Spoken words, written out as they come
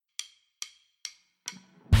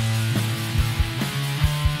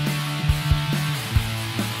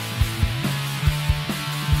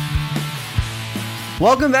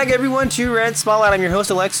Welcome back, everyone, to Red Spotlight. I'm your host,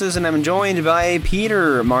 Alexis, and I'm joined by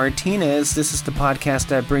Peter Martinez. This is the podcast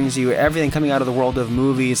that brings you everything coming out of the world of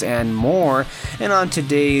movies and more. And on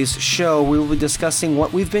today's show, we will be discussing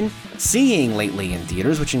what we've been seeing lately in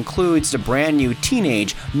theaters, which includes the brand new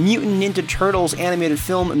Teenage Mutant Ninja Turtles animated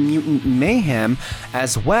film Mutant Mayhem,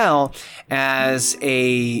 as well as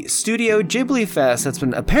a Studio Ghibli Fest that's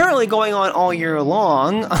been apparently going on all year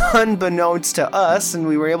long, unbeknownst to us, and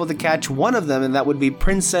we were able to catch one of them, and that would be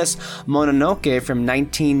Princess Mononoke from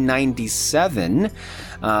 1997.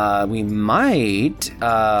 We might,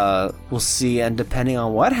 we'll see, and depending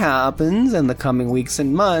on what happens in the coming weeks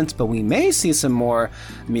and months, but we may see some more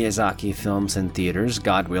Miyazaki films in theaters,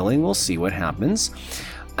 God willing. We'll see what happens.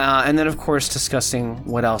 And then, of course, discussing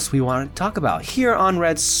what else we want to talk about here on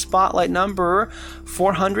Red Spotlight number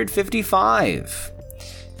 455.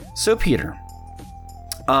 So, Peter,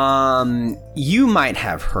 you might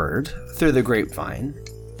have heard through the grapevine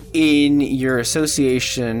in your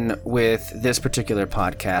association with this particular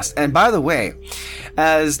podcast. And by the way,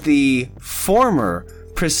 as the former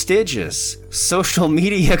prestigious social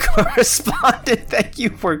media correspondent that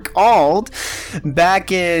you were called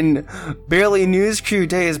back in Barely News Crew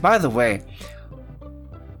days, by the way,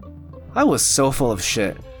 I was so full of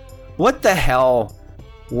shit. What the hell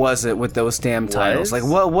was it with those damn titles? Like,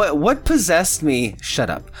 what possessed me? Shut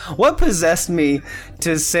up. What possessed me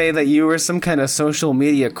to say that you were some kind of social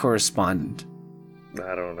media correspondent?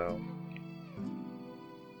 I don't know.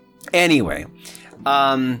 Anyway,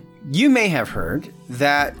 you may have heard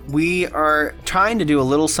that we are trying to do a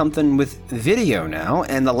little something with video now,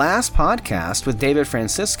 and the last podcast with David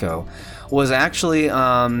Francisco was actually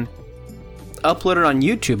uploaded on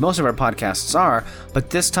YouTube. Most of our podcasts are, but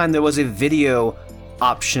this time there was a video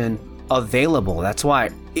option available. That's why,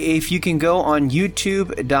 if you can go on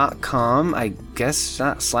youtube.com, I guess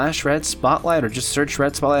 / Red Spotlight, or just search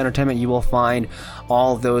Red Spotlight Entertainment, you will find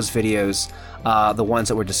all of those videos. The ones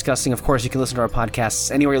that we're discussing. Of course, you can listen to our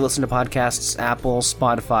podcasts anywhere you listen to podcasts, Apple,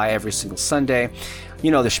 Spotify, every single Sunday.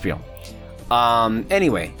 You know the spiel.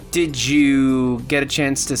 Anyway, did you get a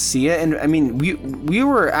chance to see it? And I mean, we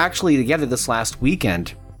were actually together this last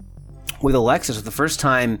weekend with Alexis for the first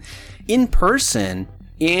time in person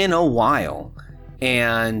in a while.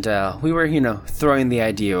 And we were, throwing the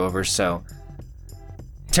idea over. So,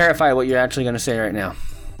 terrified what you're actually going to say right now.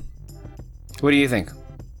 What do you think?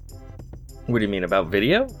 What do you mean, about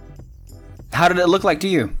video? How did it look like to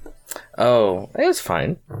you? Oh, it was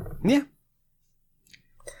fine. Yeah.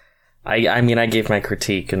 I mean, I gave my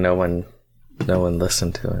critique and no one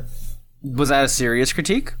listened to it. Was that a serious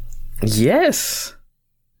critique? Yes.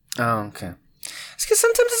 Oh, okay. It's because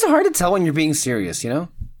sometimes it's hard to tell when you're being serious,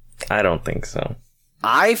 I don't think so.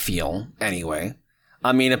 I feel, anyway.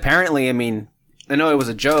 Apparently, I know it was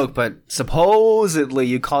a joke, but supposedly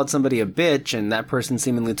you called somebody a bitch and that person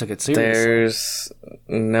seemingly took it seriously. There's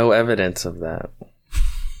no evidence of that.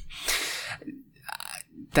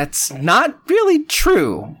 That's not really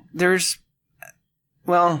true. I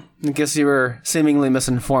guess you were seemingly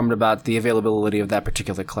misinformed about the availability of that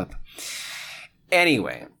particular clip.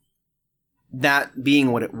 Anyway, that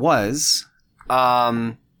being what it was,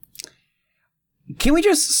 can we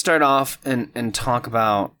just start off and talk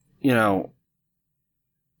about,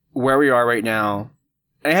 where we are right now?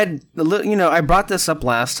 I brought this up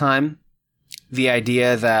last time, the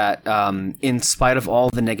idea that in spite of all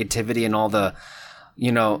the negativity and all the,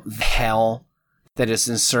 hell that is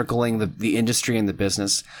encircling the industry and the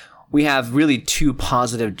business, we have really two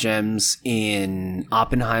positive gems in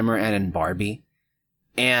Oppenheimer and in Barbie.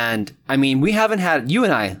 And, we haven't had, you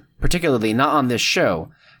and I, particularly not on this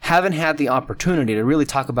show, haven't had the opportunity to really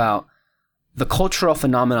talk about the cultural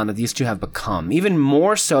phenomenon that these two have become, even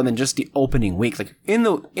more so than just the opening week. Like in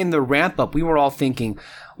the ramp up, we were all thinking,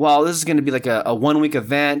 well, this is going to be like a 1 week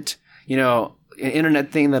event, an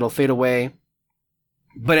internet thing that'll fade away.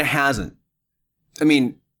 But it hasn't.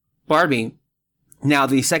 Barbie, now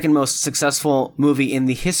the second most successful movie in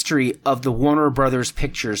the history of the Warner Brothers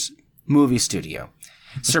Pictures movie studio,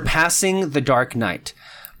 surpassing The Dark Knight.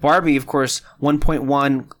 Barbie, of course,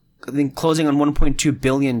 1.1, I think closing on $1.2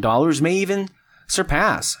 billion, may even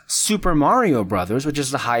surpass Super Mario Brothers, which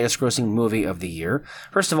is the highest grossing movie of the year.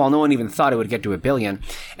 First of all, no one even thought it would get to $1 billion.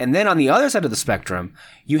 And then on the other side of the spectrum,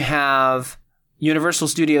 you have Universal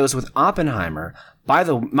Studios with Oppenheimer.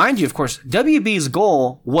 Mind you, of course, WB's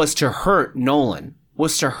goal was to hurt Nolan,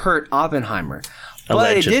 was to hurt Oppenheimer.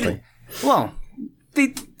 Allegedly. But it didn't. Well,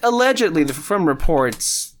 allegedly, from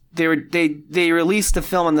reports, they released the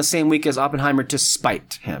film on the same week as Oppenheimer to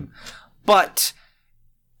spite him. But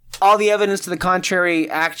all the evidence to the contrary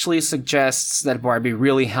actually suggests that Barbie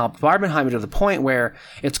really helped Barbenheimer to the point where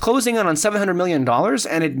it's closing in on $700 million,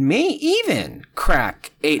 and it may even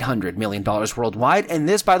crack $800 million worldwide. And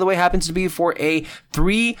this, by the way, happens to be for a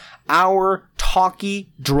 3-hour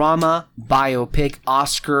talkie drama biopic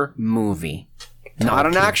Oscar movie. Not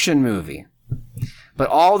an action movie. But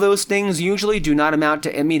all those things usually do not amount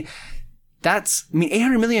to, $800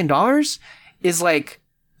 million is like,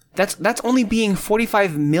 that's only being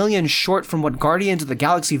 45 million short from what Guardians of the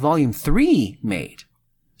Galaxy Volume 3 made.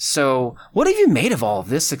 So what have you made of all of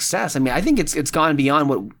this success? I mean, I think it's gone beyond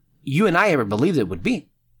what you and I ever believed it would be.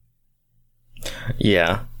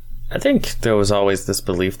 Yeah. I think there was always this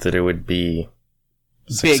belief that it would be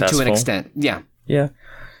successful. Big to an extent. Yeah. Yeah.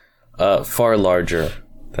 Far larger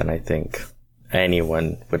than I think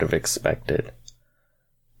anyone would have expected.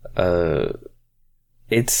 I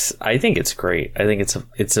think it's great. I think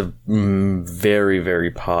it's a very,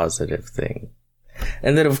 very positive thing.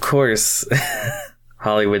 And then, of course,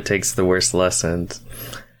 Hollywood takes the worst lessons.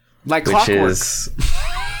 Like which clockwork. Is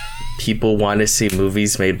people want to see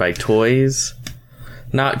movies made by toys.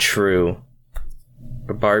 Not true.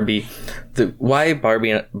 Why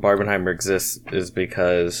Barbenheimer exists is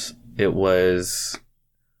because it was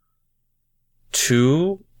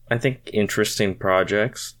two, I think, interesting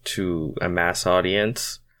projects to a mass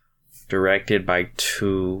audience, directed by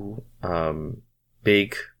two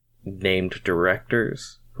big named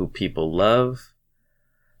directors who people love,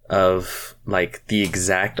 of like the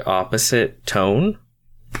exact opposite tone.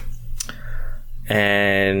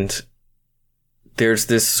 And there's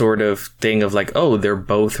this sort of thing of like, oh, they're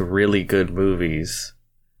both really good movies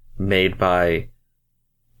made by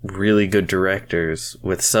really good directors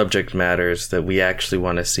with subject matters that we actually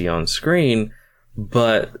want to see on screen,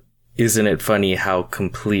 but isn't it funny how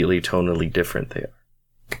completely tonally different they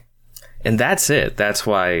are? And that's it. That's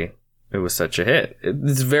why it was such a hit.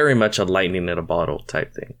 It's very much a lightning in a bottle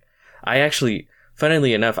type thing. I actually,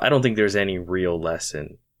 funnily enough, I don't think there's any real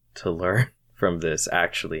lesson to learn from this,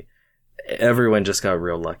 actually. Everyone just got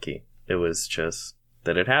real lucky. It was just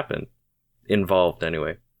that it happened. Involved,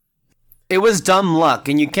 anyway. It was dumb luck,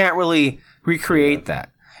 and you can't really recreate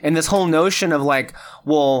that. And this whole notion of like,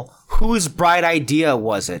 well, whose bright idea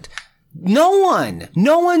was it? No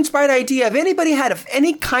one's bright idea. If anybody had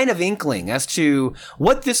any kind of inkling as to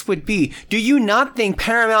what this would be, do you not think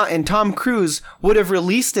Paramount and Tom Cruise would have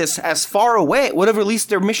released this as far away, would have released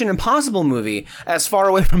their Mission Impossible movie as far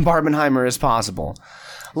away from Barbenheimer as possible?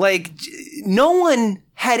 Like, no one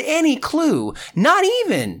had any clue, not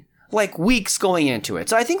even like weeks going into it.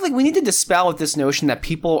 So I think like we need to dispel with this notion that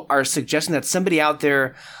people are suggesting that somebody out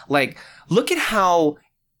there, like, look at how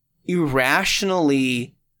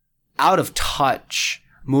irrationally out of touch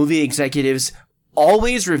movie executives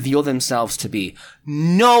always reveal themselves to be.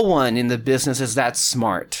 No one in the business is that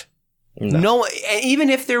smart. No, even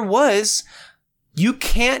if there was, you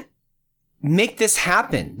can't make this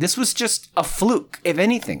happen. This was just a fluke, if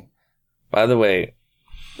anything. By the way,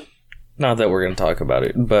 not that we're going to talk about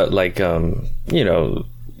it, but like,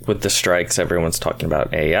 with the strikes, everyone's talking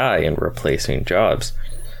about AI and replacing jobs.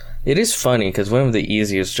 It is funny because one of the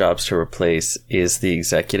easiest jobs to replace is the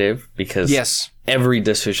executive, because every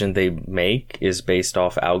decision they make is based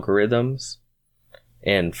off algorithms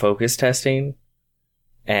and focus testing,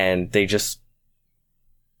 and they just,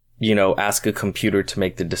 ask a computer to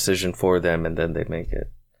make the decision for them, and then they make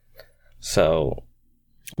it. So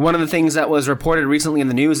one of the things that was reported recently in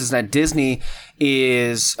the news is that Disney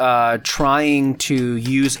is trying to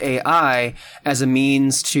use AI as a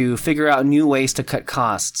means to figure out new ways to cut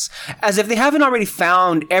costs. As if they haven't already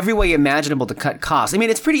found every way imaginable to cut costs. I mean,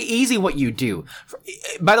 it's pretty easy what you do.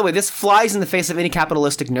 By the way, this flies in the face of any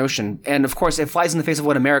capitalistic notion. And of course, it flies in the face of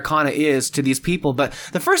what Americana is to these people. But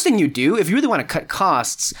the first thing you do, if you really want to cut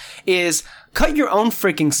costs, is cut your own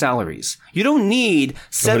freaking salaries. You don't need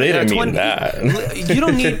that. You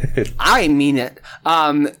don't need. I mean it.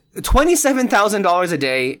 $27,000 a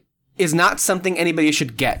day is not something anybody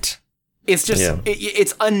should get. It's just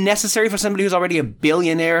it's unnecessary for somebody who's already a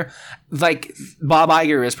billionaire, like Bob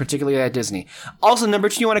Iger is, particularly at Disney. Also, number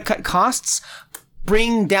two, you want to cut costs.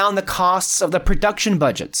 Bring down the costs of the production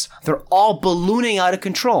budgets. They're all ballooning out of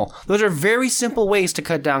control. Those are very simple ways to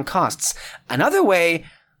cut down costs. Another way,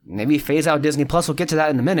 maybe phase out Disney Plus. We'll get to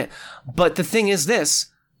that in a minute. But the thing is this,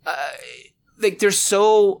 they're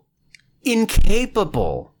so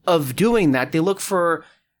incapable of doing that. They look for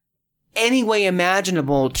any way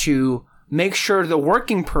imaginable to make sure the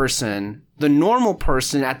working person, the normal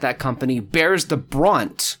person at that company, bears the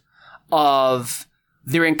brunt of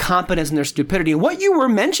their incompetence and their stupidity. And what you were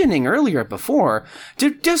mentioning earlier before,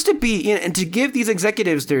 just to be, and to give these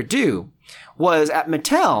executives their due, was at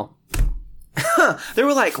Mattel, they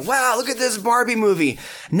were like, wow, look at this Barbie movie.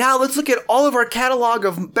 Now let's look at all of our catalog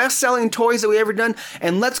of best-selling toys that we've ever done,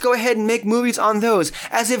 and let's go ahead and make movies on those.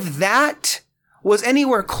 As if that was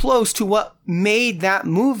anywhere close to what made that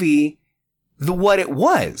movie what it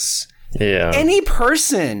was. Yeah. Any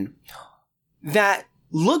person that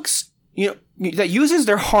looks, that uses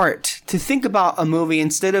their heart to think about a movie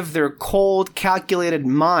instead of their cold, calculated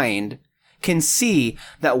mind can see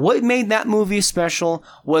that what made that movie special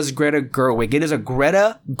was Greta Gerwig. It is a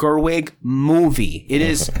Greta Gerwig movie. It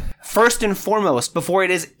is first and foremost before it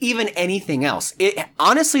is even anything else. It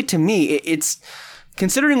honestly, to me, it's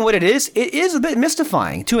considering what it is a bit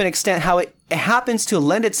mystifying to an extent how it happens to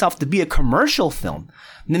lend itself to be a commercial film.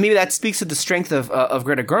 And maybe that speaks to the strength of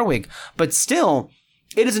Greta Gerwig, but still,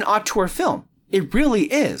 it is an auteur film. It really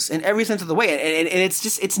is, in every sense of the way. And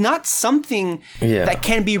it's not something that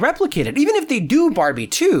can be replicated. Even if they do Barbie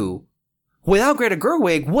 2, without Greta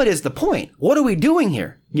Gerwig, what is the point? What are we doing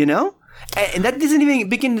here? And that doesn't even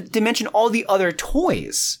begin to mention all the other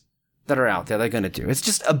toys that are out there they're going to do. It's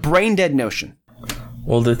just a brain dead notion.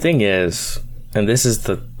 Well, the thing is, and this is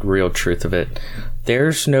the real truth of it,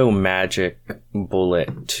 there's no magic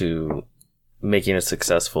bullet to making a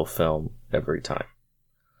successful film every time.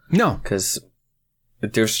 No. Because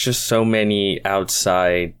there's just so many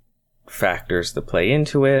outside factors that play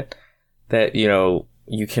into it that,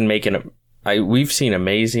 you can make we've seen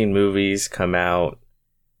amazing movies come out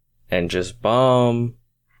and just bomb,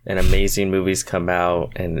 and amazing movies come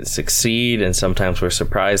out and succeed, and sometimes we're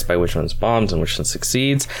surprised by which one's bombs and which one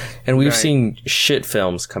succeeds. And we've seen shit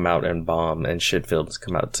films come out and bomb, and shit films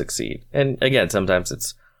come out and succeed. And again, sometimes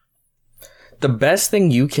it's the best thing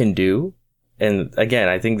you can do. And again,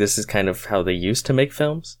 I think this is kind of how they used to make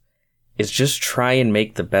films, is just try and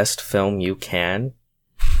make the best film you can.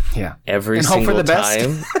 Yeah. Every single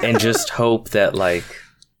time. And just hope that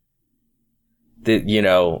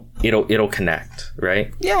it'll connect,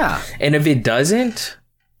 right? Yeah. And if it doesn't,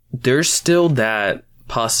 there's still that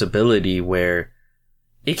possibility where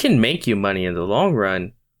it can make you money in the long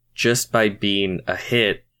run just by being a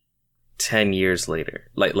hit 10 years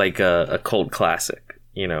later. Like a cult classic,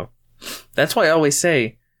 That's why I always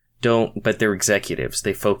say but they're executives.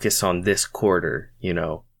 They focus on this quarter,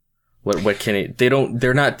 What can it,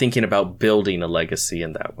 they're not thinking about building a legacy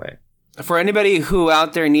in that way. For anybody who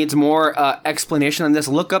out there needs more explanation on this,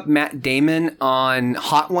 look up Matt Damon on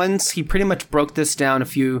Hot Ones. He pretty much broke this down a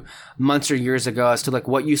few months or years ago as to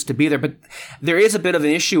what used to be there. But there is a bit of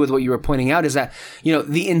an issue with what you were pointing out, is that,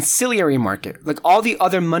 the ancillary market, all the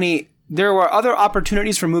other money, there were other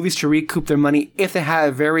opportunities for movies to recoup their money if they had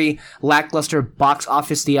a very lackluster box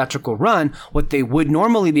office theatrical run. What they would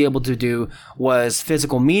normally be able to do was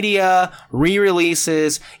physical media,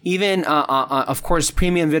 re-releases, even, of course,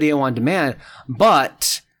 premium video on demand.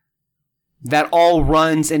 But that all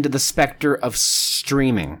runs into the specter of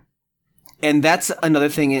streaming. And that's another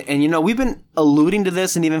thing. And, we've been alluding to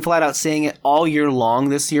this and even flat out saying it all year long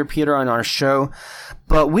this year, Peter, on our show.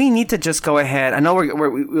 But we need to just go ahead. I know we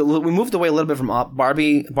moved away a little bit from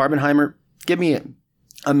Barbenheimer. Give me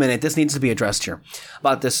a minute. This needs to be addressed here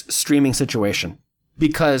about this streaming situation.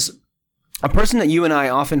 Because a person that you and I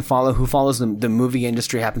often follow, who follows the movie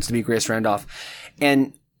industry, happens to be Grace Randolph.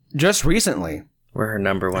 And just recently, we're her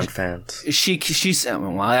number one fans. She's,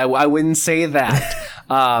 well, I wouldn't say that.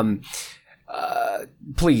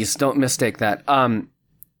 Please don't mistake that.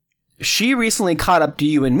 She recently caught up to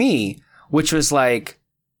you and me, which was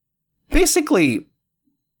basically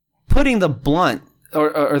putting the blunt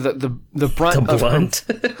or the brunt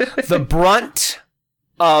the brunt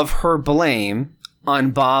of her blame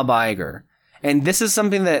on Bob Iger. And this is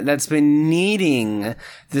something that's been needing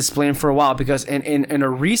this blame for a while, because in a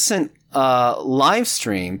recent live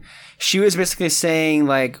stream, she was basically saying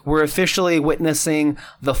we're officially witnessing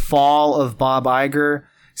the fall of Bob Iger,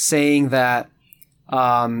 saying that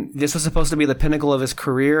this was supposed to be the pinnacle of his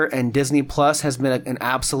career, and Disney Plus has been an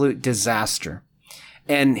absolute disaster.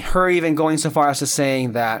 And her even going so far as to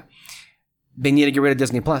saying that they need to get rid of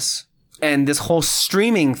Disney Plus. And this whole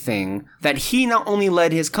streaming thing that he not only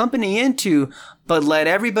led his company into, but led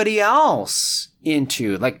everybody else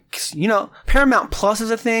into. Paramount Plus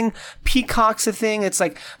is a thing. Peacock's a thing. It's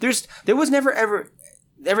there was never ever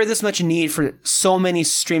this much need for so many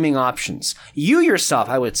streaming options. You yourself,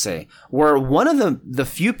 I would say, were one of the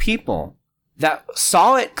few people that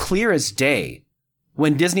saw it clear as day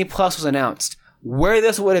when Disney Plus was announced, where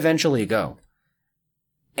this would eventually go.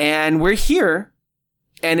 And we're here,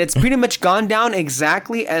 and it's pretty much gone down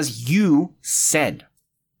exactly as you said.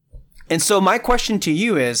 And so my question to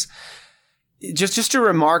you is just to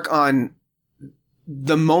remark on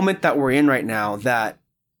the moment that we're in right now, that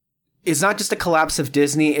it's not just a collapse of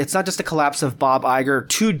Disney. It's not just a collapse of Bob Iger,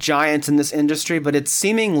 two giants in this industry, but it's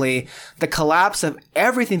seemingly the collapse of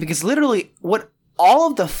everything, because literally what all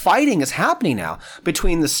of the fighting is happening now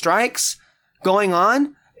between the strikes going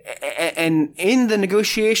on, and in the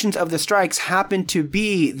negotiations of the strikes happen to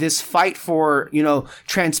be this fight for,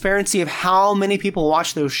 transparency of how many people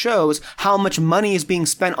watch those shows, how much money is being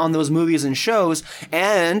spent on those movies and shows,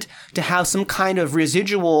 and to have some kind of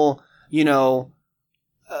residual,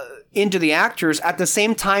 into the actors at the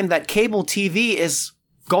same time that cable TV is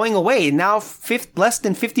going away. Now, less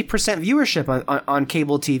than 50% viewership on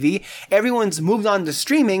cable TV. Everyone's moved on to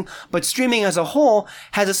streaming, but streaming as a whole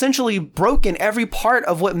has essentially broken every part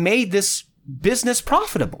of what made this business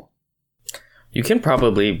profitable. You can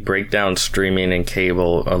probably break down streaming and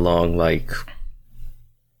cable along,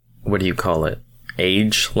 what do you call it?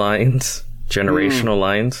 Age lines? Generational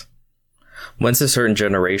lines? Once a certain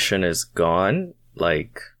generation is gone,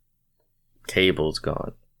 cable's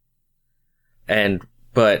gone.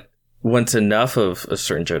 But once enough of a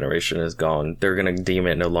certain generation is gone, they're going to deem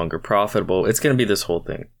it no longer profitable. It's going to be this whole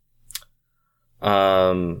thing.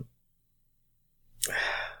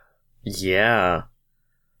 Yeah.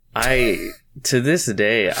 To this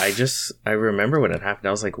day, I remember when it happened.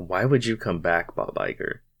 I was like, why would you come back, Bob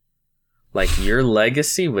Iger? Your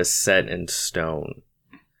legacy was set in stone.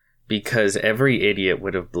 Because every idiot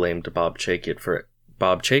would have blamed Bob Chapek for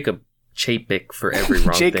every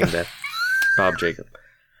wrong thing that Bob Jacob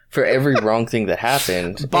for every wrong thing that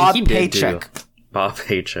happened. Bob Paycheck. Bob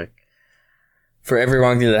Paycheck. For every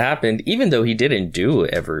wrong thing that happened, even though he didn't do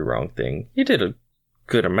every wrong thing, he did a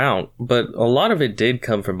good amount. But a lot of it did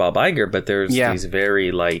come from Bob Iger. But there's these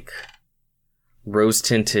very rose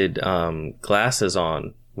tinted glasses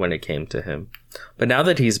on when it came to him. But now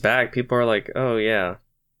that he's back, people are like, oh yeah,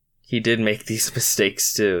 he did make these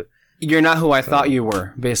mistakes too. You're not who I thought you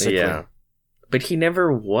were, basically. Yeah. But he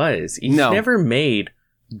never was. He never made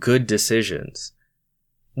good decisions.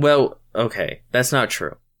 Well, okay, that's not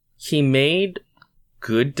true. He made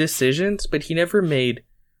good decisions, but he never made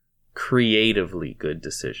creatively good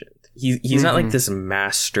decisions. He's not like this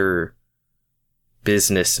master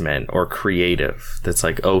businessman or creative that's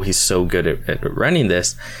like, oh, he's so good at running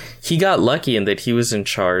this. He got lucky in that he was in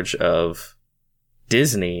charge of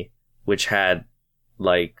Disney, which had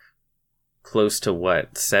close to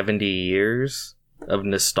 70 years of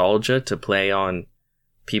nostalgia to play on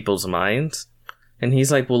people's minds. And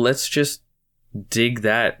he's like, well, let's just dig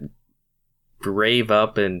that grave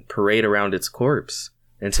up and parade around its corpse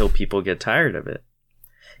until people get tired of it.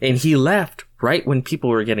 And he left right when people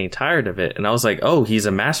were getting tired of it. And I was like, oh, he's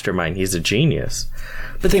a mastermind. He's a genius.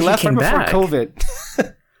 But then he left came right before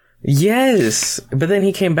COVID. Yes. But then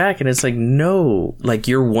he came back and it's like, no,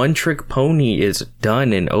 your one trick pony is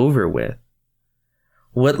done and over with.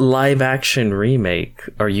 What live action remake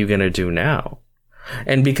are you going to do now?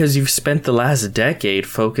 And because you've spent the last decade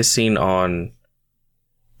focusing on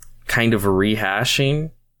kind of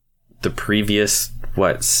rehashing the previous,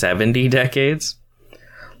 70 decades?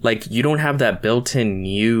 You don't have that built-in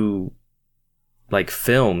new,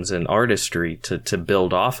 films and artistry to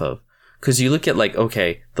build off of. Because you look at,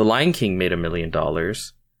 okay, The Lion King made $1 million.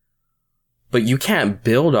 But you can't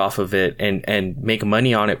build off of it and make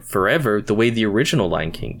money on it forever the way the original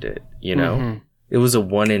Lion King did, Mm-hmm. It was a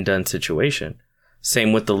one and done situation.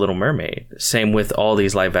 Same with The Little Mermaid. Same with all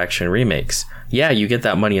these live action remakes. Yeah, you get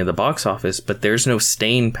that money in the box office, but there's no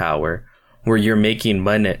staying power where you're making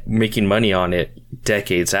money on it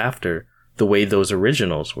decades after the way those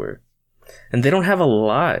originals were. And they don't have a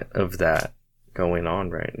lot of that going on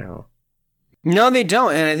right now. No, they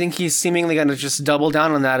don't, and I think he's seemingly going to just double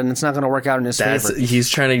down on that, and it's not going to work out in his favor. He's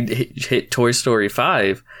trying to hit Toy Story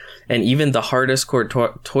 5, and even the hardest core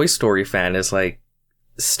Toy Story fan is like,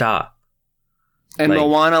 stop. And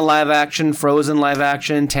Moana live action, Frozen live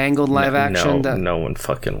action, Tangled live action. No one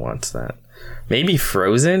fucking wants that. Maybe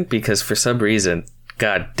Frozen, because for some reason,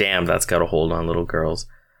 god damn, that's got a hold on little girls.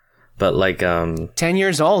 But 10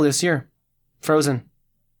 years old this year. Frozen.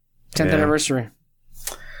 10th anniversary.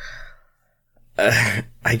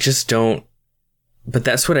 I just don't. But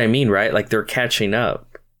that's what I mean, right? They're catching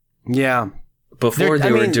up. Yeah. Before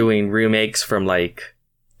they were doing remakes from the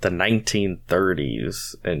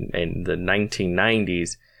 1930s and the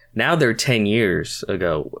 1990s. Now they're 10 years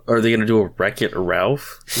ago. Are they going to do a Wreck-It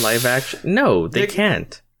Ralph live action? No, they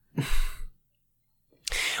can't.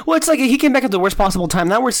 Well, it's like he came back at the worst possible time.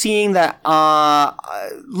 Now we're seeing that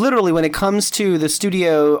literally when it comes to the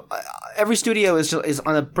studio, every studio is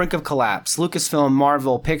on the brink of collapse. Lucasfilm,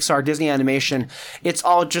 Marvel, Pixar, Disney Animation, it's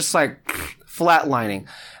all just like flatlining.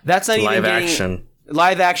 That's not even action.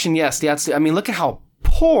 Live action, yes. I mean, look at how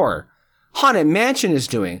poor Haunted Mansion is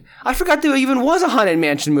doing. I forgot there even was a Haunted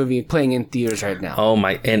Mansion movie playing in theaters right now. Oh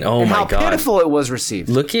my god! How pitiful it was received.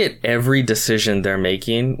 Look at every decision they're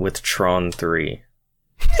making with Tron 3.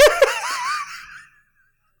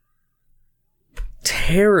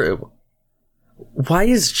 Terrible. Why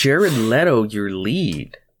is Jared Leto your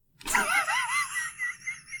lead?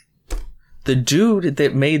 The dude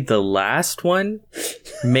that made the last one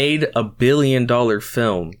made $1 billion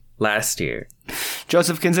film last year.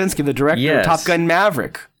 Joseph Kosinski, the director of Top Gun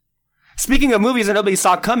Maverick. Speaking of movies that nobody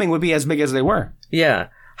saw coming would be as big as they were. Yeah.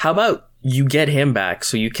 How about you get him back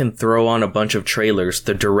so you can throw on a bunch of trailers,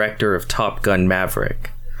 the director of Top Gun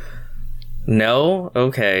Maverick? No?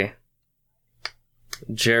 Okay.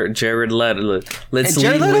 Jared Leto. Let's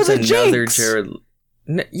lead with another Jared...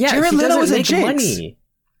 Jared Leto was a jinx. Money.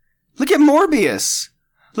 Look at Morbius.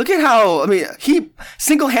 Look at how, he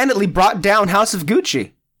single-handedly brought down House of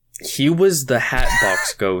Gucci. He was the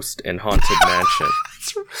Hatbox Ghost in Haunted Mansion.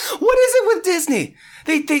 What is it with Disney?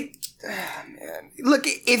 They look,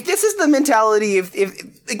 if this is the mentality, if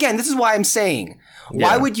again, this is why I'm saying,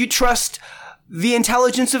 why would you trust the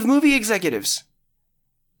intelligence of movie executives?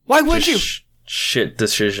 Why would you? Shit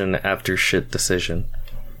decision after shit decision.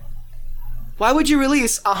 Why would you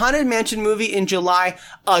release a Haunted Mansion movie in July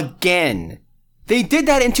again? They did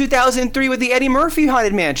that in 2003 with the Eddie Murphy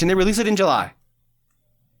Haunted Mansion. They released it in July.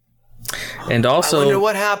 And also, I wonder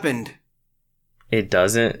what happened. It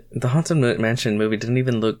doesn't. The Haunted Mansion movie didn't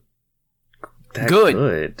even look that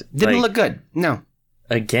good. Didn't look good. No.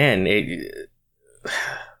 Again,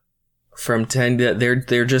 from 10,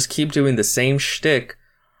 they're just keep doing the same shtick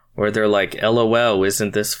where they're like, "LOL,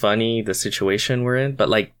 isn't this funny? The situation we're in." But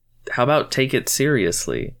like, how about take it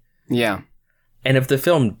seriously? Yeah. And if the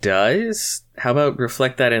film does, how about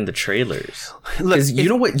reflect that in the trailers? Because you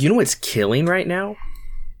know what's killing right now?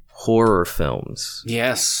 Horror films.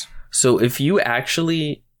 Yes. So if you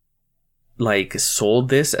actually like sold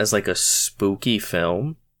this as like a spooky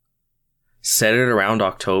film, set it around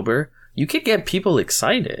October, you could get people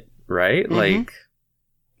excited, right? Mm-hmm. Like,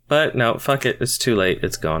 but no, fuck it. It's too late.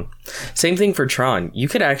 It's gone. Same thing for Tron. You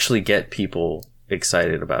could actually get people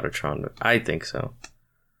excited about a Tron movie. I think so.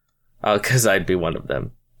 Because I'd be one of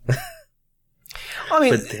them.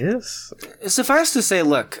 But this? Suffice to say,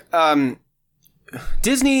 look,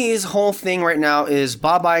 Disney's whole thing right now is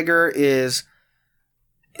Bob Iger is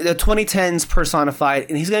the 2010s personified,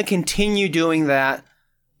 and he's going to continue doing that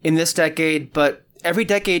in this decade, but every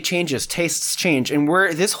decade changes, tastes change, and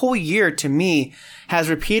this whole year, to me, has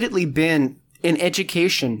repeatedly been in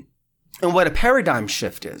education and what a paradigm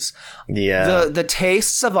shift is. Yeah. The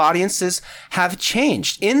tastes of audiences have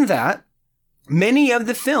changed in that many of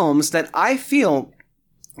the films that I feel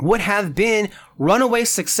would have been runaway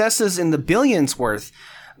successes in the billions worth,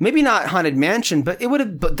 maybe not Haunted Mansion, but it would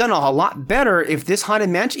have done a lot better if this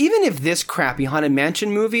Haunted Mansion, even if this crappy Haunted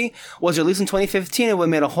Mansion movie was released in 2015, it would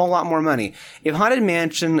have made a whole lot more money. If Haunted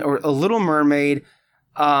Mansion or A Little Mermaid,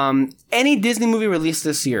 any Disney movie released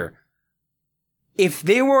this year, if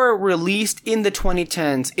they were released in the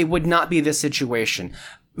 2010s, it would not be this situation.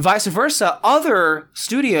 Vice versa, other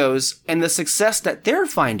studios and the success that they're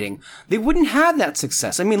finding, they wouldn't have that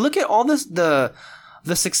success. I mean, look at all this, the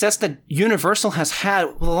success that Universal has had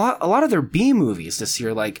with a lot of their B movies this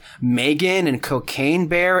year, like Megan and Cocaine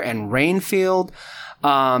Bear and Rainfield.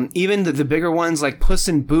 Even the bigger ones like Puss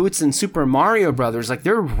in Boots and Super Mario Brothers, like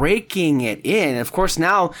they're raking it in. Of course,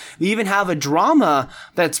 now we even have a drama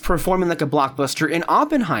that's performing like a blockbuster in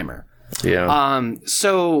Oppenheimer. Yeah.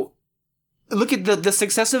 So look at the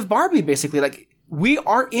success of Barbie, basically. Like, we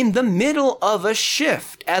are in the middle of a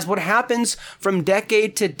shift as what happens from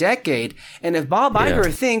decade to decade. And if Bob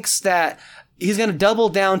Iger thinks that he's going to double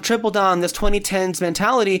down, triple down this 2010s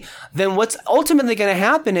mentality, then what's ultimately going to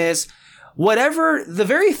happen is whatever the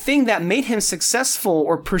very thing that made him successful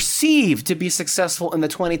or perceived to be successful in the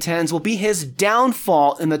 2010s will be his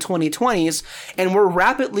downfall in the 2020s. And we're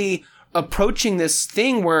rapidly approaching this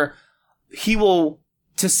thing where he will,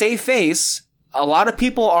 to save face, a lot of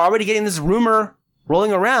people are already getting this rumor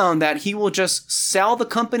rolling around that he will just sell the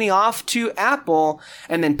company off to Apple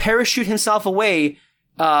and then parachute himself away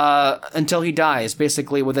until he dies,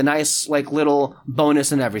 basically, with a nice like little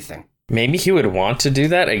bonus and everything. Maybe he would want to do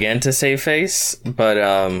that again to save face, but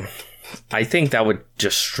I think that would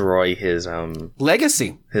destroy his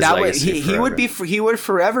legacy. He would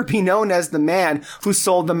forever be known as the man who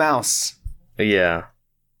sold the mouse. Yeah.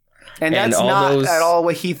 And that's not at all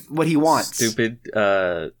what he wants. Stupid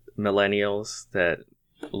millennials that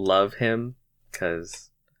love him because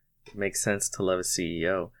it makes sense to love a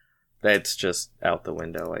CEO. That's just out the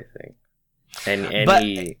window, I think. And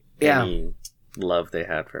any love they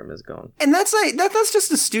had for him is gone. And that's just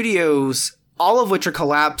the studios, all of which are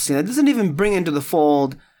collapsing. It doesn't even bring into the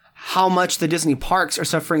fold how much the Disney parks are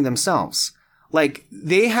suffering themselves. Like,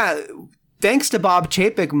 they have, thanks to Bob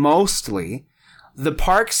Chapek mostly, the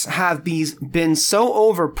parks have been so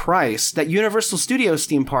overpriced that Universal Studios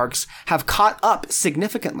theme parks have caught up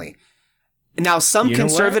significantly. Now, some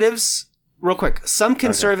conservatives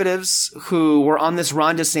who were on this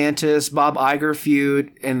Ron DeSantis, Bob Iger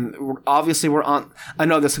feud, and obviously were on, I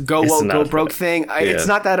know this go woke, go broke thing. It's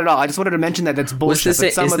not that at all. I just wanted to mention that that's bullshit.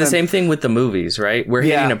 It's the same thing with the movies, right? We're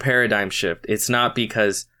hitting a paradigm shift. It's not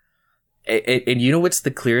because, and you know what's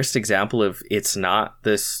the clearest example of it's not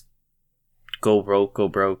this go broke,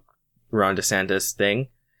 Ron DeSantis thing?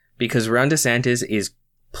 Because Ron DeSantis is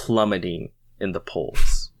plummeting in the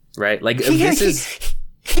polls, right? Like,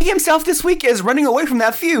 he himself this week is running away from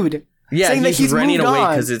that feud. Yeah, saying he's running away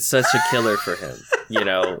because it's such a killer for him, you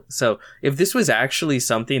know? So if this was actually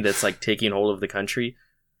something that's like taking hold of the country,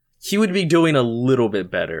 he would be doing a little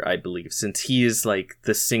bit better, I believe, since he is like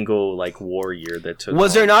the single like warrior that took.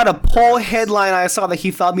 Was there not a poll headline I saw that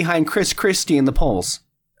he fell behind Chris Christie in the polls?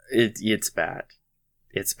 It's bad.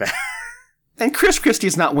 It's bad. And Chris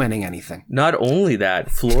Christie's not winning anything. Not only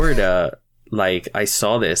that, Florida, like I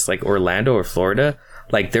saw this, like Orlando or Florida,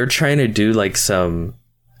 like they're trying to do like some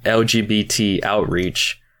LGBT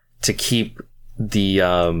outreach to keep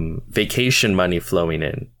the vacation money flowing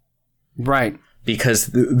in. Right. Because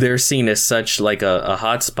they're seen as such like a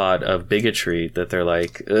hotspot of bigotry that they're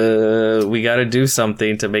like, we got to do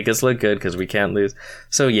something to make us look good because we can't lose.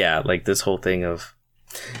 So yeah, like this whole thing of,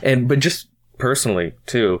 but just personally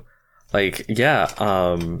too, like, yeah,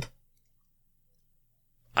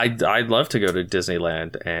 I'd love to go to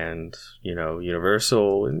Disneyland and, you know,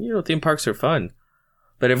 Universal, and, you know, theme parks are fun.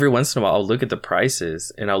 But every once in a while, I'll look at the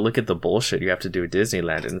prices and I'll look at the bullshit you have to do at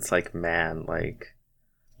Disneyland. And it's like, man, like,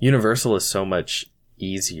 Universal is so much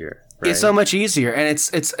easier. Right? It's so much easier. And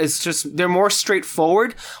it's just, they're more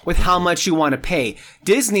straightforward with how much you want to pay.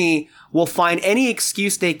 Disney will find any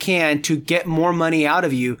excuse they can to get more money out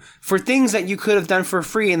of you for things that you could have done for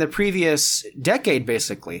free in the previous decade,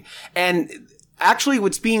 basically. And actually,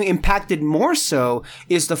 what's being impacted more so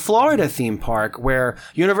is the Florida theme park, where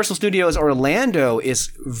Universal Studios Orlando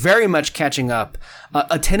is very much catching up.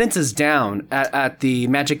 Attendance is down at the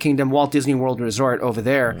Magic Kingdom Walt Disney World Resort over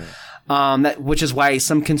there. Which is why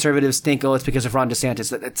some conservatives think, it's because of Ron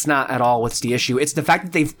DeSantis. That's not at all what's the issue. It's the fact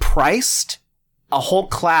that they've priced a whole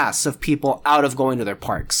class of people out of going to their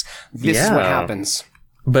parks. This is what happens.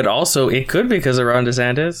 But also, it could be because of Ron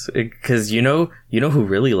DeSantis. Because you know who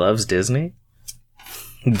really loves Disney?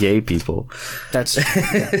 Gay people. That's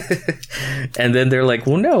And then they're like,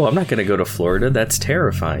 well, no, I'm not going to go to Florida. That's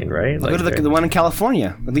terrifying, right? I'll go to the one in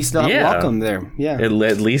California. At least they'll have welcome there. Yeah. At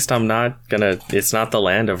least I'm not going to... It's not the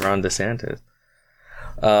land of Ron DeSantis.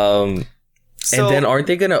 And then aren't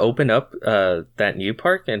they going to open up that new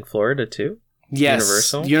park in Florida too?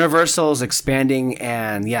 Yes. Universal is expanding,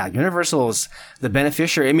 and Universal is the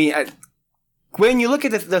beneficiary. I mean... when you look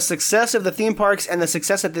at the success of the theme parks and the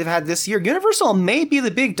success that they've had this year, Universal may be the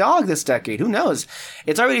big dog this decade. Who knows?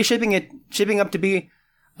 It's already shaping up to be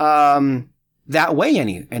that way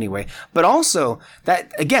anyway. But also,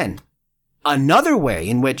 that again, another way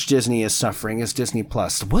in which Disney is suffering is Disney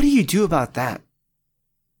Plus. What do you do about that?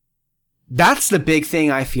 That's the big thing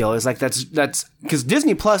I feel is like that's because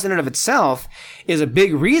Disney Plus in and of itself is a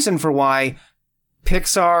big reason for why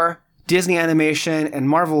Pixar, Disney Animation, and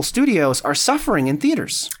Marvel Studios are suffering in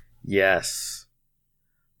theaters. Yes.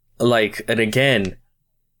 Like, and again,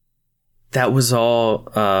 that was all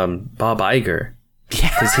Bob Iger.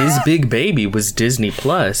 Because his big baby was Disney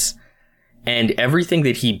Plus, and everything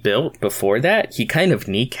that he built before that, he kind of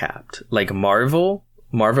kneecapped. Like Marvel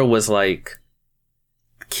was like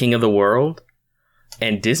king of the world,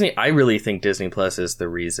 and Disney, I really think Disney Plus is the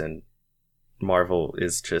reason Marvel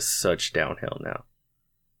is just such downhill now.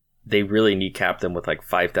 They really kneecapped them with like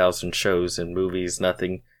 5,000 shows and movies,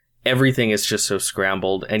 nothing. Everything is just so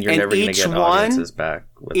scrambled, and you're never going to get audiences back.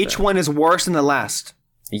 Each one is worse than the last.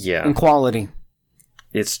 Yeah. In quality.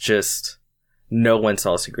 It's just, no one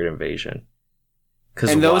saw Secret Invasion.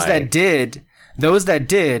 And those that did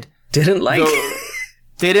didn't like it.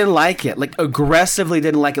 They didn't like it. Like, aggressively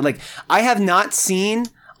didn't like it. Like, I have not seen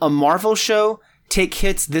a Marvel show take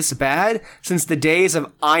hits this bad since the days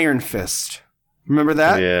of Iron Fist. Remember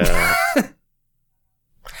that? Yeah.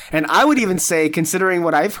 And I would even say, considering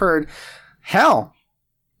what I've heard, hell,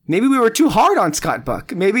 maybe we were too hard on Scott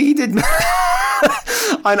Buck. Maybe he did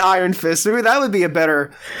on Iron Fist. Maybe that would be a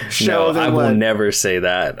better show than I will never say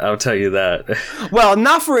that. I'll tell you that. Well,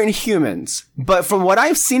 not for Inhumans, but from what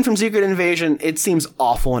I've seen from Secret Invasion, it seems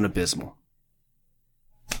awful and abysmal.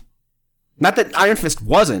 Not that Iron Fist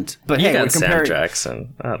wasn't, but you got Sam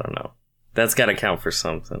Jackson. I don't know. That's got to count for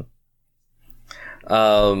something.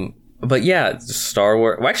 But yeah, Star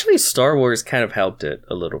Wars. Well, actually, Star Wars kind of helped it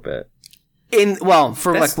a little bit.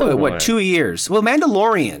 For That's like what 2 years? Well,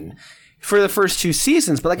 Mandalorian for the first 2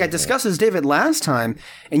 seasons, but like I discussed with David last time,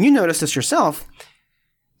 and you noticed this yourself,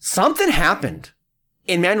 something happened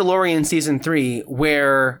in Mandalorian season 3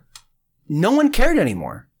 where no one cared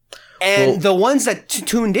anymore. And the ones that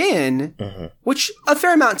tuned in, which a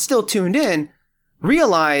fair amount still tuned in,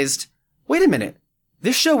 realized, wait a minute,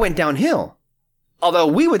 this show went downhill. Although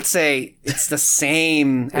we would say it's the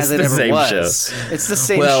same as it ever was. Show. It's the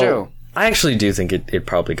same show. I actually do think it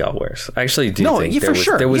probably got worse. I actually do think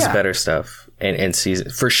there was better stuff in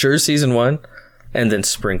season, for sure, season 1, and then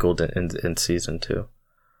sprinkled in season 2.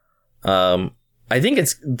 I think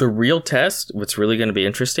it's the real test. What's really going to be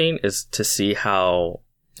interesting is to see how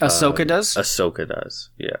Ahsoka does? Ahsoka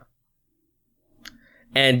does, yeah.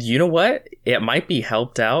 And you know what? It might be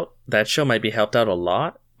helped out. That show might be helped out a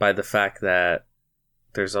lot by the fact that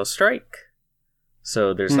there's a strike.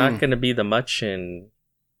 So there's not going to be the much in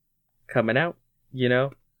coming out, you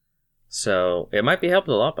know? So it might be helped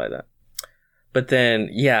a lot by that. But then,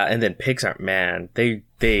 yeah, and then Pixar, man, they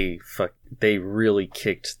really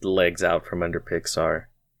kicked the legs out from under Pixar.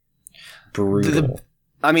 Brutal.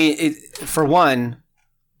 For one,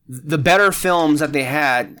 the better films that they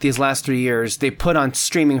had these last 3 years, they put on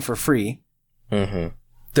streaming for free. Mm-hmm.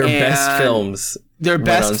 Their best films. Their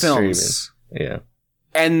best films. Streaming. Yeah.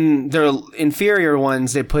 And their inferior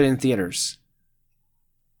ones, they put in theaters.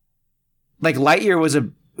 Like Lightyear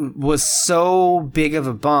was so big of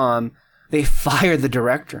a bomb, they fired the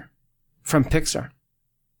director from Pixar.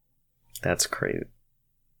 That's crazy.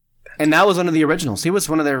 And that was one of the originals. He was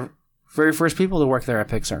one of their very first people to work there at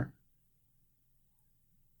Pixar.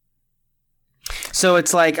 So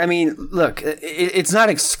it's like, I mean, look, it's not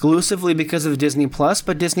exclusively because of Disney Plus,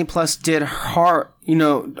 but Disney Plus did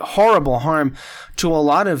horrible harm to a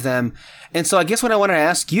lot of them. And so I guess what I want to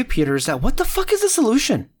ask you, Peter, is that what the fuck is the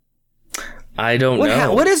solution? I don't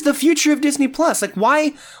know. What is the future of Disney Plus? Like,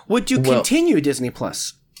 why would you continue Disney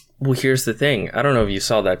Plus? Well, here's the thing. I don't know if you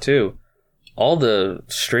saw that too. All the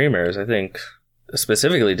streamers, I think,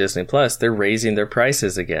 specifically Disney Plus, they're raising their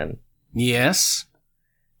prices again. Yes.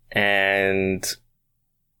 And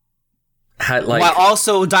while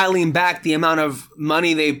also dialing back the amount of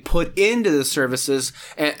money they put into the services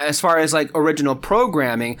as far as like original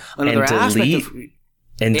programming, another aspect of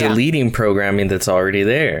deleting programming that's already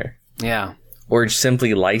there. Yeah. Or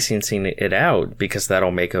simply licensing it out because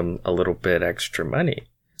that'll make them a little bit extra money.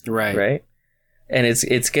 Right. Right. And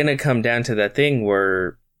it's going to come down to that thing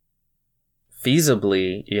where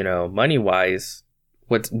feasibly, money wise,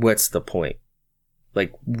 what's the point?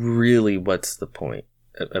 Like, really, what's the point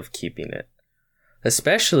of keeping it?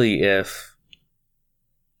 Especially if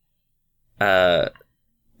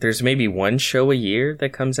there's maybe one show a year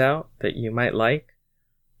that comes out that you might like.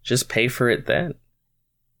 Just pay for it then.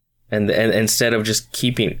 And instead of just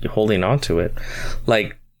holding on to it.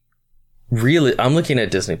 Like, really, I'm looking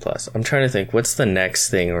at Disney Plus. I'm trying to think, what's the next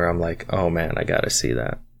thing where I'm like, oh man, I gotta see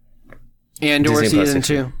that. Andor season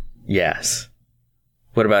 2. Yes.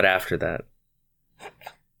 What about after that?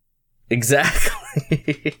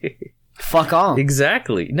 Exactly. Fuck off.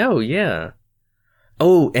 Exactly. No, yeah.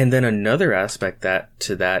 Oh, and then another aspect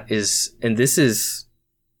to that is, and this is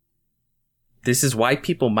why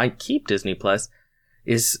people might keep Disney Plus,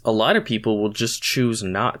 is a lot of people will just choose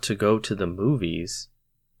not to go to the movies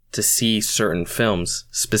to see certain films,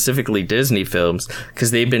 specifically Disney films,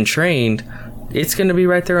 because they've been trained, it's going to be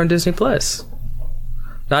right there on Disney Plus.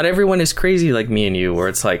 Not everyone is crazy like me and you, where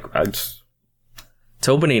it's like, it's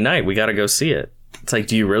opening night, we got to go see it. It's like,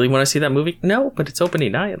 do you really want to see that movie? No, but it's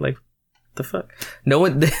opening night. Like, what the fuck? No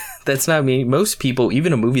one, that's not me. Most people,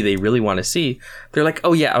 even a movie they really want to see, they're like,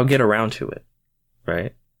 oh yeah, I'll get around to it.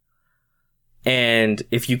 Right? And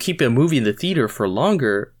if you keep a movie in the theater for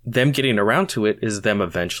longer, them getting around to it is them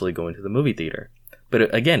eventually going to the movie theater.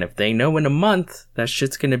 But again, if they know in a month that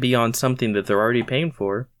shit's going to be on something that they're already paying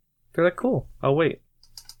for, they're like, cool, I'll wait.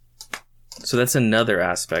 So that's another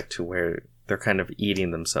aspect to where they're kind of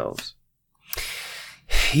eating themselves.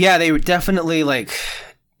 Yeah, they definitely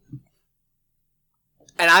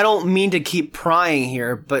And I don't mean to keep prying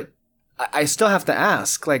here, but I still have to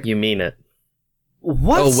ask. Like, you mean it?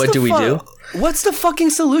 What do we do? What's the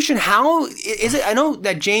fucking solution? How is it? I know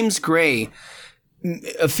that James Gray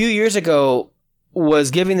a few years ago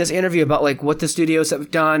was giving this interview about like what the studios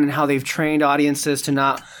have done and how they've trained audiences to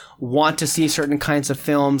not want to see certain kinds of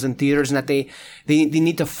films in theaters, and that they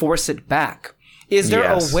need to force it back. Is there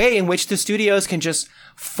a way in which the studios can just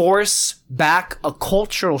force back a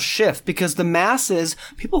cultural shift? Because the masses,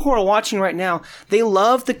 people who are watching right now, they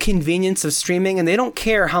love the convenience of streaming, and they don't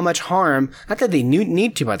care how much harm, not that they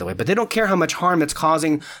need to, by the way, but they don't care how much harm it's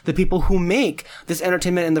causing the people who make this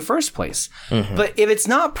entertainment in the first place. Mm-hmm. But if it's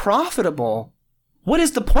not profitable, what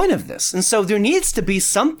is the point of this? And so there needs to be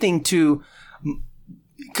something to,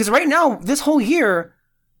 because right now, this whole year,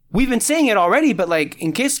 we've been saying it already, but like,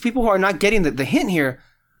 in case people who are not getting the hint here,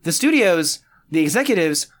 the studios, the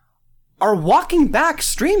executives are walking back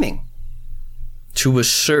streaming. To a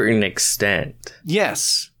certain extent.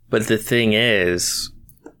 Yes. But the thing is,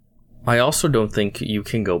 I also don't think you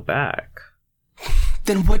can go back.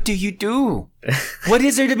 Then what do you do? What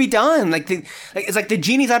is there to be done? It's like the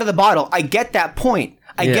genie's out of the bottle. I get that point.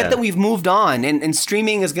 I get that we've moved on and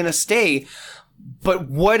streaming is going to stay. But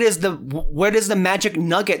what is the magic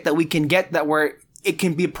nugget that we can get that where it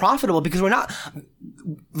can be profitable? Because we're not,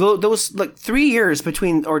 those like 3 years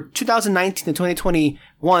between, or 2019 to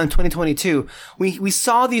 2021, 2022, we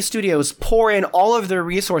saw these studios pour in all of their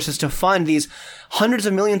resources to fund these hundreds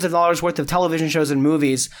of millions of dollars worth of television shows and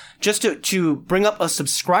movies just to bring up a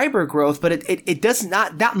subscriber growth. But it does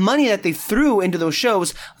not, that money that they threw into those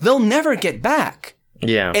shows, they'll never get back.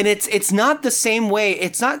 Yeah. And it's not the same way.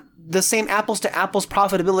 It's not the same apples to apples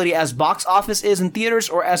profitability as box office is in theaters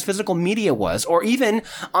or as physical media was, or even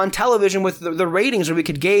on television with the ratings where we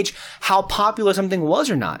could gauge how popular something was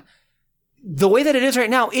or not. The way that it is right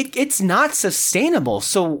now, it's not sustainable.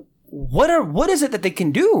 So what is it that they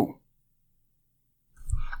can do?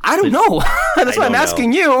 I don't know. That's why I'm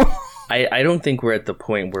asking you. I don't think we're at the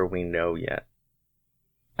point where we know yet.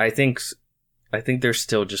 I think there's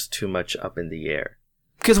still just too much up in the air.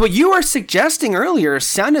 Because what you were suggesting earlier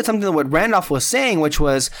sounded something like what Randolph was saying, which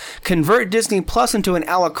was convert Disney Plus into an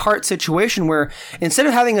a la carte situation where instead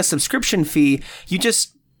of having a subscription fee, you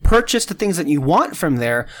just purchase the things that you want from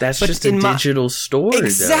there. That's just a digital store.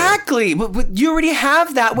 Exactly. But you already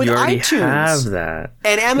have that with iTunes. You already have that.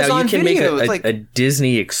 And Amazon now you can Video. make a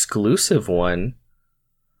Disney exclusive one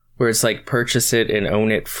where it's like purchase it and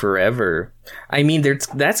own it forever. I mean,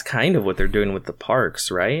 that's kind of what they're doing with the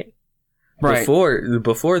parks, right? Right.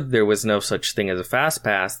 Before there was no such thing as a fast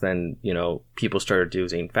pass, then, people started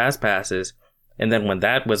using fast passes. And then when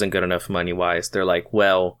that wasn't good enough money wise, they're like,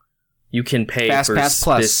 well, you can pay fast for pass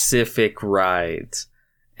specific plus rides.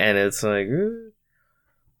 And it's like,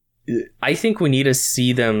 I think we need to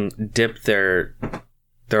see them dip their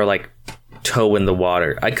like toe in the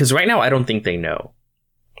water. Because right now, I don't think they know.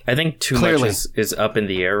 I think too much is up in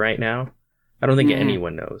the air right now. I don't think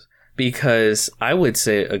anyone knows. Because I would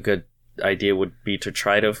say a good idea would be to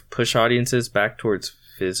try to push audiences back towards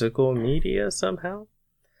physical media somehow,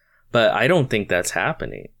 but I don't think that's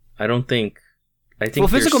happening. I think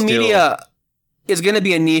physical media is going to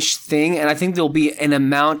be a niche thing, and I think there'll be an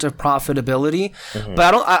amount of profitability. Mm-hmm.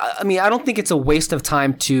 But I don't think it's a waste of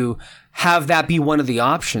time to have that be one of the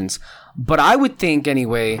options. But I would think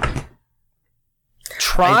anyway,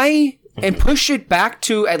 try and push it back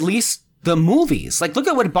to at least the movies. Like, look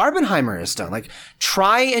at what Barbenheimer has done. Like,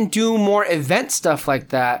 try and do more event stuff like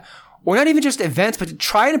that. Or not even just events, but to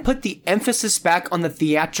try to put the emphasis back on the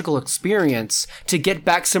theatrical experience to get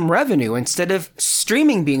back some revenue instead of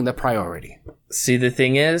streaming being the priority. See, the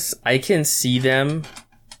thing is, I can see them.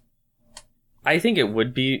 I think it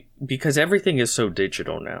would be because everything is so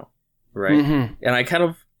digital now, right? Mm-hmm. And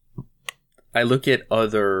I look at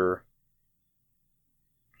other,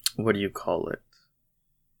 what do you call it?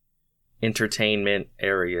 Entertainment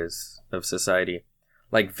areas of society,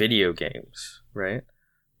 like video games, right?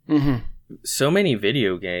 Mm-hmm. So many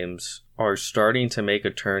video games are starting to make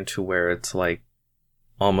a turn to where it's like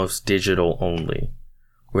almost digital only,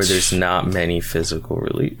 where there's not many physical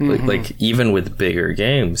release, like even with bigger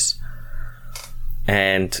games.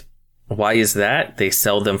 And why is that? They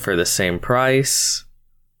sell them for the same price,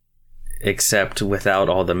 except without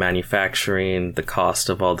all the manufacturing, the cost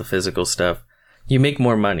of all the physical stuff. You make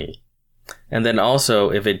more money. And then also,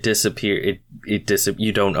 if it disappears,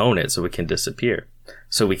 you don't own it, so it can disappear.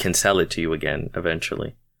 So we can sell it to you again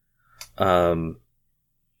eventually.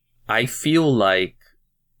 I feel like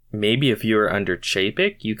maybe if you were under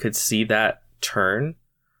Chapek, you could see that turn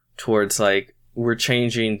towards like, we're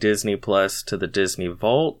changing Disney Plus to the Disney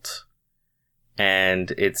Vault.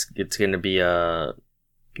 and it's going to be a,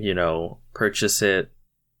 purchase it.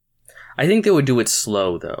 I think they would do it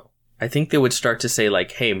slow, though. I think they would start to say,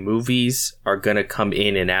 like, hey, movies are going to come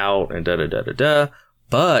in and out and da-da-da-da-da.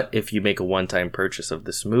 But if you make a one-time purchase of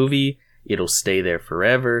this movie, it'll stay there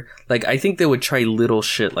forever. Like, I think they would try little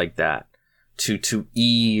shit like that to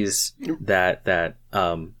ease that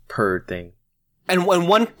per thing. And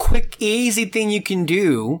one quick, easy thing you can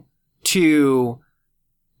do to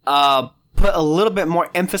put a little bit more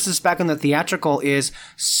emphasis back on the theatrical is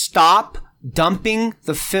stop dumping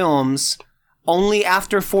the films only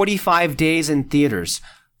after 45 days in theaters.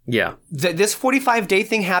 Yeah. This 45-day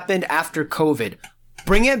thing happened after COVID.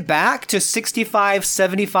 Bring it back to 65,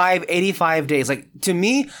 75, 85 days. Like, to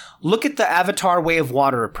me, look at the Avatar Way of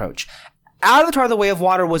Water approach. Avatar The Way of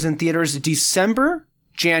Water was in theaters December,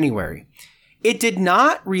 January. It did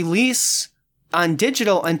not release on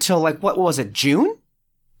digital until, like, what was it, June?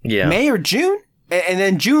 Yeah. May or June? And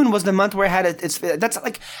then June was the month where it had that's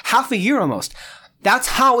like half a year almost. That's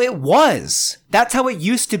how it was. That's how it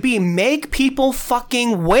used to be. Make people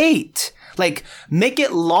fucking wait. Like, make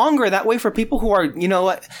it longer that way for people who are,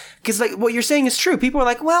 because like what you're saying is true. People are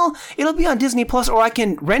like, well, it'll be on Disney Plus, or I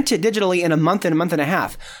can rent it digitally in a month and a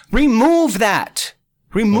half. Remove that.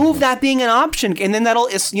 Remove that being an option. And then that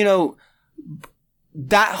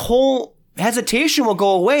whole hesitation will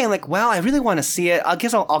go away, and like, well, I really want to see it. I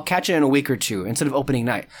guess I'll catch it in a week or two instead of opening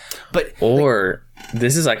night. But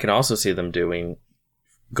this is, I can also see them doing,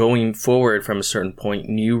 going forward from a certain point,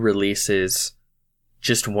 new releases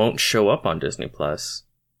just won't show up on Disney Plus.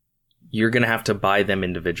 You're gonna have to buy them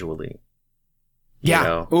individually.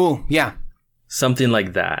 Yeah. Ooh, yeah. Something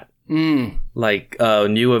like that. Like a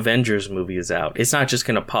new Avengers movie is out. It's not just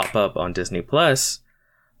gonna pop up on Disney Plus.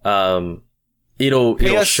 It'll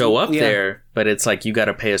show up there, but it's like you got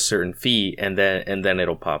to pay a certain fee, and then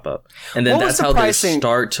it'll pop up, and then that's how they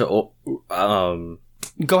start to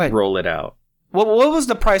go ahead, roll it out. What was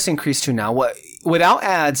the price increase to now? What, without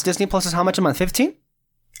ads, Disney Plus is how much a month? 15?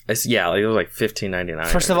 Yeah, it was like $15.99.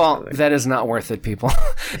 First of all, that is not worth it, people.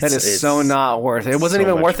 That is so not worth it. It wasn't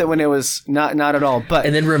even worth it when it was not at all. But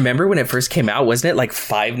and then remember when it first came out, wasn't it like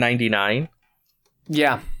 $5.99?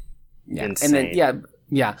 Yeah. Insane. And then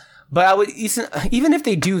yeah. But I would, even if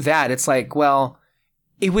they do that, it's like, well,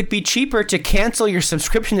 it would be cheaper to cancel your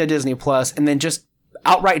subscription to Disney Plus and then just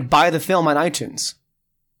outright buy the film on iTunes,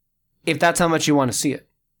 if that's how much you want to see it.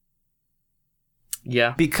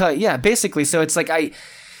 Yeah. Because basically, so it's like I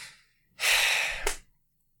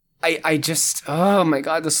just, oh my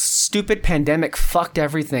God, this stupid pandemic fucked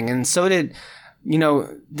everything, and so did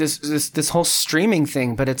this whole streaming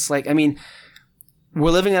thing. But it's like, I mean,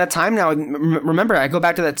 we're living in a time now. Remember, I go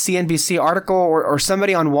back to that CNBC article, or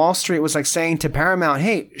somebody on Wall Street was like saying to Paramount,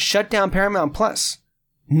 hey, shut down Paramount Plus.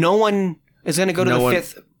 No one is going to go to the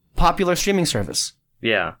fifth popular streaming service.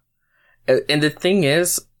 Yeah. And the thing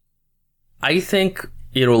is, I think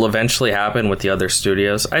it'll eventually happen with the other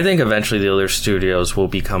studios. I think eventually the other studios will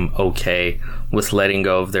become okay with letting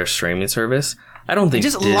go of their streaming service. I don't think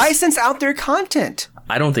just license out their content.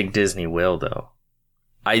 I don't think Disney will, though.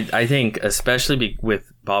 I think, especially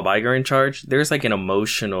with Bob Iger in charge, there's like an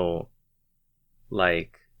emotional,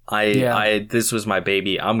 like, this was my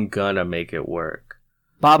baby, I'm gonna make it work.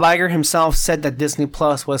 Bob Iger himself said that Disney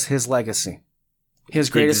Plus was his legacy.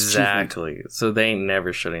 His greatest achievement. So they ain't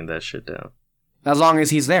never shutting that shit down. As long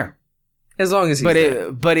as he's there. As long as he's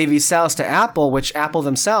there. But if he sells to Apple, which Apple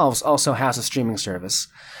themselves also has a streaming service,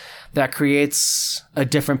 that creates a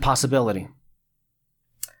different possibility.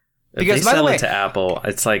 Because if they sell it to Apple,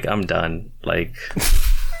 it's like, I'm done. Like,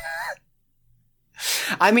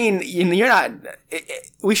 I mean, you're not.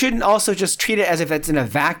 We shouldn't also just treat it as if it's in a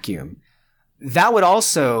vacuum. That would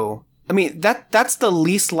also, I mean, that's the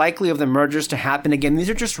least likely of the mergers to happen again. These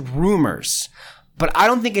are just rumors, but I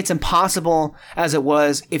don't think it's impossible as it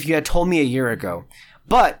was if you had told me a year ago.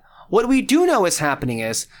 But what we do know is happening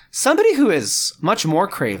is somebody who is much more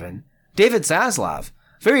craven, David Zaslav,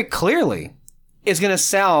 very clearly is going to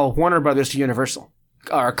sell Warner Brothers to Universal,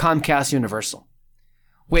 or Comcast Universal,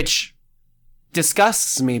 which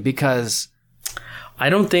disgusts me because I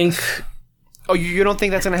don't think... Oh, you don't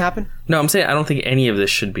think that's going to happen? No, I'm saying I don't think any of this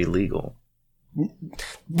should be legal.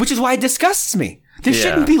 Which is why it disgusts me. This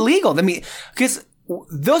shouldn't be legal. I mean, because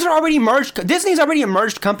those are already merged. Disney's already a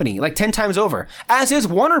merged company, like 10 times over, as is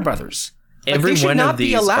Warner Brothers. Like, every one of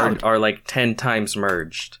these are like 10 times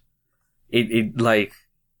merged. It's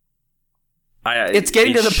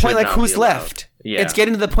getting to the point like who's left. Yeah. It's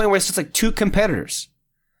getting to the point where it's just like two competitors.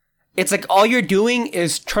 It's like all you're doing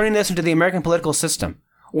is turning this into the American political system,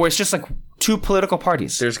 where it's just like two political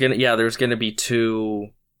parties. There's gonna be two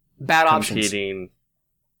bad competing,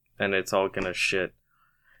 and it's all gonna shit.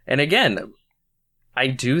 And again, I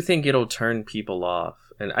do think it'll turn people off,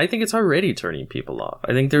 and I think it's already turning people off.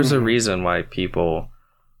 I think there's a reason why people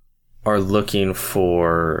are looking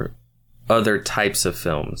for other types of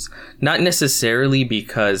films, not necessarily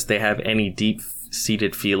because they have any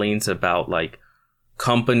deep-seated feelings about like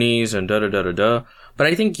companies and da-da-da-da-da, but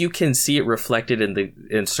I think you can see it reflected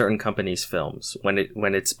in certain companies' films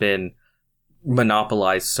when it's been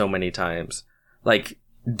monopolized so many times. Like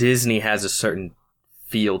Disney has a certain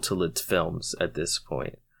feel to its films at this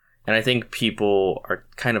point, and I think people are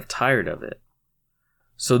kind of tired of it,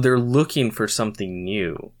 so they're looking for something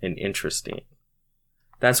new and interesting.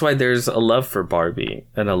 That's why there's a love for Barbie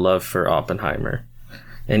and a love for Oppenheimer,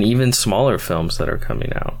 and even smaller films that are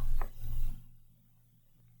coming out.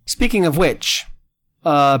 Speaking of which,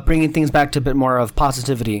 bringing things back to a bit more of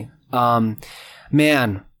positivity,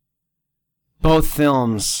 man, both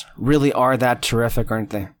films really are that terrific,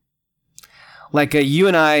 aren't they? Like you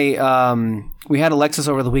and I, we had Alexis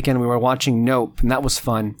over the weekend. We were watching Nope, and that was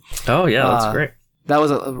fun. Oh yeah, that's great. That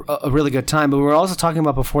was a really good time. But we were also talking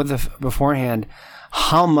about beforehand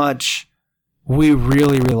how much we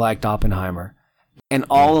really liked Oppenheimer. And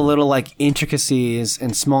all the little like intricacies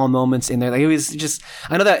and small moments in there. Like it was just,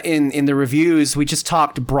 I know that in the reviews we just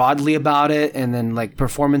talked broadly about it, and then like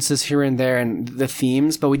performances here and there and the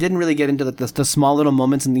themes, but we didn't really get into the small little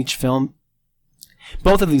moments in each film.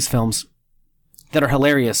 Both of these films that are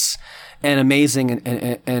hilarious and amazing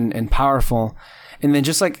and powerful, and then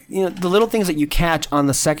just like, you know, the little things that you catch on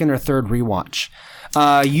the second or third rewatch.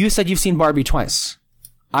 You said you've seen Barbie twice.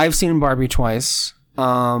 I've seen Barbie twice.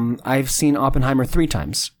 I've seen Oppenheimer 3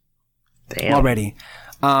 times. Damn. Already.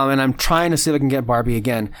 And I'm trying to see if I can get Barbie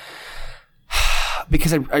again.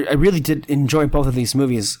 Because I really did enjoy both of these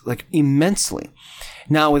movies, like, immensely.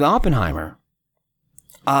 Now, with Oppenheimer,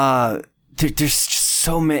 there's just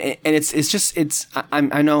so many, and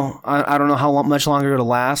I don't know how much longer it'll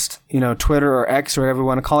last, you know, Twitter or X or whatever you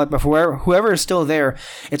want to call it, but for whoever is still there,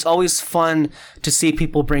 it's always fun to see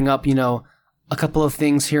people bring up, you know, a couple of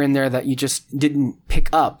things here and there that you just didn't pick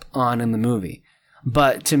up on in the movie.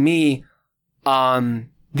 But to me, the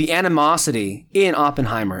animosity in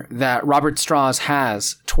Oppenheimer that Louis Strauss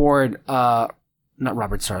has toward Robert.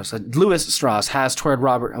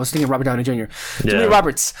 I was thinking Robert Downey Jr. Yeah. Too many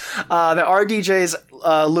Roberts. That RDJ's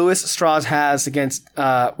Louis Strauss has against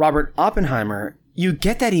Robert Oppenheimer, you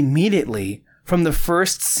get that immediately from the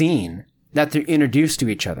first scene that they're introduced to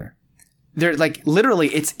each other. They're like, literally,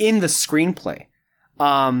 it's in the screenplay.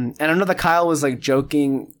 And I know that Kyle was like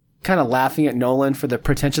joking, kind of laughing at Nolan for the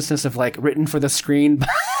pretentiousness of like written for the screen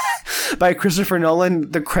by Christopher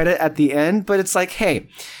Nolan, the credit at the end. But it's like, hey,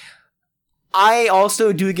 I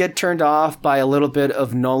also do get turned off by a little bit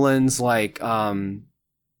of Nolan's like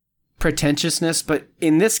pretentiousness. But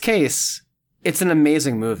in this case, it's an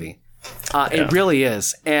amazing movie. It really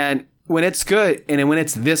is. And when it's good, and when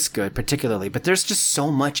it's this good particularly, but there's just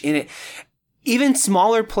so much in it. Even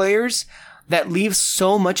smaller players that leave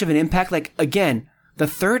so much of an impact. Like, again, the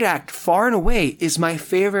third act, far and away, is my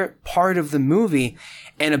favorite part of the movie,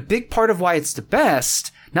 and a big part of why it's the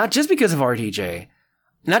best, not just because of RDJ,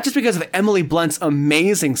 not just because of Emily Blunt's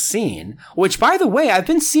amazing scene, which, by the way, I've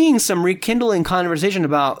been seeing some rekindling conversation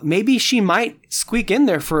about maybe she might squeak in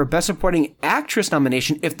there for a Best Supporting Actress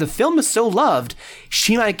nomination. If the film is so loved,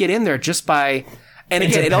 she might get in there just by... And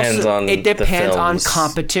again, it depends on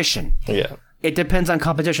competition. Yeah. It depends on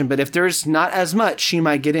competition, but if there's not as much, she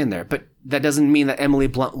might get in there. But that doesn't mean that Emily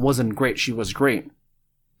Blunt wasn't great. She was great.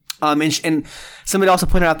 And somebody also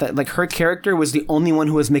pointed out that like her character was the only one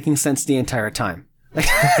who was making sense the entire time.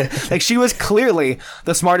 Like she was clearly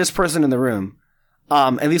the smartest person in the room,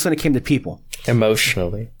 at least when it came to people.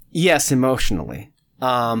 Emotionally. Yes, emotionally.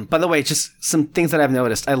 By the way, just some things that I've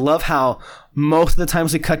noticed. I love how most of the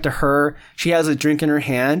times we cut to her, she has a drink in her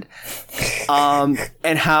hand.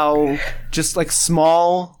 And how just like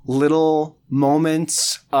small little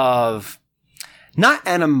moments of not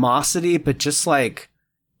animosity, but just like,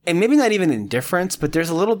 and maybe not even indifference, but there's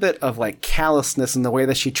a little bit of like callousness in the way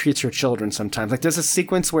that she treats her children sometimes. Like there's a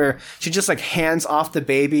sequence where she just like hands off the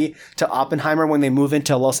baby to Oppenheimer when they move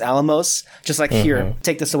into Los Alamos. Just like, here,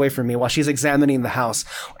 take this away from me, while she's examining the house,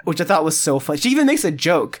 which I thought was so fun. She even makes a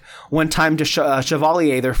joke one time to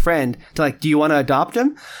Chevalier, their friend, to like, do you want to adopt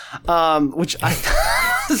him? Which I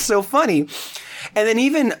thought was so funny. And then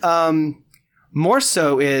even more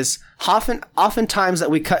so is oftentimes that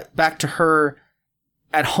we cut back to her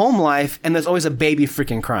at home life, and there's always a baby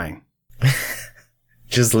freaking crying.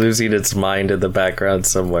 Just losing its mind in the background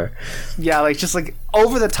somewhere. Yeah, like just like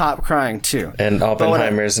over the top crying too. And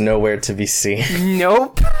Oppenheimer's nowhere to be seen.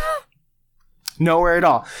 Nope. Nowhere at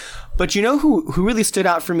all. But you know who really stood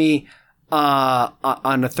out for me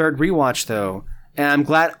on a third rewatch, though, and I'm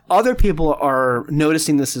glad other people are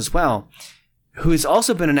noticing this as well, who's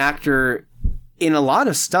also been an actor in a lot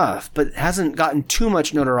of stuff, but hasn't gotten too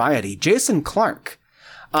much notoriety. Jason Clarke.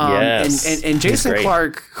 Yes. And Jason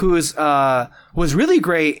Clarke, who's was really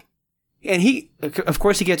great. And he, of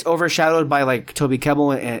course, he gets overshadowed by like Toby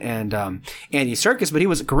Kebbell and Andy Serkis, but he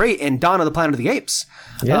was great in Dawn of the Planet of the Apes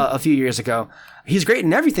a few years ago. He's great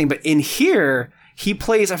in everything, but in here, he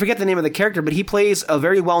plays, I forget the name of the character, but he plays a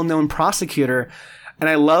very well-known prosecutor. And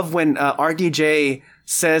I love when RDJ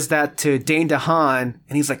says that to Dane DeHaan,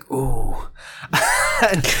 and he's like, ooh.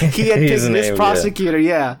 He had picked this prosecutor,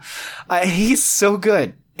 he's so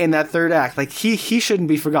good in that third act. Like, he shouldn't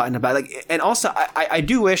be forgotten about. Like, and also, I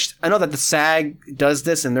do wish, I know that the SAG does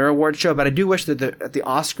this in their award show, but I do wish that the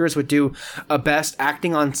Oscars would do a Best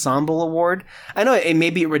Acting Ensemble award. I know it may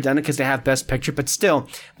be redundant because they have Best Picture, but still,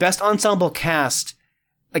 Best Ensemble Cast,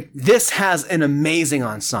 like, this has an amazing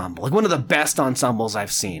ensemble. Like, one of the best ensembles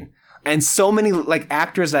I've seen. And so many, like,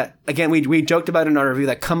 actors that, again, we joked about in our review,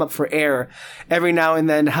 that come up for air every now and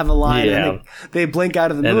then, have a line, and they blink out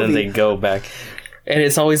of the movie. And then they go back. And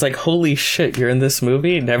it's always like, holy shit, you're in this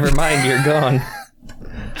movie? Never mind, you're gone.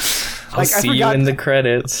 I'll see you in the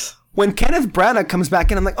credits. When Kenneth Branagh comes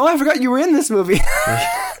back in, I'm like, oh, I forgot you were in this movie.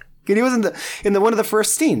 And he was in the one of the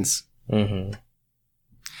first scenes. Mm-hmm.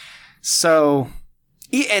 So,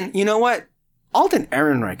 and you know what? Alden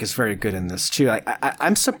Ehrenreich is very good in this too.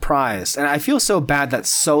 I'm surprised, and I feel so bad that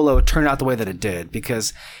Solo turned out the way that it did,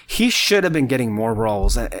 because he should have been getting more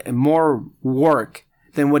roles and more work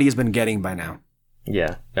than what he's been getting by now.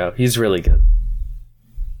 Yeah, no, he's really good.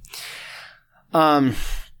 I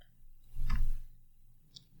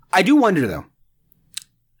do wonder though.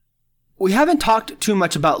 We haven't talked too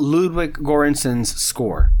much about Ludwig Göransson's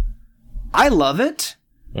score. I love it.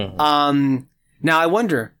 Mm-hmm. Now I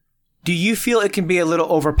wonder, do you feel it can be a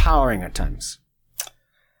little overpowering at times?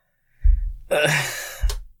 I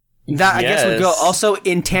guess would go also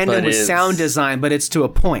in tandem with sound design, but it's to a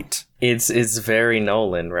point. It's very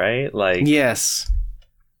Nolan, right? Like, yes.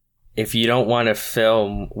 If you don't want a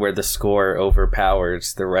film where the score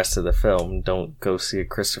overpowers the rest of the film, don't go see a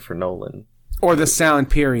Christopher Nolan. Or the sound,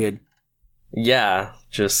 period. Yeah,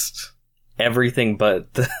 just everything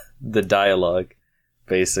but the dialogue,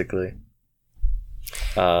 basically.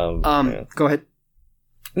 Go ahead.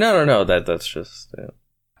 No. That's just. Yeah.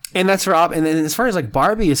 And that's for and then as far as like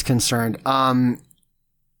Barbie is concerned,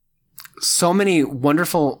 so many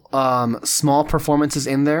wonderful small performances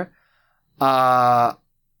in there.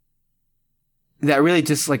 That really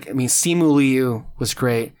just like, I mean, Simu Liu was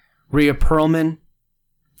great. Rhea Perlman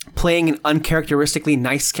playing an uncharacteristically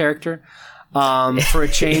nice character. For a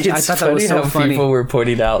change, I thought that was so funny. People were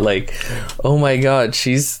pointing out, like, oh my god,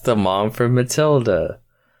 she's the mom from Matilda.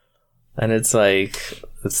 And it's like,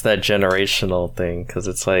 it's that generational thing, because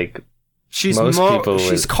it's like, she's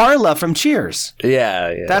Carla from Cheers.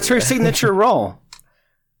 Yeah. That's her signature role.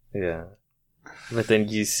 Yeah. But then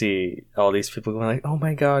you see all these people going like, oh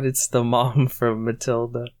my god, it's the mom from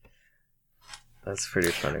Matilda. That's pretty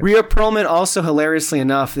funny. Rhea Perlman also, hilariously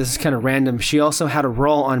enough, this is kind of random, she also had a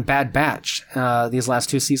role on Bad Batch these last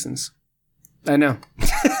 2 seasons. I know.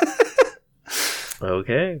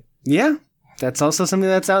 Okay. Yeah, that's also something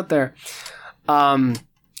that's out there.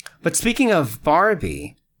 But speaking of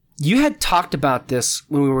Barbie, you had talked about this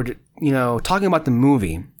when we were, talking about the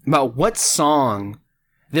movie, about what song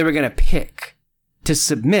they were going to pick to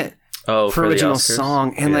submit for original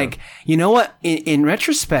song. And like, you know what? In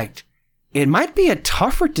retrospect, it might be a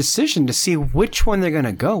tougher decision to see which one they're going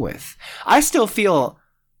to go with. I still feel,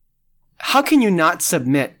 how can you not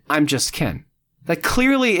submit I'm Just Ken? That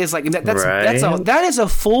clearly is like, that is a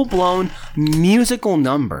full-blown musical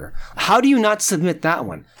number. How do you not submit that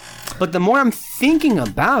one? But the more I'm thinking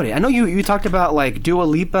about it, I know you talked about like Dua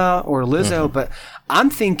Lipa or Lizzo, but I'm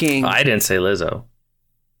thinking... I didn't say Lizzo.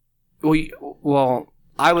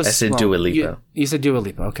 I said Dua Lipa. You said Dua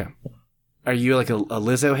Lipa, okay. Are you like a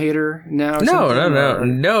Lizzo hater now? No.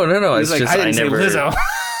 It's like, just I didn't say Lizzo.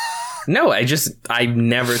 No, I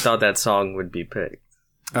never thought that song would be picked.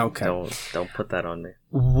 Okay. Don't put that on me.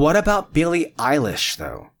 What about Billie Eilish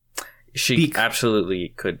though? She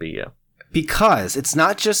absolutely could be, yeah. Because it's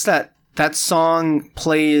not just that song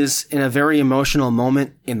plays in a very emotional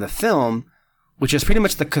moment in the film, which is pretty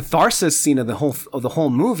much the catharsis scene of the whole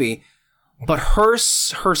movie, but her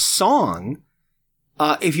song,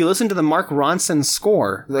 if you listen to the Mark Ronson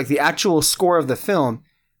score, like the actual score of the film,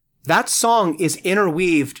 that song is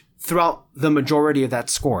interweaved throughout the majority of that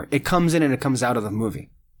score. It comes in and it comes out of the movie.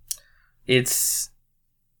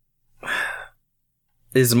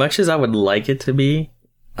 as much as I would like it to be,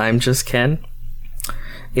 I'm Just Ken,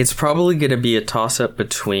 it's probably going to be a toss-up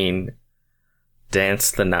between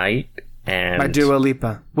Dance the Night and... by Dua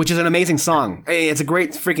Lipa, which is an amazing song. It's a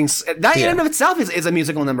great freaking... that in and of itself is a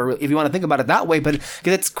musical number, if you want to think about it that way, but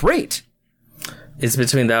it's great. It's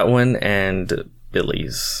between that one and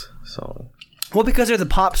Billy's song. Well, because they're the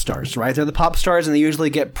pop stars, right? They're the pop stars, and they usually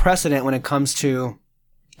get precedent when it comes to...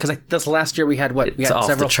 because like this last year we had what? We it's had off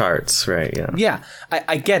several the charts, right? Yeah. Yeah,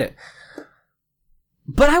 I get it.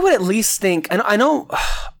 But I would at least think... and I know...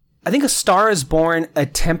 I think A Star Is Born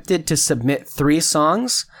attempted to submit 3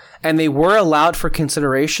 songs, and they were allowed for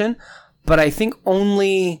consideration, but I think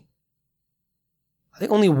only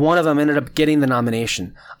one of them ended up getting the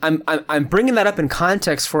nomination. I'm bringing that up in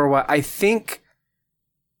context for what I think.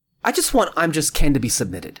 I just want I'm Just Ken to be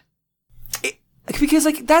submitted, because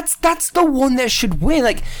like that's the one that should win.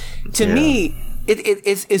 Like to me, it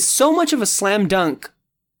is so much of a slam dunk.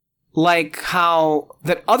 Like how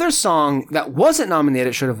that other song that wasn't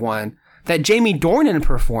nominated should have won, that Jamie Dornan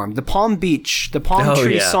performed, the Palm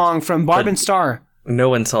Tree song from Barb and Star. No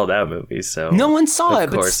one saw that movie, so... no one saw it,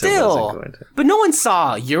 but still. But no one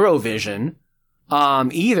saw Eurovision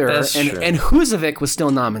either. That's true. And Husavik was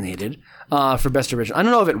still nominated for Best Original. I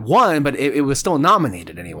don't know if it won, but it was still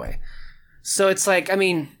nominated anyway. So it's like, I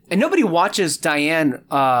mean, and nobody watches Diane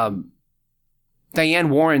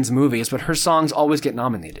Warren's movies, but her songs always get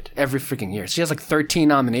nominated every freaking year. She has like 13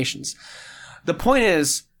 nominations. The point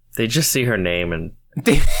is... they just see her name and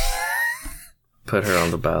put her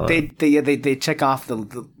on the ballot. They check off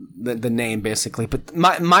the name, basically. But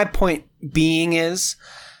my point being is,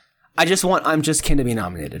 I just want I'm Just Ken to be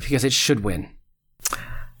nominated, because it should win.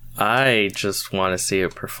 I just want to see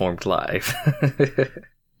it performed live.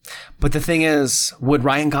 But the thing is, would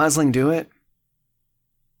Ryan Gosling do it?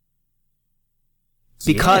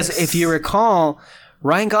 Because if you recall,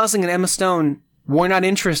 Ryan Gosling and Emma Stone were not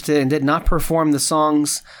interested and did not perform the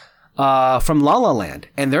songs from La La Land.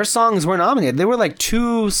 And their songs were nominated. There were like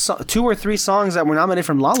two or three songs that were nominated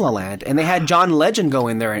from La La Land. And they had John Legend go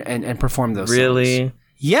in there and perform those songs. Really?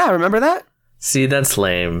 Yeah, remember that? See, that's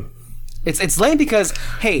lame. It's lame because,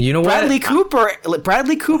 hey, you know Bradley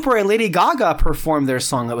Cooper and Lady Gaga performed their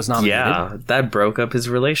song that was nominated. Yeah, that broke up his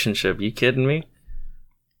relationship. You kidding me?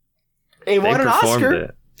 It won an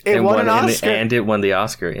Oscar. It won an Oscar. And it won the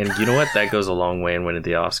Oscar. And you know what? That goes a long way in winning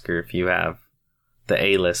the Oscar if you have the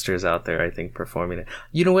A-listers out there, I think, performing it.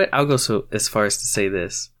 You know what? I'll go as far as to say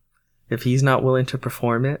this. If he's not willing to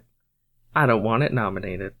perform it, I don't want it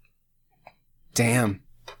nominated. Damn.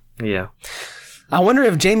 Yeah. I wonder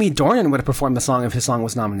if Jamie Dornan would have performed the song if his song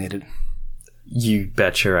was nominated. You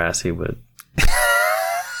bet your ass he would.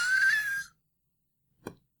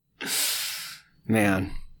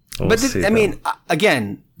 Man. I mean,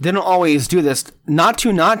 again, they don't always do this. Not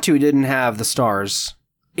to didn't have the stars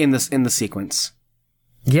in the sequence.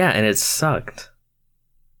 Yeah, and it sucked.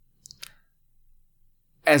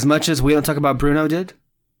 As much as We Don't Talk About Bruno did?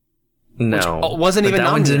 No. Which wasn't even nominated.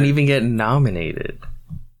 That one didn't even get nominated.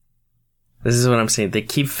 This is what I'm saying. They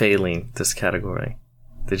keep failing this category.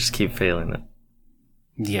 They just keep failing it.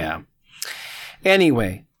 Yeah.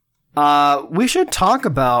 Anyway. We should talk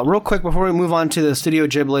about, real quick before we move on to the Studio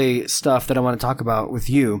Ghibli stuff that I want to talk about with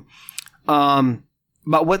you, about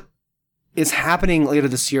what is happening later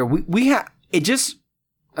this year.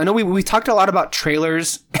 I know we talked a lot about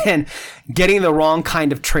trailers and getting the wrong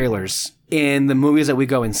kind of trailers in the movies that we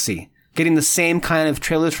go and see. Getting the same kind of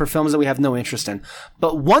trailers for films that we have no interest in.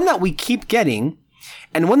 But one that we keep getting,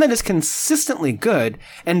 and one that is consistently good,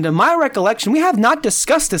 and to my recollection, we have not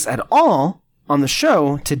discussed this at all on the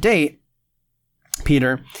show to date,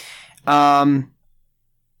 Peter.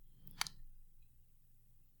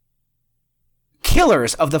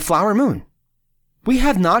 Killers of the Flower Moon. We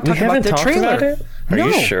have not talked about the trailer. About it? Are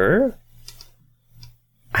you sure?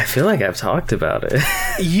 I feel like I've talked about it.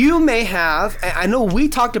 You may have. I know we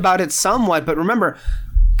talked about it somewhat, but remember,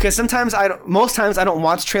 because most times I don't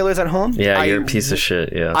watch trailers at home. Yeah, you're a piece of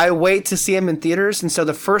shit, yeah. I wait to see them in theaters, and so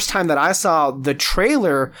the first time that I saw the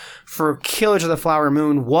trailer for Killers of the Flower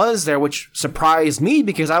Moon was there, which surprised me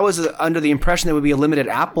because I was under the impression it would be a limited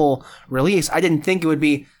Apple release. I didn't think it would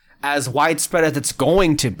be as widespread as it's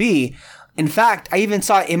going to be. In fact, I even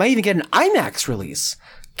saw it might even get an IMAX release,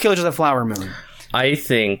 Killers of the Flower Moon. I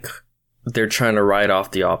think they're trying to ride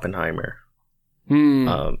off the Oppenheimer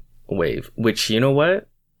wave, which, you know what?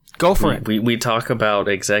 Go for it. We talk about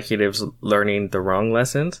executives learning the wrong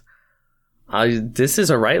lessons. This is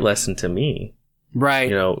a right lesson to me. Right.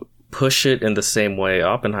 You know, push it in the same way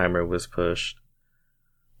Oppenheimer was pushed.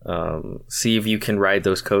 See if you can ride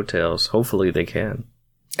those coattails. Hopefully they can.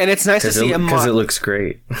 And it's nice to see because it looks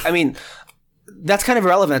great. I mean, that's kind of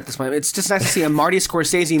irrelevant at this point. It's just nice to see a Marty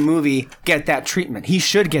Scorsese movie get that treatment. He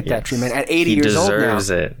should get that treatment at 80 years old now. He deserves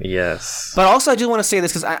it, yes. But also, I do want to say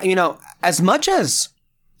this because, as much as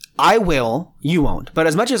I will, you won't, but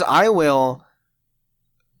as much as I will,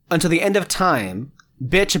 until the end of time,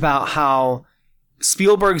 bitch about how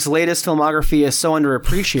Spielberg's latest filmography is so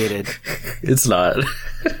underappreciated. It's not.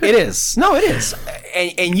 It is. No, it is.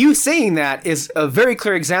 And you saying that is a very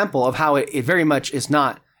clear example of how it very much is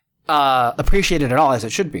not appreciated at all as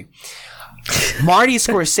it should be. Marty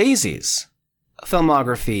Scorsese's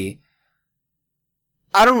filmography,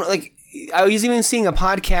 I was even seeing a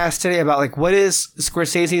podcast today about what is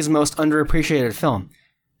Scorsese's most underappreciated film.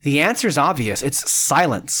 The answer is obvious. It's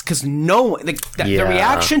Silence. Because the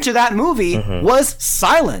reaction to that movie was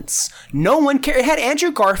silence. No one cared. It had Andrew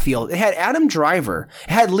Garfield. It had Adam Driver. It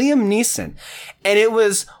had Liam Neeson. And it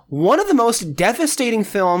was one of the most devastating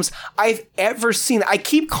films I've ever seen. I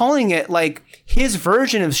keep calling it his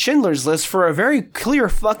version of Schindler's List for a very clear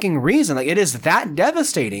fucking reason. It is that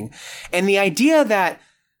devastating. And the idea that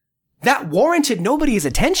warranted nobody's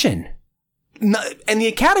attention. And the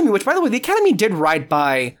Academy, which by the way, the Academy did ride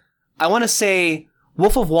by, I want to say,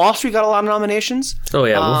 Wolf of Wall Street got a lot of nominations. Oh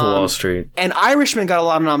yeah, Wolf of Wall Street. And Irishman got a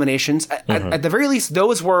lot of nominations. At the very least,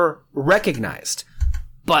 those were recognized.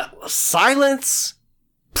 But Silence,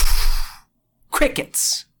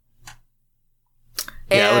 crickets.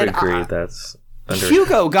 Yeah, I would agree. That's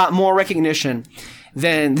Hugo got more recognition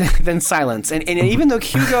than Silence, and even though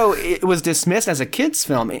Hugo it was dismissed as a kids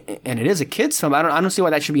film, and it is a kids film, I don't see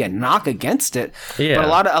why that should be a knock against it. Yeah.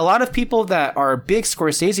 But a lot of people that are big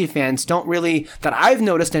Scorsese fans don't really, that I've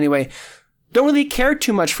noticed anyway, don't really care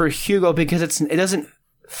too much for Hugo because it doesn't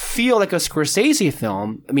feel like a Scorsese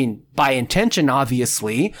film. I mean, by intention,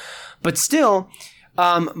 obviously, but still,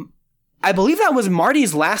 I believe that was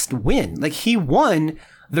Marty's last win. He won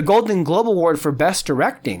the Golden Globe Award for Best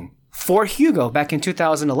Directing for Hugo back in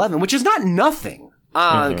 2011, which is not nothing.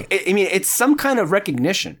 It's some kind of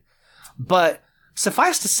recognition. But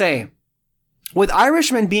suffice to say, with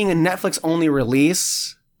Irishman being a Netflix-only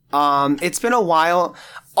release, it's been a while.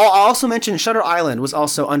 I'll also mention Shutter Island was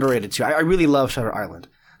also underrated too. I really love Shutter Island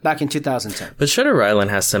back in 2010. But Shutter Island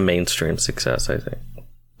has some mainstream success, I think.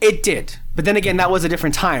 It did. But then again, that was a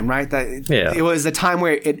different time, right? It was a time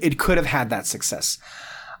where it could have had that success.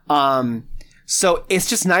 So it's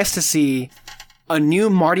just nice to see a new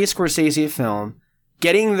Marty Scorsese film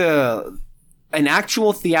getting an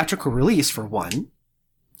actual theatrical release for one,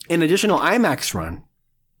 an additional IMAX run,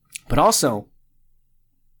 but also,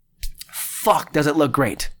 fuck, does it look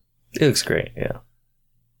great? It looks great, yeah.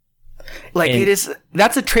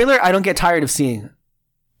 That's a trailer I don't get tired of seeing.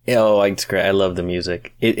 Oh, it's great. I love the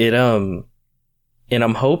music. And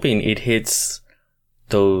I'm hoping it hits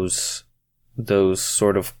those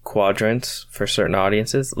sort of quadrants for certain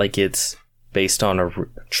audiences. It's based on a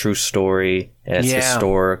true story, and it's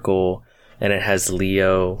historical, and it has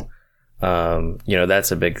Leo.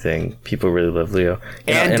 That's a big thing. People really love Leo.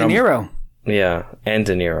 And De Niro. Yeah, and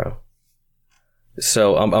De Niro.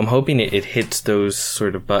 So I'm hoping it hits those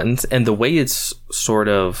sort of buttons. And the way it's sort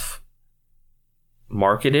of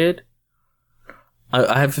marketed,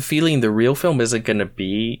 I have a feeling the real film isn't going to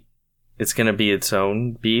be... It's going to be its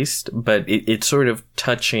own beast, but it's sort of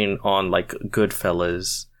touching on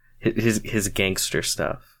Goodfellas, his gangster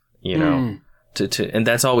stuff, and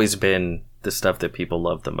that's always been the stuff that people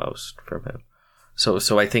love the most from him.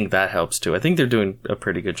 So I think that helps too. I think they're doing a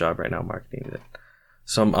pretty good job right now marketing it.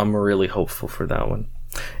 So I'm really hopeful for that one.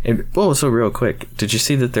 And so real quick, did you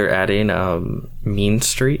see that they're adding Mean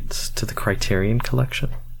Streets to the Criterion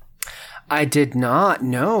Collection? I did not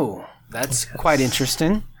know. That's quite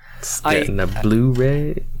interesting. It's getting a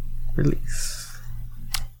Blu-ray release.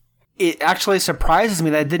 It actually surprises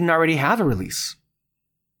me that it didn't already have a release.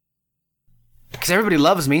 Because everybody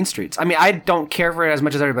loves Mean Streets. I mean, I don't care for it as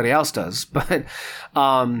much as everybody else does, but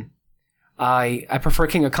I prefer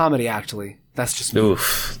King of Comedy, actually. That's just me.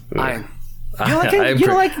 Oof. You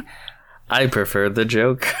don't like it? I prefer the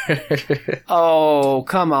Joker. Oh,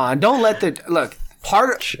 come on. Don't let Look,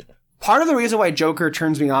 part of the reason why Joker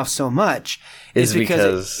turns me off so much is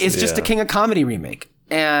because it's just a King of Comedy remake.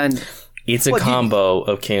 And it's a combo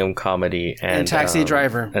of King of Comedy and Taxi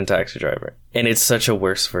Driver. And it's such a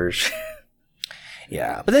worse version.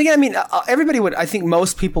 Yeah. But then again, I mean, I think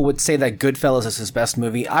most people would say that Goodfellas is his best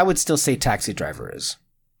movie. I would still say Taxi Driver is.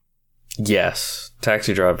 Yes,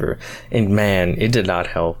 Taxi Driver. And man, it did not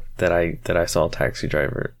help that I saw Taxi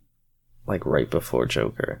Driver right before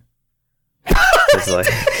Joker. It's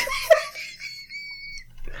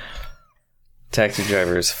Taxi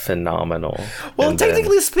Driver is phenomenal. Well,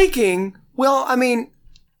 technically speaking, I mean,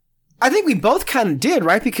 I think we both kind of did,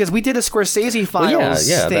 right? Because we did a Scorsese Files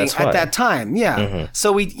thing at that time. Yeah. Mm-hmm.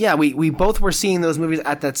 So we both were seeing those movies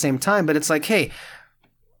at that same time, but it's like, hey,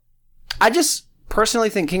 I just personally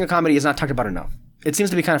think King of Comedy is not talked about enough. It seems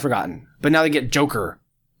to be kind of forgotten. But now they get Joker,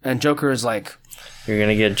 and Joker is like... You're going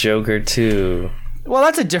to get Joker too. Well,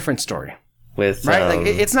 that's a different story. With right? Like,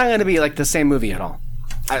 it's not going to be like the same movie at all.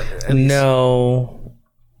 No,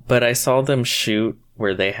 but I saw them shoot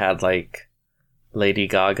where they had like Lady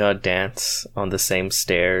Gaga dance on the same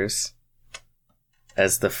stairs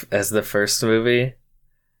as the first movie,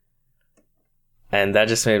 and that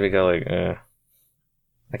just made me go like,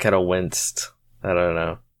 I kind of winced. I don't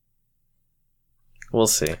know. We'll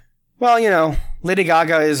see. Well, Lady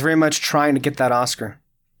Gaga is very much trying to get that Oscar.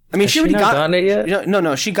 I mean, she already gotten it yet?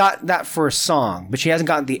 No, she got that for a song, but she hasn't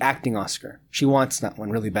gotten the acting Oscar. She wants that one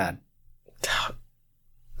really bad.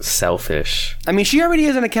 Selfish. I mean, she already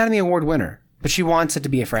is an Academy Award winner, but she wants it to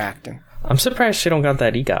be for acting. I'm surprised she don't got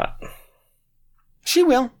that EGOT. She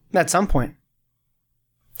will, at some point.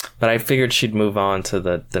 But I figured she'd move on to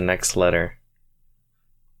the next letter.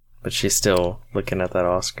 But she's still looking at that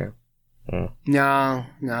Oscar. No,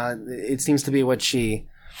 it seems to be what she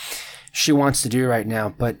wants to do right now.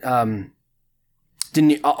 But De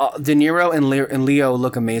Niro and Leo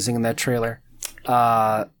look amazing in that trailer.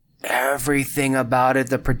 Everything about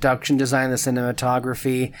it, the production design, the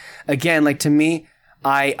cinematography. Again, like, to me,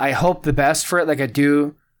 I hope the best for it, like I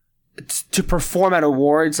do to perform at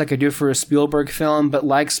awards like I do for a Spielberg film. But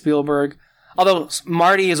like Spielberg, although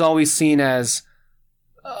Marty is always seen as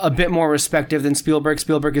a bit more respected than Spielberg.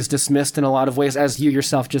 Spielberg is dismissed in a lot of ways, as you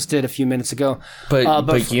yourself just did a few minutes ago.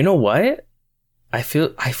 But you know what? I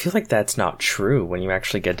feel like that's not true when you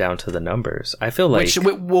actually get down to the numbers. I feel like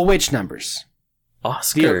which numbers?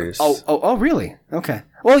 Oscars. Oh, really? Okay.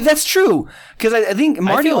 Well, that's true, because I think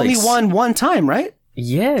Marty only won one time, right?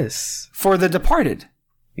 Yes. For The Departed.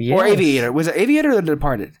 Yes. Or Aviator. Was it Aviator or The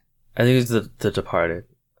Departed? I think it was The Departed.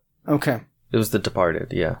 Okay. It was The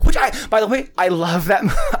Departed, yeah. Which by the way, I love that.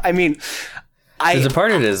 I mean, The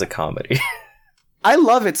Departed is a comedy. I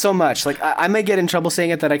love it so much. Like, I may get in trouble saying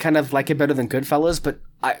it that I kind of like it better than Goodfellas, but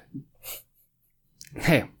I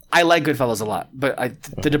like Goodfellas a lot. But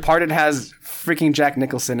The Departed has freaking Jack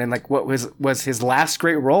Nicholson in like what was his last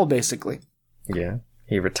great role, basically. Yeah,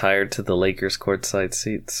 he retired to the Lakers courtside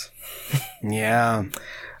seats. Yeah, it'd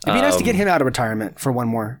be nice to get him out of retirement for one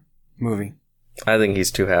more movie. I think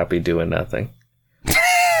he's too happy doing nothing.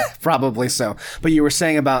 Probably so. But you were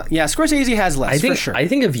saying about, Scorsese has less, for sure. I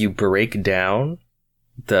think if you break down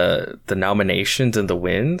the nominations and the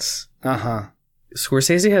wins,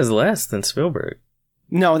 Scorsese has less than Spielberg.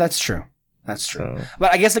 No, that's true. That's true. So.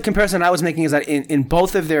 But I guess the comparison I was making is that in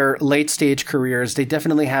both of their late stage careers, they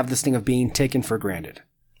definitely have this thing of being taken for granted.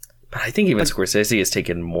 But I think even Scorsese is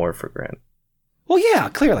taken more for granted. Well, yeah,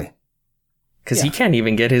 clearly. Because he can't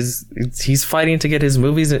even get he's fighting to get his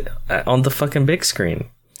movies on the fucking big screen.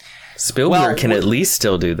 Spielberg can at least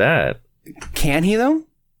still do that. Can he, though?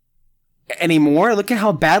 Anymore? Look at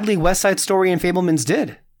how badly West Side Story and Fabelmans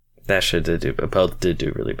did. Both did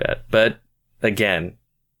do really bad. But, again,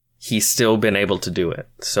 he's still been able to do it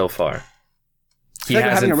so far. He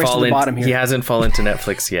hasn't fallen to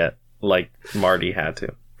Netflix yet, like Marty had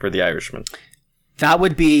to, for The Irishman. That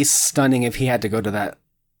would be stunning if he had to go to that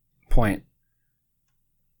point.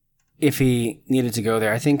 If he needed to go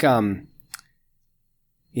there. I think,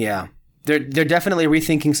 they're definitely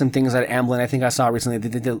rethinking some things at Amblin. I think I saw recently they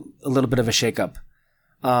did a little bit of a shakeup.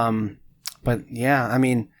 But yeah, I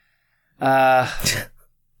mean, it's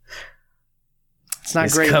not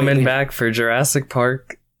great. He's coming back for Jurassic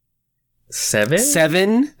Park 7?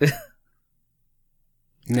 7?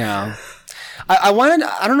 No.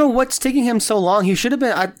 I don't know what's taking him so long. He should have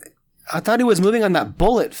been, I thought he was moving on that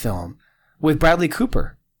Bullet film with Bradley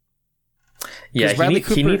Cooper. Yeah,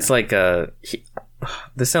 he needs like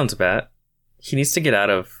this sounds bad. He needs to get out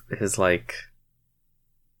of his like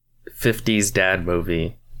 50s dad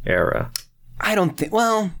movie era. I don't think.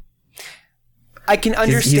 Well, I can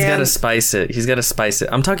understand. He's got to spice it.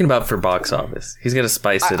 I'm talking about for box office. He's got to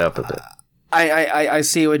spice it up a bit. I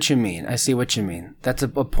see what you mean. That's a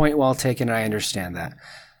point well taken, and I understand that.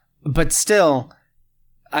 But still,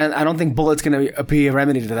 I don't think Bullet's going to be a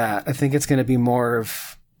remedy to that. I think it's going to be more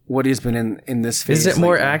of what he's been in this phase. Is it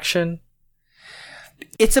more action?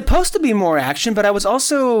 It's supposed to be more action, but I was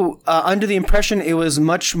also under the impression it was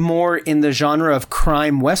much more in the genre of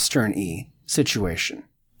crime western-y situation.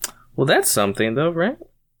 Well, that's something, though, right?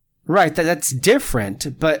 Right, that's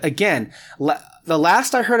different. But again, the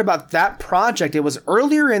last I heard about that project, it was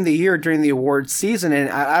earlier in the year during the awards season, and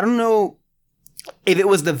I don't know if it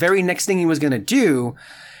was the very next thing he was going to do.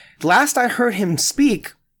 Last I heard him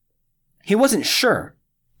speak, he wasn't sure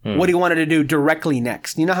what he wanted to do directly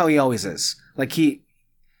next. You know how he always is.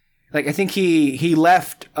 I think he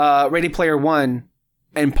left Ready Player One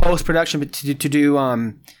in post-production to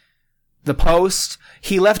do the post.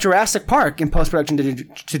 He left Jurassic Park in post-production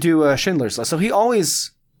to do Schindler's List. So he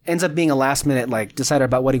always ends up being a last-minute decider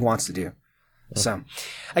about what he wants to do. Okay. So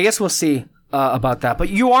I guess we'll see about that. But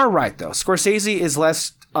you are right, though. Scorsese is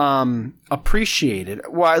less appreciated.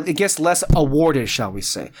 Well, I guess less awarded, shall we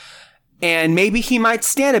say. And maybe he might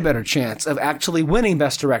stand a better chance of actually winning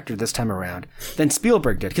Best Director this time around than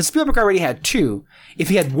Spielberg did. Because Spielberg already had 2. If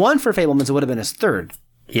he had 1 for Fabelmans, it would have been his 3rd.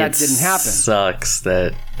 That didn't happen. It sucks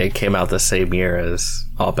that it came out the same year as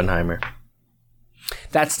Oppenheimer.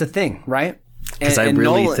 That's the thing, right? Because I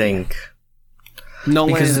really think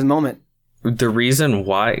Nolan is his moment. The reason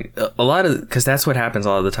why because that's what happens a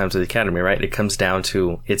lot of the times with the Academy, right? It comes down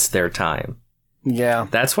to it's their time. Yeah.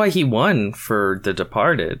 That's why he won for The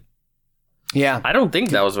Departed. Yeah. I don't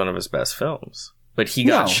think that was one of his best films, but he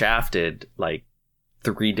got shafted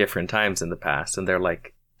 3 different times in the past, and they're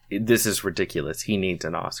like, this is ridiculous. He needs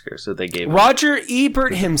an Oscar. So they gave Roger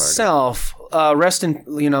Ebert himself, rest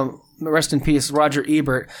in peace, Roger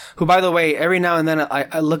Ebert, who, by the way, every now and then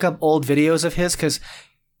I look up old videos of his because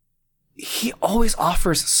he always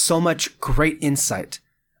offers so much great insight.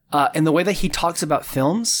 And the way that he talks about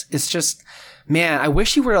films is just, man, I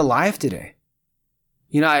wish he were alive today.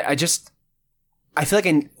 I feel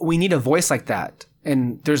like we need a voice like that.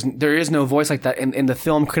 And there is no voice like that in the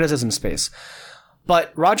film criticism space.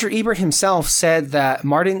 But Roger Ebert himself said that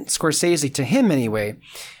Martin Scorsese, to him anyway,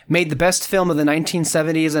 made the best film of the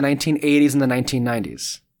 1970s, the 1980s, and the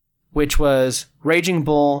 1990s, which was Raging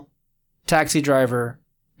Bull, Taxi Driver,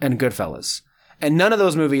 and Goodfellas. And none of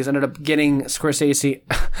those movies ended up getting Scorsese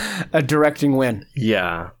a directing win.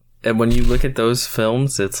 Yeah. And when you look at those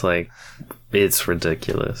films, it's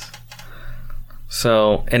ridiculous.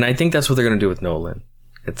 So, and I think that's what they're going to do with Nolan.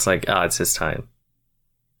 It's it's his time.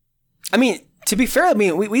 I mean, to be fair,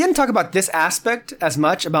 we didn't talk about this aspect as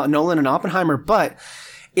much about Nolan and Oppenheimer, but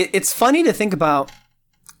it's funny to think about,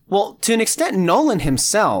 well, to an extent, Nolan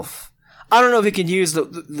himself, I don't know if he could use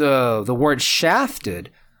the word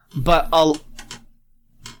shafted, but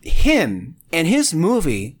him and his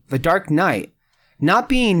movie, The Dark Knight, not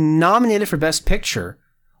being nominated for Best Picture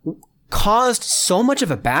caused so much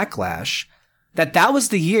of a backlash that was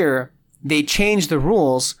the year they changed the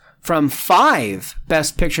rules from 5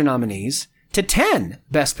 Best Picture nominees to 10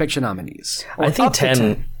 Best Picture nominees. I think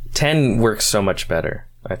 10 works so much better.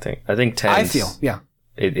 I think 10. I feel, yeah.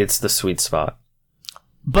 It's the sweet spot.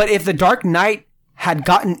 But if The Dark Knight had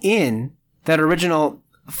gotten in that original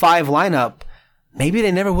 5 lineup, maybe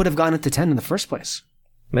they never would have gotten it to 10 in the first place.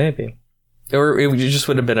 Maybe. Or it just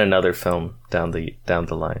would have been another film down the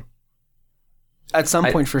line. At some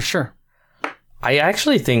point, for sure. I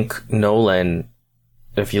actually think Nolan,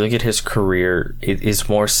 if you look at his career, it is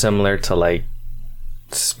more similar to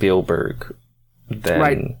Spielberg than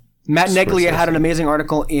right. Matt Neglia had an amazing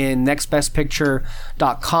article in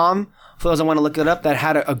nextbestpicture.com. For those that want to look it up, that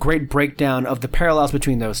had a great breakdown of the parallels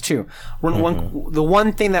between those two. The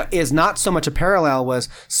one thing that is not so much a parallel was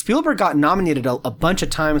Spielberg got nominated a bunch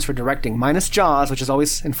of times for directing, minus Jaws, which is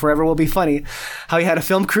always and forever will be funny, how he had a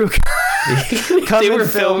film crew they were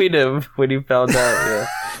filming him when he found out.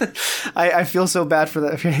 Yeah. I feel so bad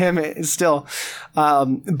for him still.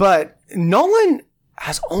 But Nolan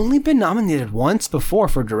has only been nominated once before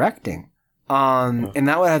for directing. And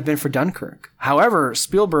that would have been for Dunkirk. However,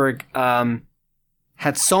 Spielberg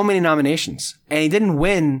had so many nominations, and he didn't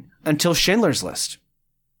win until Schindler's List.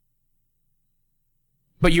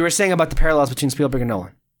 But you were saying about the parallels between Spielberg and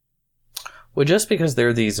Nolan. Well, just because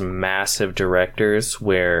they're these massive directors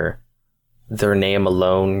where their name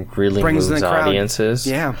alone really moves audiences.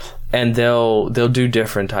 Yeah. And they'll do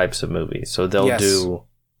different types of movies. So they'll do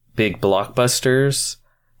big blockbusters,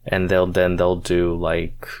 and they'll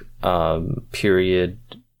do period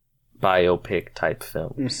biopic type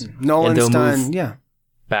films. Mm-hmm. Nolan's done,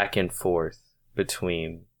 back and forth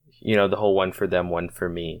between, the whole one for them, one for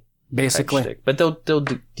me. Basically. But they'll do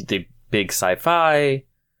the big sci-fi,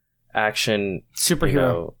 action,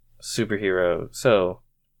 superhero. So,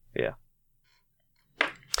 yeah.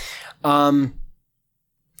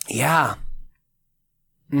 Yeah.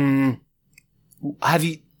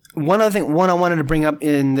 One other thing, I wanted to bring up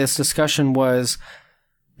in this discussion was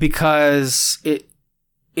because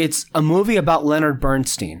it's a movie about Leonard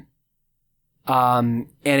Bernstein. And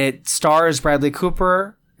it stars Bradley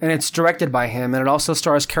Cooper, and it's directed by him, and it also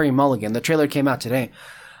stars Carey Mulligan. The trailer came out today.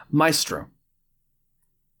 Maestro.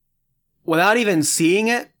 Without even seeing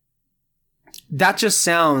it, that just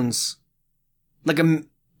sounds like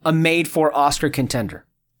a made-for Oscar contender.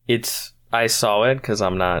 I saw it because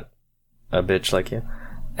I'm not a bitch like you.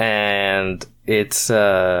 And it's,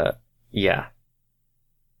 yeah.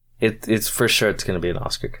 It's for sure it's going to be an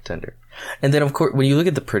Oscar contender. And then, of course, when you look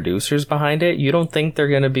at the producers behind it, you don't think they're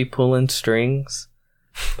going to be pulling strings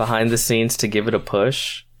behind the scenes to give it a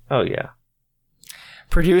push? Oh, yeah.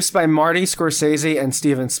 Produced by Marty Scorsese and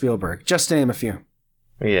Steven Spielberg, just to name a few.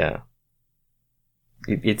 Yeah.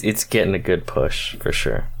 It's getting a good push, for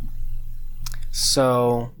sure.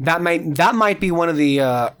 So, that might be one of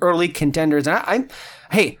the early contenders. And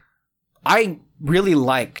I really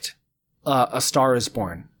liked A Star Is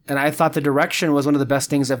Born. And I thought the direction was one of the best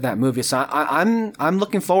things of that movie. So I'm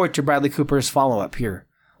looking forward to Bradley Cooper's follow-up here.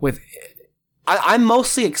 I'm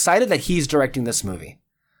mostly excited that he's directing this movie.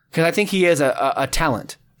 Because I think he is a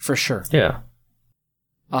talent, for sure. Yeah.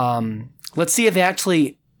 Let's see if they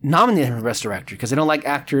actually nominate him for Best Director. Because they don't like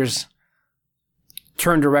actors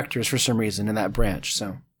turn directors for some reason in that branch.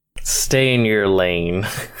 So stay in your lane.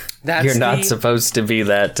 You're not supposed to be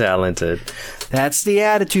that talented. That's the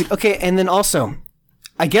attitude. Okay, and then also,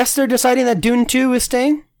 I guess they're deciding that Dune 2 is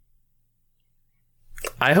staying?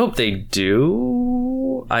 I hope they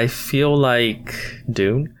do. I feel like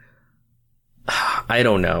Dune. I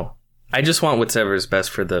don't know. I just want whatever is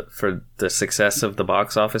best for the success of the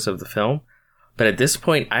box office of the film. But at this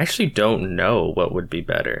point, I actually don't know what would be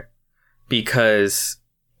better. Because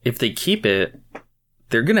if they keep it,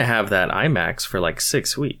 they're going to have that IMAX for like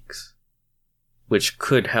 6 weeks. Which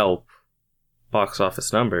could help box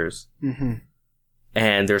office numbers. Mm-hmm.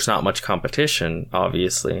 And there's not much competition,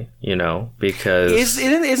 obviously, because...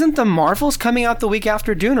 Isn't the Marvels coming out the week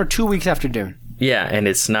after Dune or 2 weeks after Dune? Yeah, and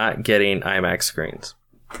it's not getting IMAX screens.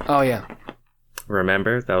 Oh, yeah.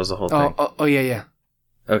 Remember? That was the whole thing. Oh, yeah.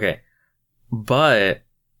 Okay. But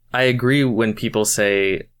I agree when people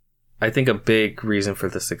say, I think a big reason for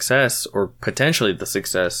the success, or potentially the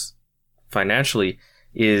success financially,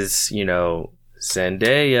 is,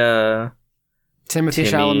 Zendaya... Timmy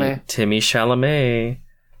Chalamet,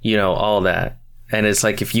 all that. And it's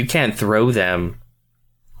like, if you can't throw them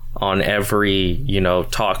on every,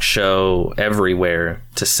 talk show everywhere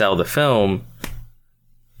to sell the film,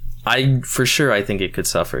 I think it could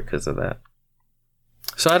suffer because of that.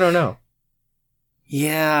 So I don't know.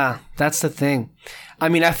 Yeah, that's the thing. I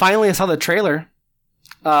mean, I finally saw the trailer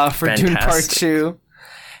for Dune Part 2.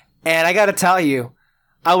 And I got to tell you,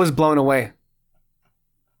 I was blown away.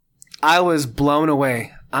 I'm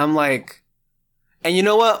like, and you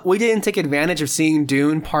know what? We didn't take advantage of seeing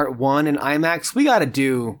Dune Part 1 in IMAX. We got to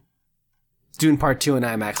do Dune Part 2 in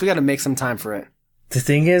IMAX. We got to make some time for it. The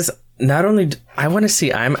thing is, not only I want to see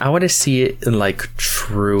it in like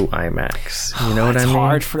true IMAX. You know what I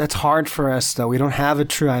mean? That's hard for us though. We don't have a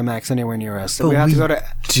true IMAX anywhere near us. So we have to go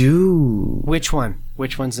to. Which one?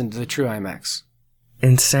 Which one's in the true IMAX?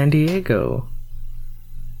 In San Diego.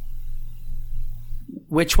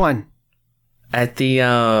 Which one? At the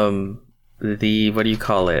what do you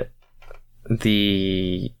call it?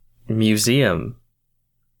 The museum.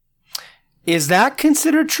 Is that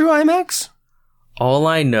considered true IMAX? All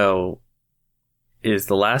I know is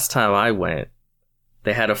the last time I went,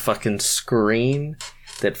 they had a fucking screen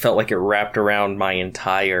that felt like it wrapped around my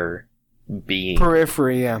entire being.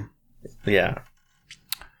 Periphery, yeah. Yeah.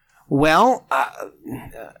 Well,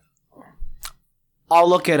 I'll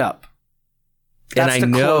look it up. That's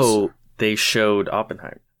and I know they showed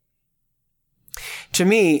Oppenheimer. To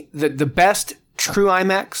me, the best true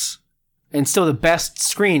IMAX and still the best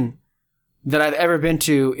screen that I've ever been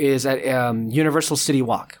to is at Universal City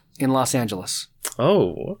Walk in Los Angeles.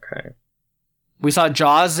 Oh, okay. We saw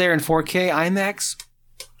Jaws there in 4K IMAX.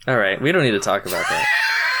 All right, we don't need to talk about that.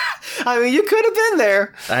 I mean, you could have been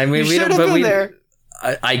there. I mean, we should have been there.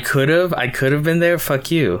 I could have been there. Fuck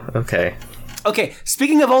you. Okay. Okay,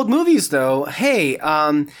 speaking of old movies, though, hey,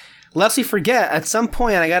 lest we forget, at some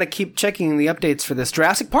point, I got to keep checking the updates for this.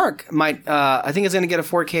 Jurassic Park might, I think it's going to get a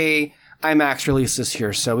 4K IMAX release this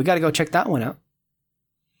year, so we got to go check that one out.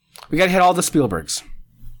 We got to hit all the Spielbergs.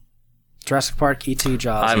 Jurassic Park, E.T.,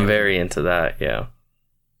 Jaws. I'm very into that, yeah.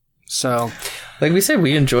 So, like we said,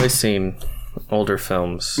 we enjoy seeing older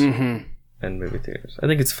films in movie theaters. I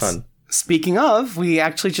think it's fun. Speaking of, we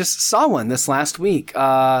actually just saw one this last week.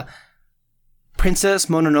 Princess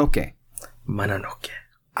Mononoke.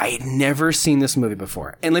 I had never seen this movie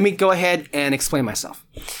before. And let me go ahead and explain myself.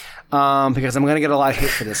 Because I'm going to get a lot of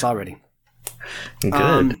hate for this already.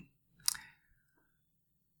 Good.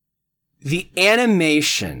 the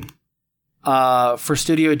animation for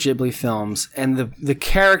Studio Ghibli films and the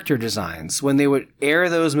character designs when they would air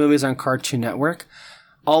those movies on Cartoon Network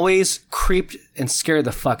always creeped and scared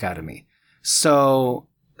the fuck out of me. So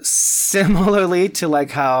similarly to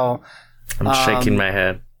like how I'm shaking my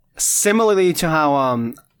head. Similarly to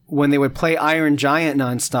how when they would play Iron Giant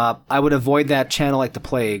nonstop, I would avoid that channel like the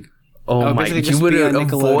plague. Oh my! You would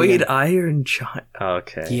avoid Iron Giant.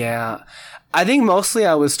 Okay. Yeah, I think mostly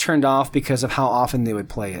I was turned off because of how often they would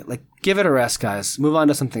play it. Like, give it a rest, guys. Move on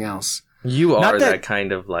to something else. You are that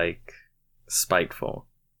kind of like spiteful.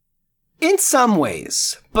 In some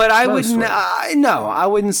ways, but I wouldn't. No, I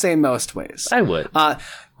wouldn't say most ways. I would.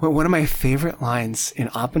 One of my favorite lines in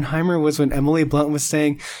Oppenheimer was when Emily Blunt was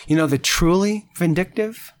saying, the truly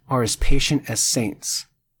vindictive are as patient as saints.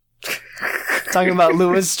 Talking about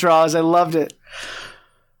Lewis Strauss. I loved it.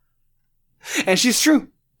 And she's true.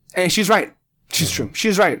 And she's right. She's true.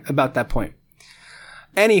 She's right about that point.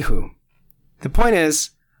 Anywho, the point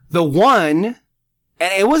is, the one,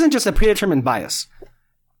 and it wasn't just a predetermined bias.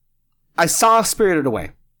 I saw Spirited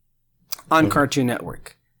Away on Cartoon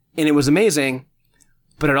Network, and it was amazing,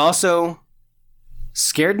 but it also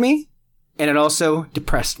scared me, and it also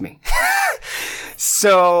depressed me.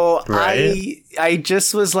 So right. I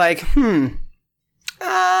just was like,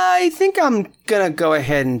 I think I'm going to go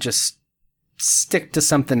ahead and just stick to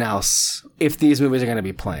something else if these movies are going to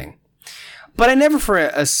be playing. But I never for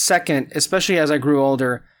a second, especially as I grew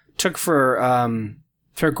older, took for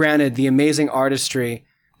granted the amazing artistry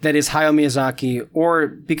that is Hayao Miyazaki, or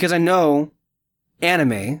because I know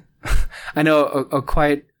anime. I know a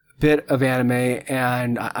quite bit of anime,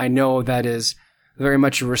 and I know that is very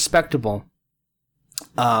much a respectable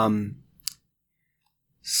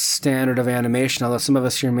standard of animation, although some of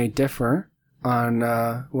us here may differ on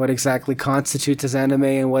what exactly constitutes as anime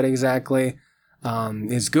and what exactly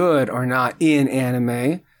is good or not in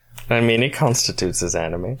anime. I mean, it constitutes as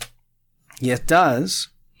anime. Yeah, it does.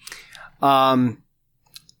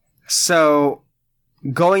 So,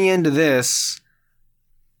 going into this,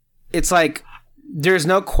 it's like, there's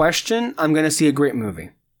no question I'm going to see a great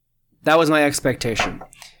movie. That was my expectation.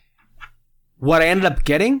 What I ended up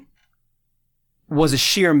getting was a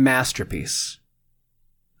sheer masterpiece.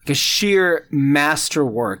 Like a sheer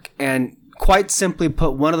masterwork. And quite simply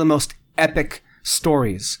put, one of the most epic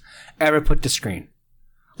stories ever put to screen.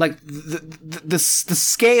 Like, the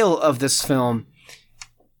scale of this film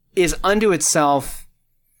is unto itself.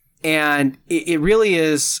 And it really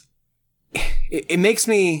is, it makes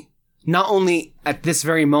me not only at this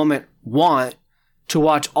very moment want to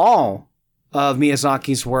watch all of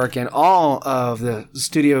Miyazaki's work and all of the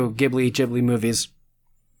Studio Ghibli movies,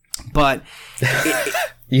 but...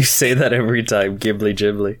 You say that every time,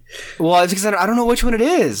 Ghibli. Well, it's because I don't know which one it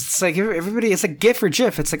is. It's like everybody, it's like GIF or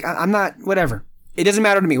GIF. It's like, I'm not, whatever. It doesn't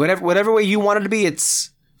matter to me. Whatever way you want it to be,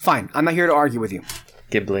 it's fine. I'm not here to argue with you.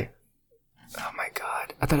 Ghibli. Oh my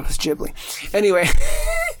god. I thought it was Ghibli. Anyway.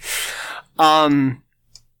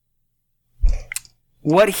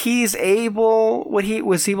 What he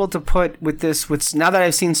was able to put with this, now that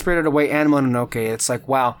I've seen Spirited Away and Mononoke, it's like,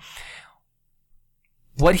 wow.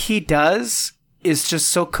 What he does is just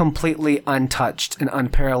so completely untouched and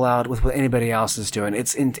unparalleled with what anybody else is doing.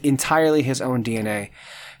 It's entirely his own DNA.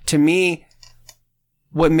 To me,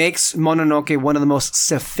 what makes Mononoke one of the most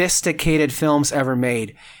sophisticated films ever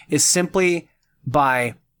made is simply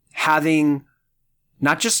by having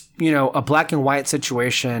not just, a black and white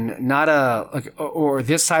situation, not or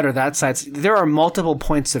this side or that side. There are multiple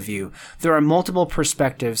points of view. There are multiple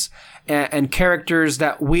perspectives and characters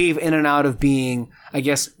that weave in and out of being, I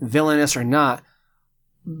guess, villainous or not.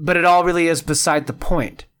 But it all really is beside the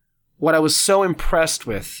point. What I was so impressed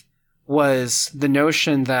with was the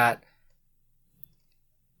notion that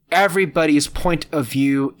everybody's point of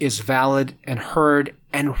view is valid and heard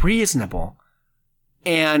and reasonable.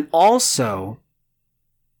 And also,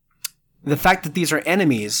 the fact that these are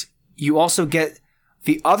enemies, you also get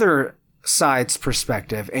the other side's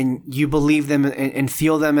perspective and you believe them and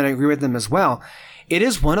feel them and agree with them as well. It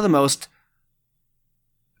is one of the most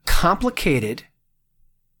complicated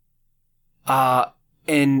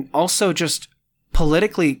and also just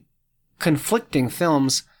politically conflicting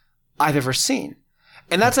films I've ever seen.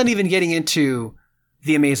 And that's not even getting into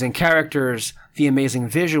the amazing characters, the amazing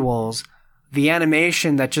visuals, the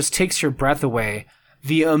animation that just takes your breath away,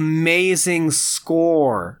 the amazing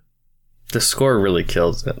score. The score really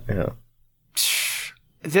kills it, yeah.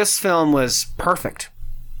 This film was perfect.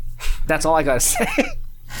 That's all I gotta say.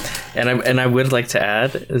 And I would like to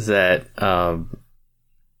add is that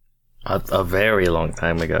a very long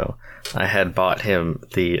time ago. I had bought him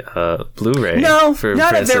the Blu-ray. No, for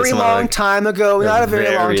not Princess a very long time ago. Not a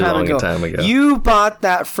very long time ago. You bought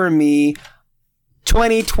that for me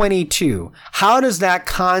 2022. How does that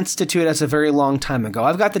constitute as a very long time ago?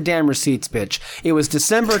 I've got the damn receipts, bitch. It was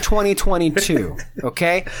December 2022.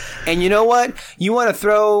 Okay? And you know what? You want to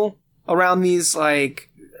throw around these, like,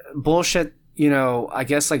 bullshit, I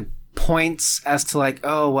guess, like, points as to, like,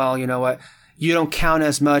 oh, well, you know what? You don't count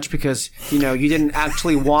as much because, you didn't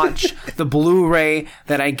actually watch the Blu-ray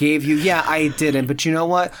that I gave you. Yeah, I didn't. But you know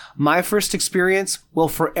what? My first experience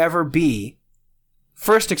of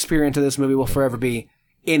this movie will forever be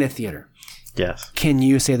in a theater. Yes. Can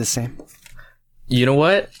you say the same? You know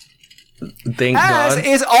what? Thank God. As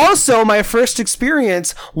is also my first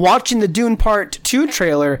experience watching the Dune Part 2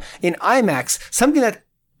 trailer in IMAX. Something that,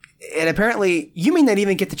 and apparently, you may not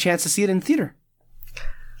even get the chance to see it in theater.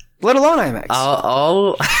 Let alone IMAX.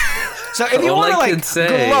 So if you want to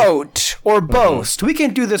gloat or boast, we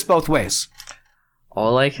can do this both ways.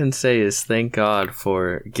 All I can say is thank God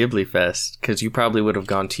for Ghibli Fest, because you probably would have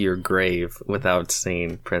gone to your grave without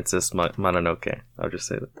seeing Princess Mononoke. I'll just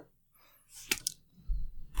say that.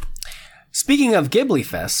 Speaking of Ghibli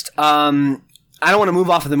Fest, I don't want to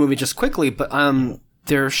move off of the movie just quickly, but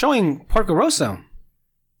they're showing Porco Rosso.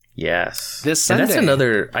 Yes. This Sunday.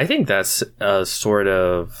 And I think that's a sort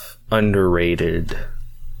of underrated,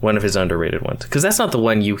 one of his underrated ones. Because that's not the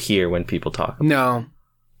one you hear when people talk about. No.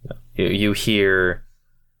 You hear,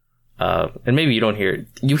 and maybe you don't hear,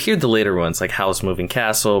 you hear the later ones, like Howl's Moving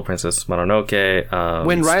Castle, Princess Mononoke,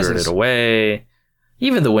 Wind Rises. Spirited Away,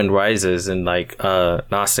 even The Wind Rises, and like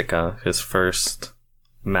Nausicaa, his first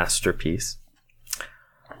masterpiece.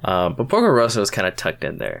 But Porco Rosso is kind of tucked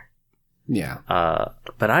in there. Yeah.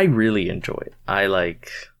 But I really enjoy it.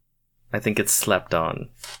 I think it's slept on,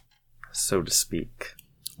 so to speak.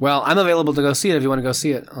 Well, I'm available to go see it if you want to go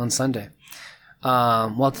see it on Sunday.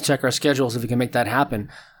 We'll have to check our schedules if we can make that happen.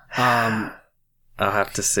 I'll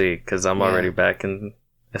have to see, because I'm already back in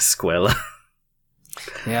Escuela.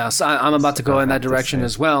 Yeah, so I'm about to go in that direction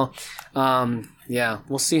as well. Yeah,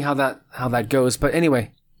 we'll see how that goes. But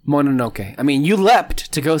anyway, Mononoke. I mean, you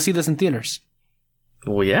leapt to go see this in theaters.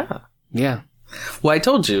 Well, yeah. Yeah. Well, I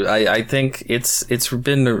told you, I think it's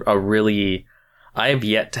been a really... I have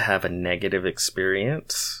yet to have a negative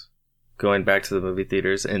experience going back to the movie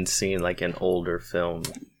theaters and seeing like an older film.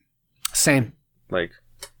 Same. Like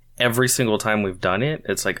every single time we've done it,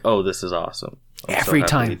 it's like, oh, this is awesome. Every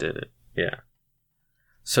time we did it. Yeah.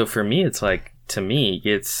 So for me, it's like, to me,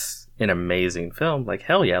 it's an amazing film. Like,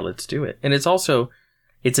 hell yeah, let's do it. And it's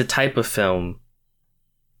a type of film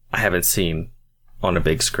I haven't seen on a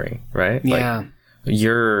big screen, right? Yeah. Like,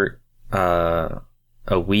 you're a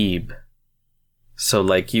weeb. So,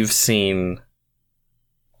 like, you've seen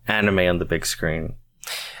anime on the big screen.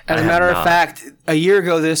 As a matter of fact, a year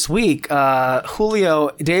ago this week,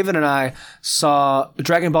 Julio, David, and I saw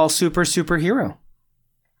Dragon Ball Super Superhero.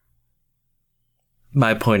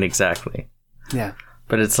 My point exactly. Yeah.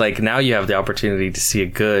 But it's like, now you have the opportunity to see a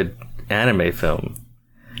good anime film.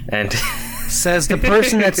 And says the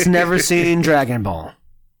person that's never seen Dragon Ball.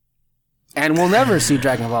 And will never see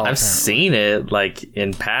Dragon Ball. I've seen it, like,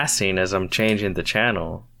 in passing as I'm changing the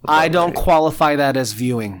channel. I don't qualify that as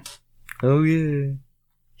viewing. Oh, yeah.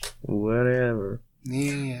 Whatever.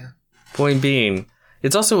 Yeah. Point being,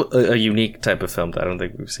 it's also a unique type of film that I don't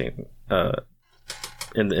think we've seen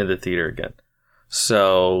in the theater again.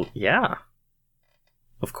 So, yeah.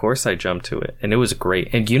 Of course I jumped to it. And it was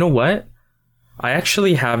great. And you know what? I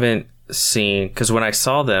actually haven't seen... Because when I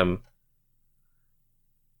saw them...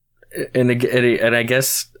 And I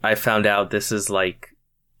guess I found out this is like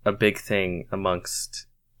a big thing amongst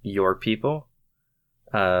your people,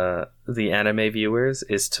 the anime viewers,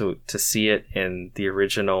 is to see it in the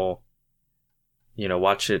original,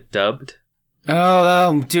 watch it dubbed.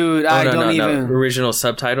 Oh, dude, I don't even... Original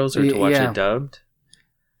subtitles, or to watch it dubbed.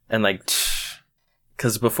 And like,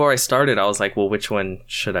 because before I started, I was like, well, which one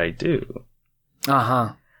should I do?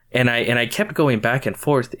 Uh-huh. And I kept going back and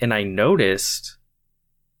forth, and I noticed...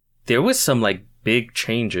 there was some like big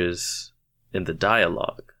changes in the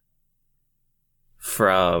dialogue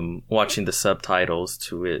from watching the subtitles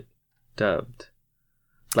to it dubbed.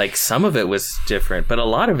 Like, some of it was different, but a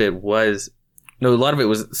lot of it was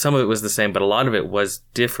some of it was the same, but a lot of it was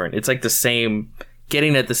different. It's like the same,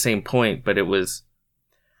 getting at the same point, but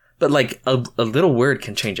like a little word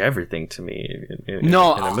can change everything to me in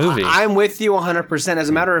a movie. I'm with you 100%. As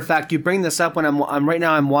a matter of fact, you bring this up when I'm right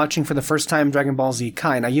now. I'm watching for the first time Dragon Ball Z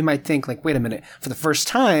Kai. Now you might think like, wait a minute, for the first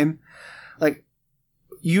time, like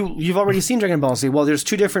you've already seen Dragon Ball Z. Well, there's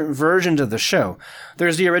two different versions of the show.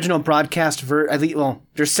 There's the original broadcast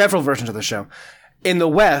there's several versions of the show. In the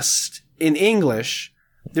West, in English,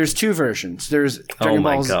 there's two versions. There's Dragon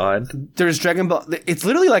Ball. Oh my God! There's Dragon Ball. It's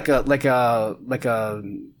literally like a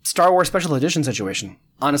Star Wars special edition situation.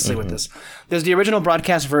 Honestly, with this, there's the original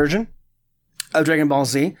broadcast version of Dragon Ball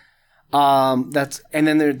Z. And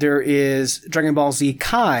then there is Dragon Ball Z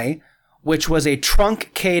Kai, which was a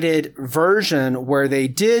truncated version where they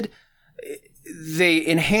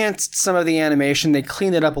enhanced some of the animation, they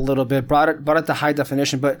cleaned it up a little bit, brought it to high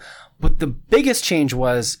definition, but the biggest change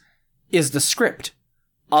is the script.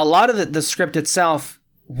 A lot of the script itself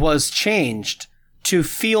was changed to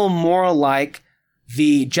feel more like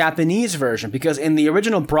the Japanese version, because in the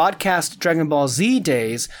original broadcast Dragon Ball Z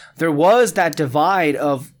days, there was that divide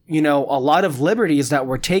of, a lot of liberties that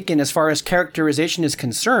were taken as far as characterization is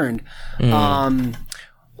concerned. In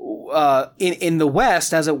the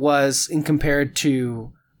West, as it was compared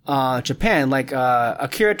to Japan, like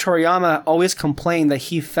Akira Toriyama always complained that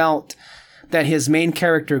he felt that his main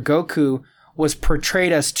character Goku was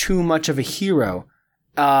portrayed as too much of a hero,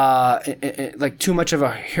 like too much of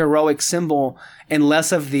a heroic symbol, and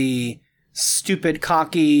less of the stupid,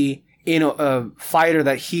 cocky, fighter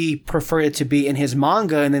that he preferred it to be in his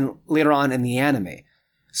manga and then later on in the anime.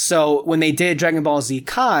 So when they did Dragon Ball Z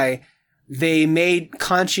Kai, they made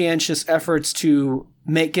conscientious efforts to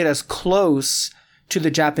make it as close to the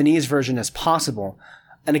Japanese version as possible.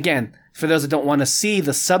 And again, for those that don't want to see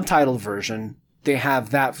the subtitled version, they have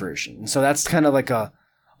that version. So that's kind of like a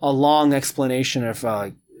long explanation of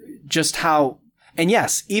just how... And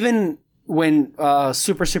yes, even when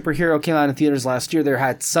Superhero came out in theaters last year, they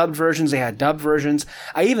had subbed versions, they had dubbed versions.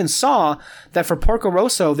 I even saw that for Porco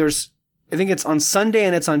Rosso, I think it's on Sunday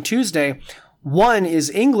and it's on Tuesday, one is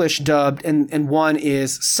English dubbed and one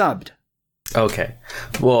is subbed. Okay.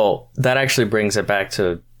 Well, that actually brings it back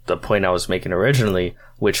to the point I was making originally,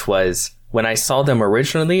 which was when I saw them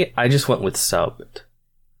originally, I just went with subbed.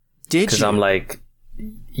 Did you? Because I'm like,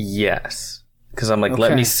 yes. Because I'm like,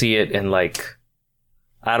 let me see it in like,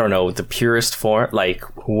 I don't know, the purest form, like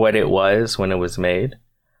what it was when it was made.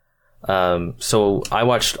 So I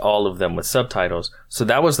watched all of them with subtitles. So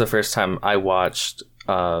that was the first time I watched,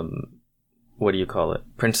 what do you call it?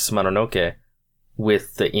 Princess Mononoke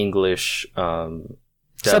with the English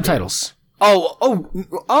subtitles.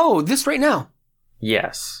 Oh, this right now?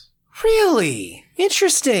 Yes. Really?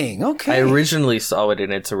 Interesting. Okay. I originally saw it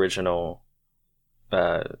in its original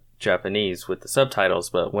Japanese with the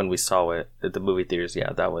subtitles, but when we saw it at the movie theaters,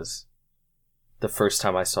 that was the first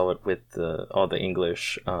time I saw it with all the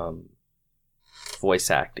English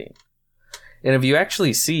voice acting. And if you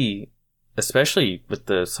actually see, especially with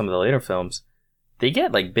some of the later films, they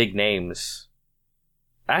get like big names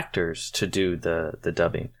actors to do the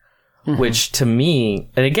dubbing. Which to me,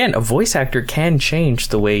 and again, a voice actor can change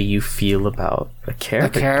the way you feel about a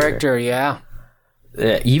character. A character, yeah.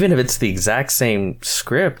 Even if it's the exact same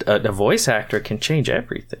script, a voice actor can change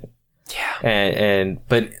everything. Yeah.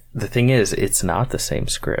 But the thing is, it's not the same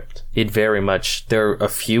script. It very much, there are a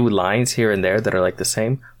few lines here and there that are like the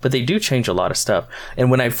same, but they do change a lot of stuff. And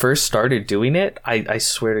when I first started doing it, I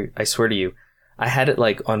swear to you, I had it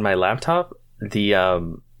like on my laptop. I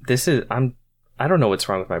don't know what's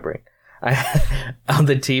wrong with my brain. On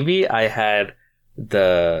the TV, I had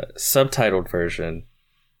the subtitled version,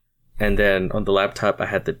 and then on the laptop, I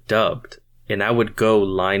had the dubbed. And I would go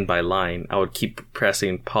line by line. I would keep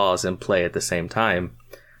pressing pause and play at the same time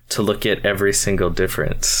to look at every single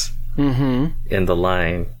difference in the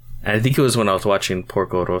line. And I think it was when I was watching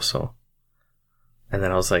Porco Rosso. And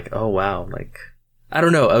then I was like, oh, wow. Like, I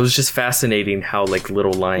don't know. It was just fascinating how like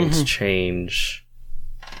little lines change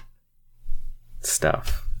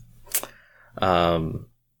stuff.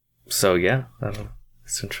 So yeah, I don't know.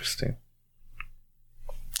 It's interesting.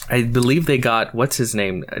 I believe they got what's his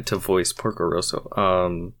name to voice Porco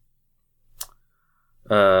Rosso.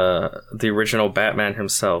 The original Batman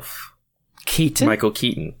himself, Keaton, Michael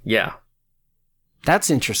Keaton. Yeah, that's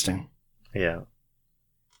interesting. Yeah.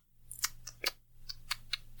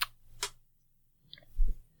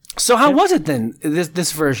 So how was it then?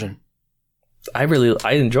 This version? I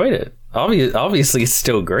enjoyed it. Obviously, it's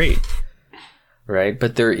still great, right?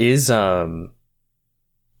 But there's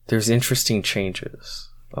interesting changes.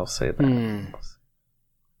 I'll say that.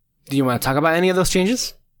 Do you want to talk about any of those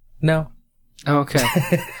changes? No. Okay.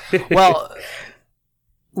 Well,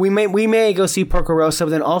 we may go see Porco Rosso,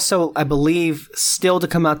 but then also, I believe, still to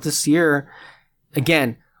come out this year.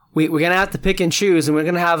 Again, we're going to have to pick and choose, and we're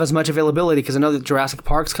going to have as much availability, because I know that Jurassic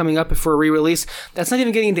Park's coming up for a re-release. That's not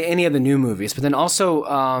even getting into any of the new movies. But then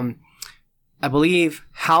also, I believe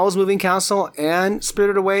Howl's Moving Castle and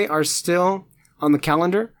Spirited Away are still on the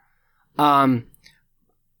calendar. And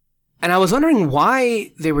I was wondering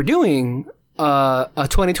why they were doing a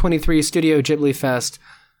 2023 Studio Ghibli Fest.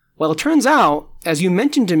 Well, it turns out, as you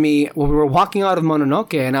mentioned to me when we were walking out of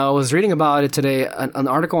Mononoke, and I was reading about it today, an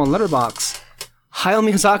article on Letterboxd, Hayao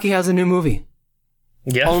Miyazaki has a new movie.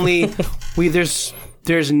 Yeah. Only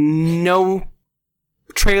there's no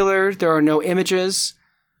trailer, there are no images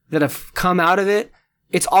that have come out of it.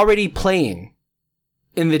 It's already playing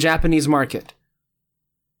in the Japanese market.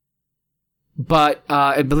 But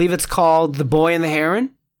I believe it's called The Boy and the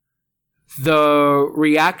Heron. The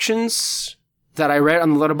reactions that I read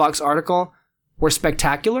on the Letterboxd article were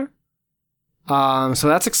spectacular. So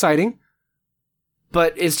that's exciting.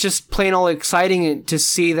 But it's just plain old exciting to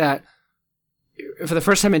see that for the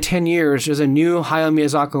first time in 10 years, there's a new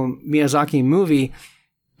Hayao Miyazaki movie.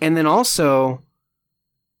 And then also,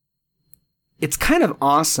 it's kind of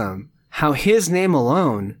awesome how his name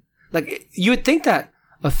alone, like, you would think that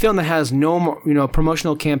a film that has no,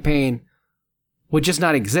 promotional campaign would just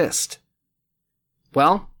not exist.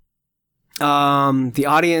 Well, the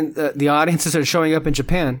audiences are showing up in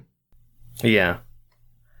Japan. Yeah.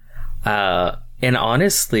 And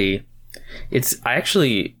honestly,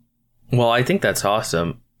 I think that's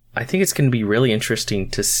awesome. I think it's going to be really interesting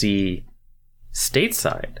to see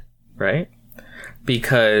stateside, right?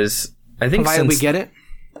 Because I think provided we get it.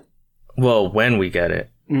 Well, when we get it.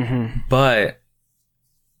 Mm-hmm. But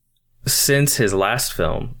since his last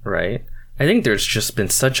film, right? I think there's just been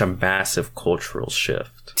such a massive cultural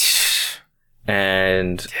shift.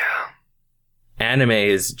 And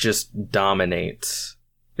anime just dominates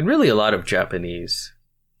in really a lot of Japanese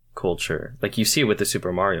culture. Like you see it with the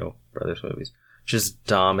Super Mario Brothers movies. Just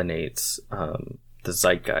dominates the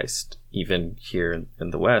zeitgeist, even here in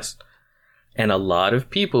the West. And a lot of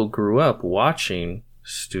people grew up watching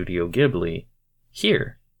Studio Ghibli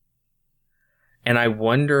here. And I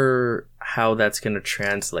wonder how that's going to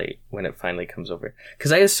translate when it finally comes over.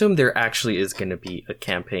 Because I assume there actually is going to be a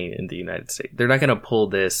campaign in the United States. They're not going to pull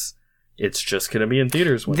this, it's just going to be in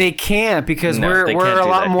theaters. They can't, because we're a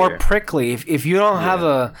lot more here. Prickly. If you don't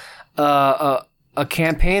have a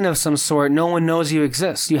campaign of some sort, no one knows you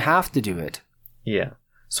exist. You have to do it. Yeah.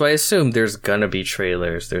 So I assume there's going to be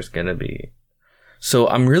trailers. There's going to be... So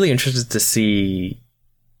I'm really interested to see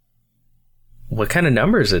what kind of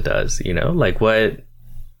numbers it does, like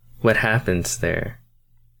what happens there.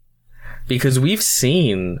 Because we've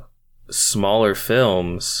seen smaller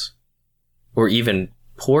films or even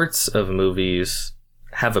ports of movies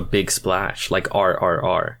have a big splash, like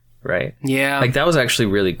RRR, right? Yeah. Like that was actually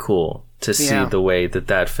really cool to see the way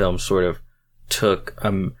that film sort of took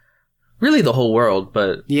really the whole world,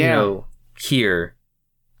 but here,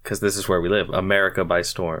 because this is where we live, America by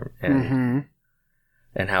storm, and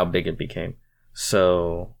how big it became.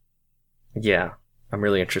 So, yeah, I'm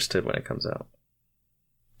really interested when it comes out.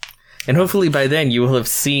 And hopefully by then you will have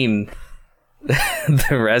seen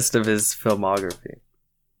the rest of his filmography.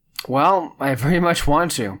 Well, I very much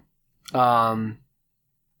want to. We'll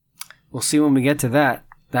see when we get to that.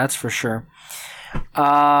 That's for sure.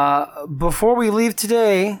 Before we leave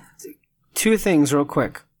today, two things real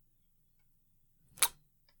quick.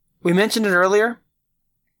 We mentioned it earlier.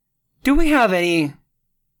 Do we have any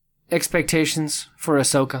expectations for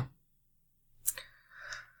Ahsoka?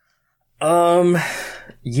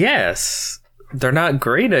 Yes. They're not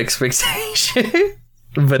great expectations,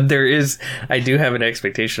 but I do have an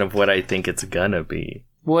expectation of what I think it's gonna be.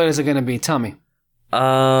 What is it gonna be? Tell me.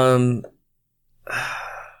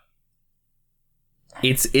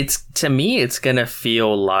 It's to me, it's gonna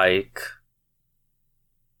feel like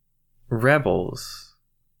Rebels,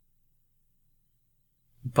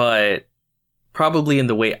 but probably in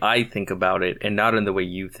the way I think about it, and not in the way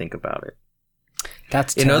you think about it.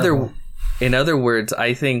 That's terrible. In other words,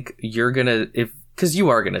 I think you're gonna, because you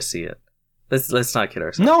are gonna see it. Let's not kid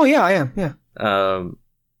ourselves. No, yeah, I am. Yeah.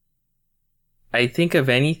 I think if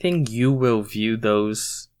anything, you will view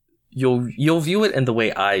those. You'll view it in the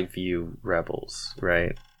way I view Rebels,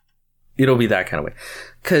 right? It'll be that kind of way,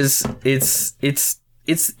 because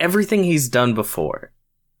it's everything he's done before,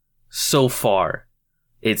 so far,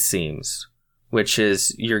 it seems. Which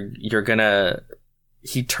is you're gonna.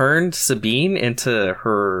 He turned Sabine into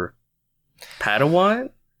her Padawan.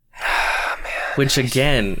 Which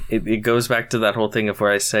again, it goes back to that whole thing of where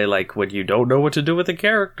I say, like, when you don't know what to do with a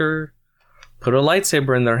character, put a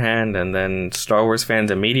lightsaber in their hand, and then Star Wars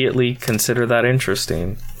fans immediately consider that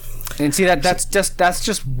interesting. And see, that's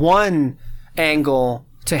just one angle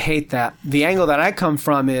to hate that. The angle that I come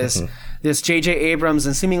from is this J.J. Abrams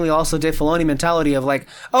and seemingly also Dave Filoni mentality of like,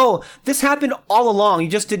 oh, this happened all along. You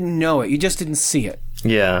just didn't know it. You just didn't see it.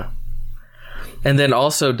 Yeah. And then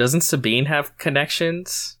also, doesn't Sabine have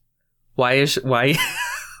connections? Why is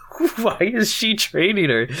she training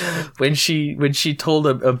her when she told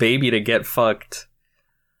a baby to get fucked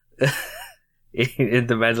in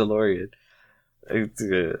The Mandalorian?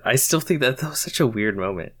 I still think that was such a weird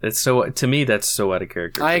moment. To me, that's so out of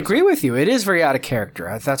character. I agree with you. It is very out of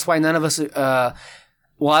character. That's why none of us. That's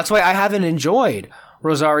why I haven't enjoyed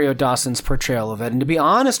Rosario Dawson's portrayal of it. And to be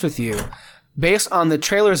honest with you, based on the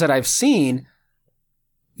trailers that I've seen,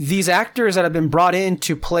 these actors that have been brought in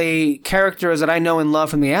to play characters that I know and love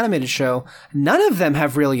from the animated show, none of them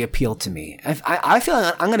have really appealed to me. I feel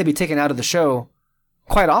like I'm going to be taken out of the show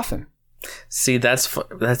quite often. See, that's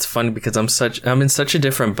funny because I'm in such a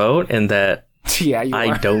different boat, and that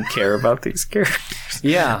I don't care about these characters.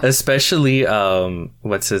 Yeah, especially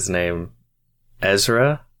what's his name,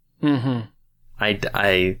 Ezra. Mm-hmm.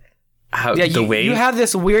 You have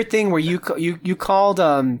this weird thing where you called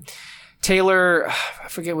Taylor, I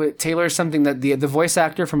forget what Taylor something, that the voice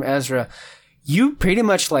actor from Ezra, you pretty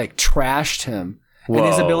much like trashed him. Whoa. And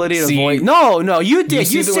his ability to voice. No, you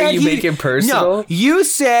did. You said you make it personal. No, you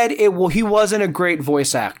said he wasn't a great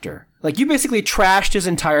voice actor. Like, you basically trashed his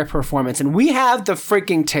entire performance, and we have the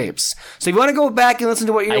freaking tapes. So if you want to go back and listen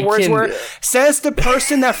to what your words were, says the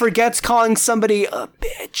person that forgets calling somebody a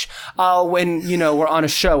bitch when, we're on a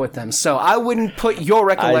show with them. So I wouldn't put your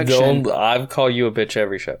recollection. I call you a bitch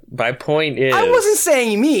every show. My point is... I wasn't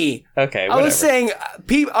saying me. Okay, whatever. I was saying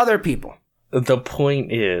other people. The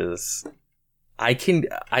point is...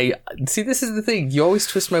 see, this is the thing. You always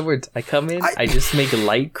twist my words. I come in, I just make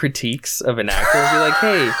light critiques of an actor and be like,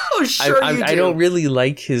 hey, I don't really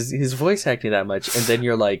like his voice acting that much. And then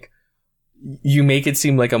you're like, you make it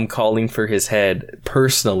seem like I'm calling for his head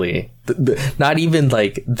personally. Not even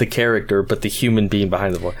like the character, but the human being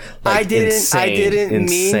behind the voice. Like, I didn't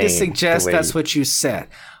mean to suggest that's what you said.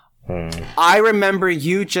 I remember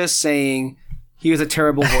you just saying he was a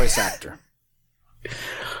terrible voice actor.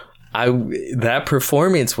 That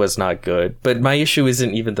performance was not good, but my issue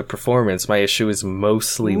isn't even the performance. My issue is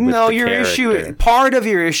mostly with the character. Part of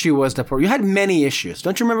your issue was you had many issues.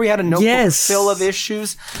 Don't you remember you had a notebook full of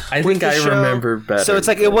issues? I think I remember better. So it's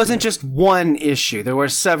like it wasn't just one issue. There were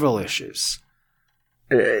several issues.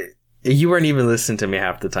 You weren't even listening to me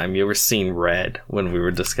half the time. You were seeing red when we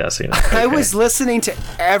were discussing it. Okay. I was listening to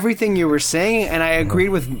everything you were saying, and I agreed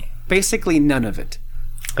with basically none of it.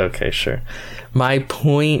 Okay, sure. My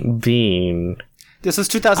point being... This was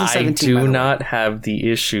 2017. I do not have the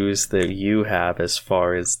issues that you have as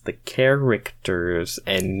far as the characters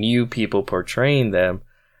and new people portraying them,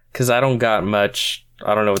 because I don't got much,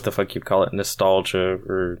 I don't know what the fuck you call it, nostalgia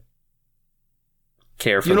or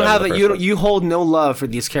care for them. You hold no love for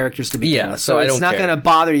these characters to begin with, so it's not going to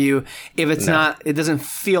bother you if it's not, it doesn't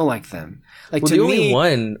feel like them. Like, the only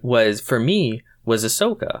one was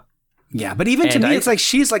Ahsoka. Yeah, but even to me, it's like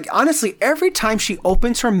she's like, honestly, every time she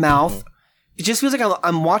opens her mouth, it just feels like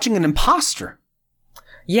I'm watching an imposter.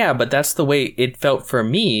 Yeah, but that's the way it felt for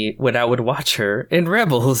me when I would watch her in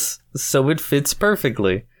Rebels, so it fits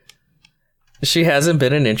perfectly. She hasn't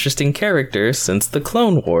been an interesting character since the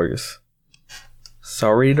Clone Wars.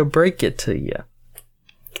 Sorry to break it to you.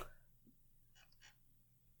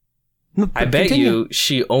 I bet you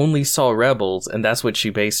she only saw Rebels, and that's what she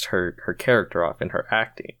based her character off in her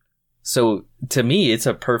acting. So, to me, it's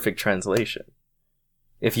a perfect translation.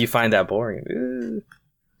 If you find that boring,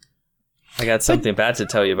 I got something bad to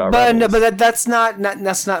tell you about Rebels. But that's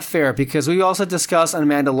not fair, because we also discussed on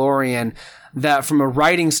Mandalorian that from a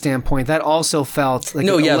writing standpoint, that also felt like...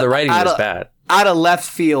 the writing was bad. Out of left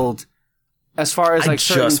field, as far as like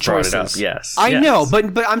certain choices. I just brought it up, yes. I know,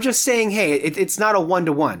 but I'm just saying, hey, it's not a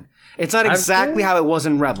one-to-one. It's not exactly how it was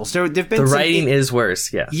in Rebels. There've been the writing is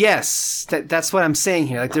worse. Yes. Yes, that's what I'm saying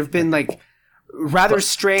here. Like, there've been like rather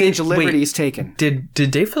strange liberties taken. Did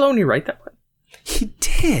Dave Filoni write that one? He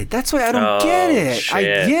did. That's why I don't get it.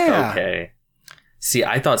 Shit. Okay. See,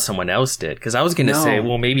 I thought someone else did, because I was going to say,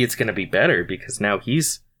 well, maybe it's going to be better because now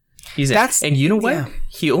he's and you know what? Yeah.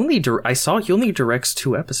 He only directs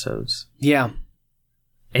 2 episodes. Yeah.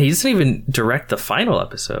 And he doesn't even direct the final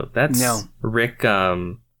episode. That's Rick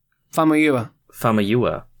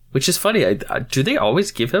Famuyiwa, which is funny. Do they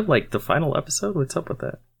always give him like the final episode? What's up with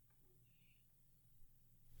that?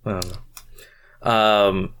 I don't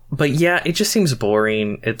know. But yeah, it just seems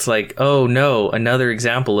boring. It's like, oh no, another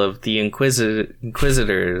example of the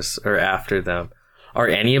Inquisitors are after them. Are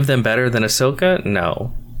any of them better than Ahsoka?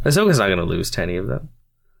 No. Ahsoka's not going to lose to any of them.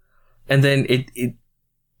 And then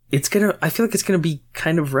I feel like it's gonna be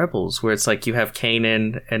kind of Rebels, where it's like you have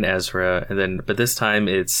Kanan and Ezra, but this time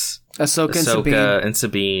it's Ahsoka and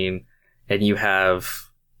Sabine, and you have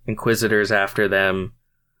Inquisitors after them.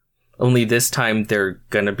 Only this time they're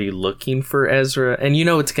gonna be looking for Ezra, and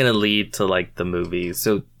it's gonna lead to like the movie,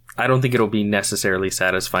 so I don't think it'll be necessarily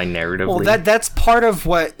satisfying narratively. Well, that's part of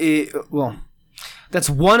what. That's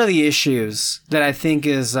one of the issues that I think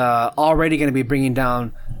is already going to be bringing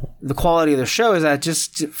down the quality of the show. Is that it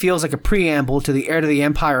just feels like a preamble to the Heir to the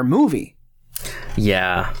Empire movie.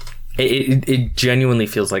 Yeah, it genuinely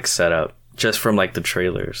feels like setup just from like the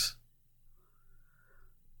trailers.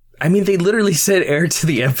 I mean, they literally said "Heir to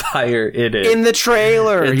the Empire" in it. In the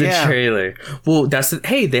trailer, the trailer. Well,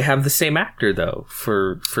 they have the same actor though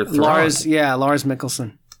for Thrawn. Lars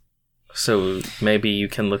Mikkelsen. So maybe you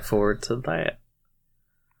can look forward to that.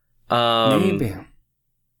 Maybe.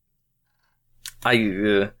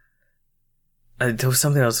 There was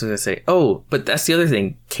something else I was going to say. Oh, but that's the other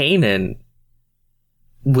thing. Kanan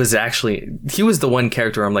was he was the one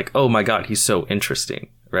character I'm like, oh my god, he's so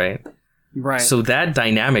interesting, right? Right. So that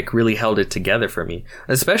dynamic really held it together for me,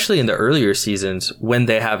 especially in the earlier seasons when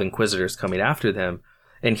they have Inquisitors coming after them.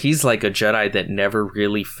 And he's like a Jedi that never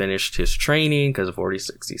really finished his training because of Order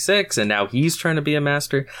 66, and now he's trying to be a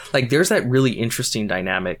master. Like, there's that really interesting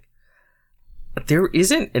dynamic. There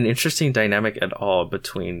isn't an interesting dynamic at all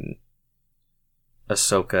between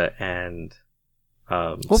Ahsoka and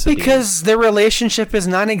Sabine. Because their relationship is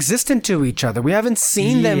non-existent to each other. We haven't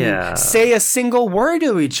seen them say a single word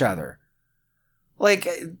to each other. Like,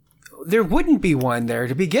 there wouldn't be one there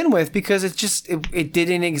to begin with because it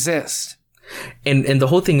didn't exist. And the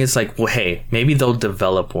whole thing is like, well, hey, maybe they'll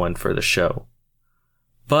develop one for the show.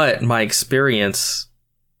 But my experience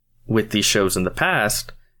with these shows in the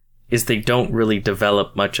past is they don't really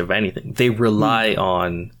develop much of anything. They rely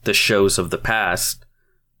on the shows of the past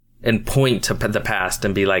and point to the past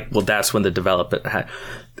and be like, well, that's when the development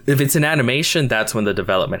if it's an animation, that's when the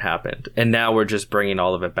development happened. And now we're just bringing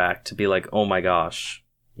all of it back to be like, oh my gosh,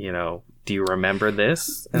 do you remember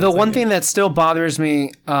this? And the one thing that still bothers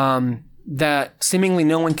me, that seemingly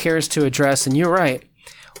no one cares to address, and you're right,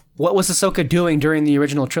 what was Ahsoka doing during the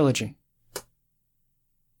original trilogy?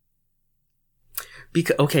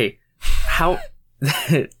 How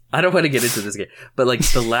I don't want to get into this again, but like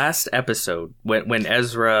the last episode when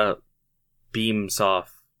Ezra beams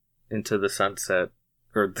off into the sunset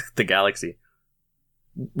or the galaxy,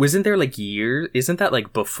 wasn't there like years? Isn't that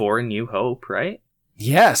like before New Hope, right?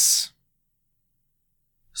 Yes.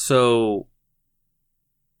 So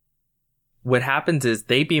what happens is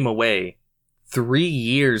they beam away, 3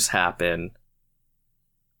 years happen,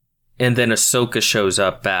 and then Ahsoka shows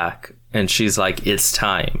up back, and she's like, it's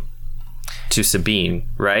time. To Sabine,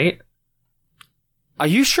 right? Are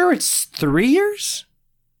you sure it's 3 years?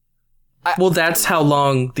 Well, that's how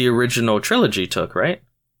long the original trilogy took, right?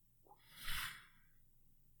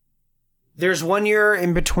 There's 1 year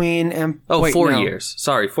in between. 4 years.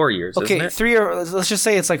 Sorry, 4 years. Okay, isn't it? 3 years. Let's just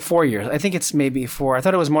say it's like 4 years. I think it's maybe 4. I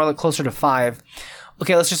thought it was more like closer to 5.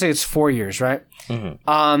 Okay, let's just say it's 4 years, right?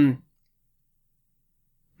 Mm-hmm.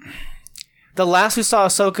 The last we saw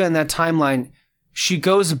Ahsoka in that timeline, she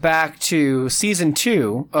goes back to season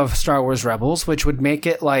 2 of Star Wars Rebels, which would make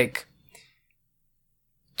it like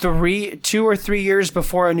 2 or 3 years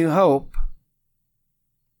before A New Hope.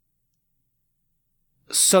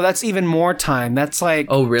 So that's even more time. That's like...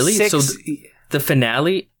 Oh, really? 6... So the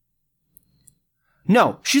finale...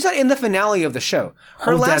 No, she's not in the finale of the show.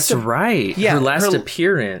 That's right. Yeah, her last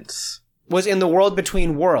appearance was in the World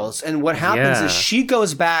Between Worlds. And what happens is she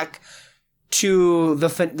goes back to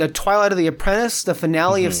the Twilight of the Apprentice, the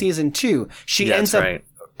finale of season 2. She ends up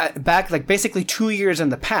back like basically 2 years in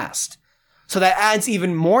the past. So that adds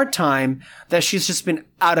even more time that she's just been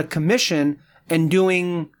out of commission and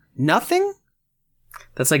doing nothing.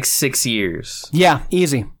 That's like 6 years. Yeah,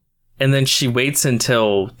 easy. And then she waits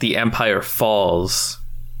until the Empire falls.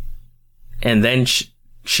 And then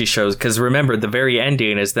she shows, because remember, the very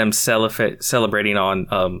ending is them celebrating on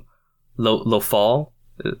Lothal.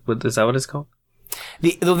 Is that what it's called?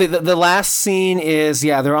 The last scene is,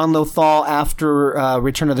 they're on Lothal after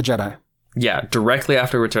Return of the Jedi. Yeah, directly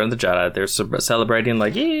after Return of the Jedi. They're celebrating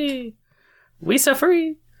like, yay, we set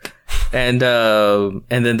free. And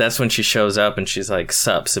then that's when she shows up and she's like,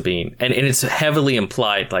 sup, Sabine. And it's heavily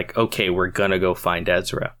implied like, okay, we're gonna go find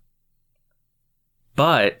Ezra.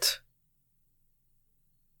 But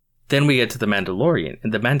then we get to The Mandalorian.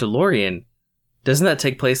 And The Mandalorian, doesn't that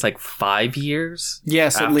take place like 5 years?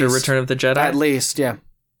 Yes, after at least. Return of the Jedi? At least, yeah.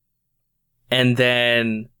 And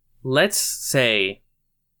then let's say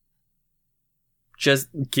just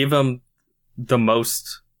give them the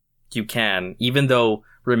most you can, even though,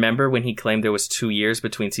 remember when he claimed there was 2 years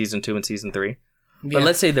between season 2 and season 3? Yeah. But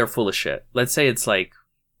let's say they're full of shit. Let's say it's like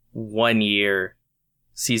 1 year,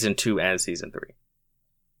 season 2 and season 3.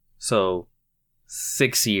 So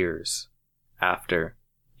 6 years after.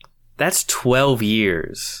 That's 12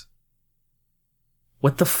 years.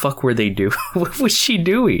 What the fuck were they doing? What was she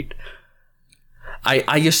doing?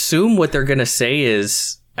 I assume what they're gonna say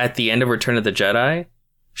is, at the end of Return of the Jedi,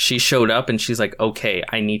 she showed up and she's like, okay,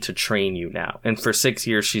 I need to train you now. And for 6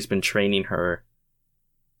 years, she's been training her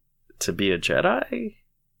to be a Jedi?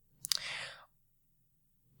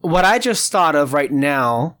 What I just thought of right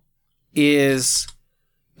now is,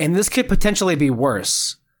 and this could potentially be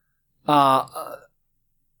worse, and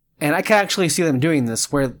I can actually see them doing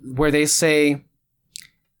this, where they say,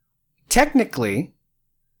 technically,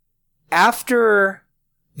 after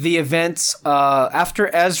the events, after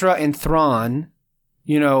Ezra and Thrawn,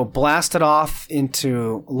 blasted off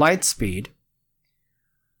into light speed,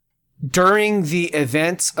 during the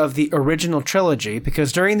events of the original trilogy,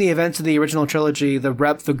 because during the events of the original trilogy,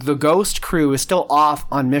 the Ghost crew is still off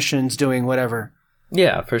on missions doing whatever.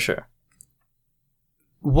 Yeah, for sure.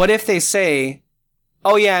 What if they say,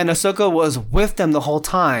 oh yeah, and Ahsoka was with them the whole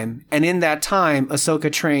time, and in that time,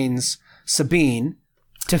 Ahsoka trains Sabine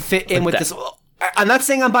to fit in with this. I'm not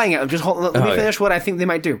saying I'm buying it. Let me finish what I think they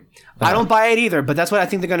might do. Uh-huh. I don't buy it either, but that's what I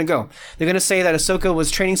think they're going to go. They're going to say that Ahsoka was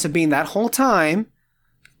training Sabine that whole time,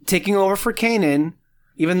 taking over for Kanan,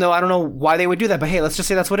 even though I don't know why they would do that, but hey, let's just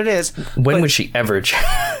say that's what it is. When would she ever?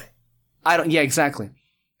 Yeah, exactly.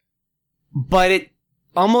 But it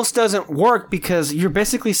almost doesn't work because you're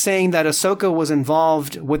basically saying that Ahsoka was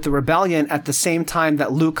involved with the rebellion at the same time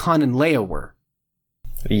that Luke, Han, and Leia were.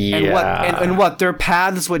 Yeah. And what their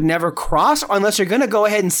paths would never cross, unless you're going to go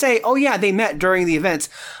ahead and say, oh yeah, they met during the events,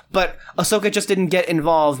 but Ahsoka just didn't get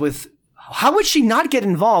involved with. How would she not get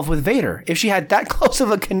involved with Vader if she had that close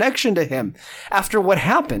of a connection to him after what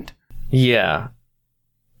happened? Yeah.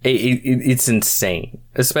 It's insane.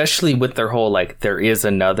 Especially with their whole, there is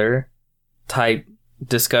another type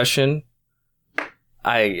discussion.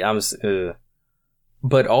 But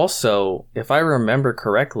also, if I remember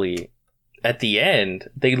correctly, at the end,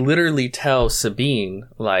 they literally tell Sabine,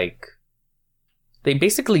 they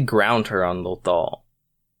basically ground her on Lothal.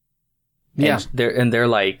 Yeah. And they're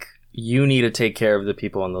like, you need to take care of the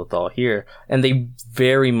people on Lothal here. And they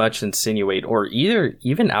very much insinuate, or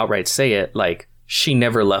even outright say it, she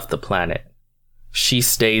never left the planet. She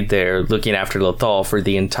stayed there looking after Lothal for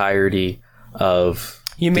the entirety of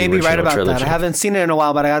You may be right about trilogy. That. I haven't seen it in a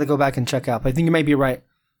while, but I got to go back and check out. But I think you may be right.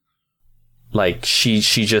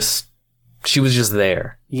 She was just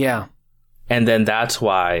there. Yeah. And then that's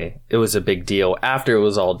why it was a big deal after it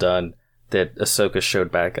was all done that Ahsoka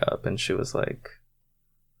showed back up and she was like,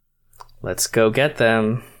 let's go get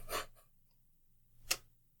them.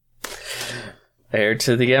 Heir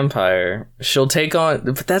to the Empire. She'll take on...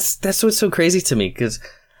 But that's what's so crazy to me, because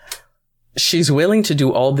she's willing to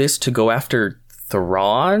do all this to go after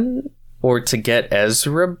Thrawn or to get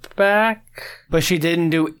Ezra back. But she didn't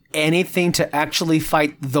do anything to actually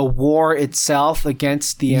fight the war itself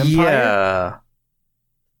against the Empire?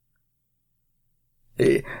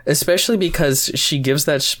 Yeah. Especially because she gives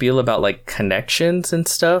that spiel about, connections and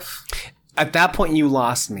stuff. At that point, you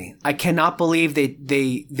lost me. I cannot believe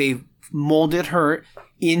they molded her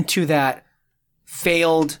into that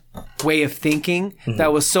failed way of thinking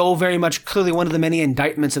that was so very much clearly one of the many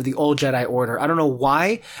indictments of the old Jedi Order. I don't know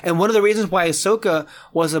why. And one of the reasons why Ahsoka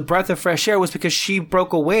was a breath of fresh air was because she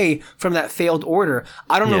broke away from that failed order.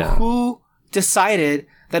 I don't know who decided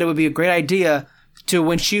that it would be a great idea to,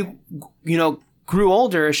 when she, grew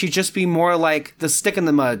older, she'd just be more like the stick in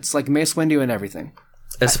the muds, like Mace Windu and everything.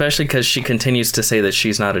 Especially because she continues to say that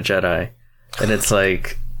she's not a Jedi. And it's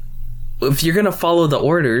like, if you're going to follow the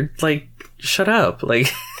order, shut up.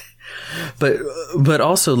 But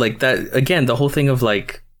also that, again, the whole thing of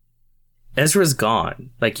Ezra's gone.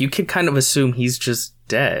 You could kind of assume he's just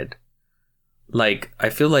dead. I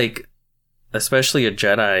feel like, especially a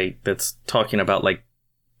Jedi that's talking about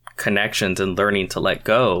connections and learning to let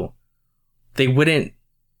go, they wouldn't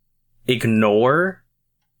ignore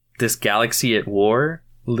this galaxy at war,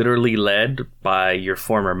 literally led by your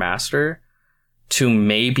former master, to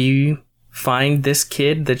maybe find this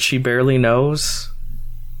kid that she barely knows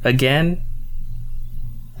again.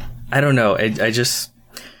 I don't know.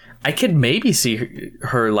 I could maybe see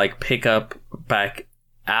her pick up back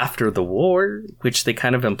after the war, which they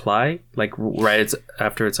kind of imply, right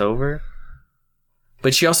after it's over.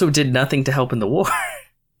 But she also did nothing to help in the war.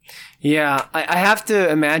 Yeah, I have to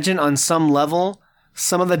imagine on some level,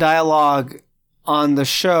 some of the dialogue on the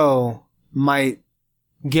show might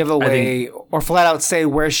give away or flat out say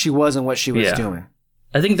where she was and what she was doing.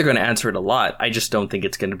 I think they're going to answer it a lot. I just don't think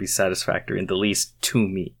it's going to be satisfactory, in the least to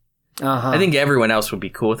me. I think everyone else would be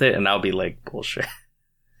cool with it, and I'll be like, bullshit.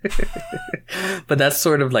 But that's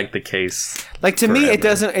sort of like the case. Like, to me, it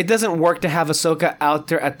doesn't work to have Ahsoka out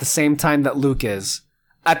there at the same time that Luke is.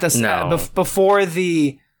 Before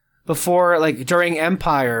during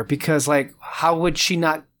Empire, because like, how would she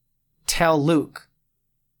not tell Luke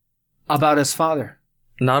about his father?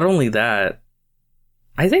 Not only that,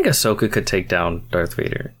 I think Ahsoka could take down Darth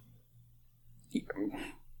Vader.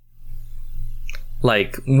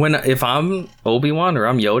 Like, if I'm Obi-Wan or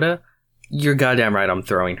I'm Yoda, you're goddamn right I'm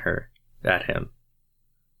throwing her at him.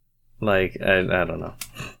 Like, I don't know.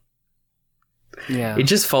 Yeah. It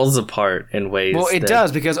just falls apart in ways. Well, it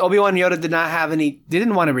does, because Obi-Wan and Yoda did not have any... They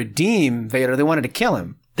didn't want to redeem Vader. They wanted to kill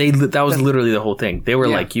him. That was literally the whole thing. They were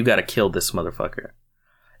like, you gotta kill this motherfucker.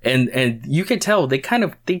 And you can tell they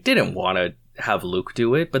didn't want to have Luke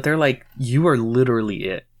do it, but they're like, you are literally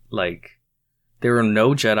it. Like, there are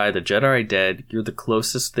no Jedi. The Jedi are dead. You're the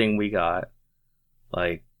closest thing we got.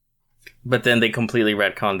 Like, but then they completely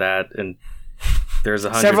retconned that, and there's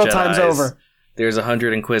 100 several Jedis. Times over. There's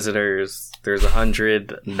 100 Inquisitors. There's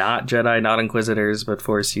 100 not Jedi, not Inquisitors, but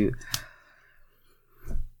Force you.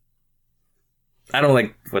 I don't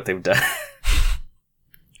like what they've done.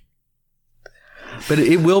 But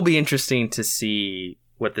it will be interesting to see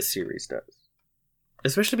what the series does.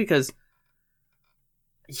 Especially because,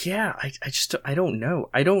 I don't know.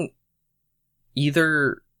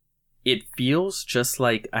 Either it feels just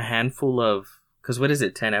like a handful of, because what is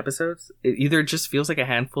it, 10 episodes? It either just feels like a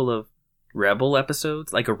handful of Rebel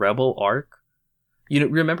episodes, like a Rebel arc. You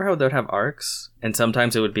remember how they'd have arcs? And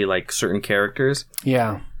sometimes it would be like certain characters?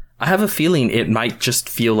 Yeah. I have a feeling it might just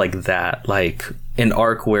feel like that, like an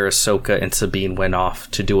arc where Ahsoka and Sabine went off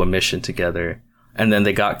to do a mission together, and then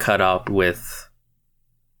they got cut up with,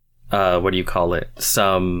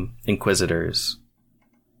 some Inquisitors.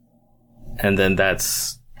 And then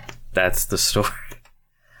that's the story.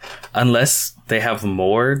 Unless they have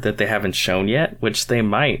more that they haven't shown yet, which they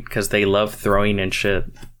might, because they love throwing in shit.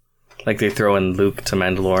 Like they throw in Luke to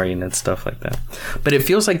Mandalorian and stuff like that. But it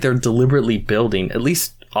feels like they're deliberately building, at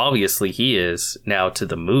least obviously he is now, to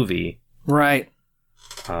the movie. Right.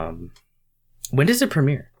 When does it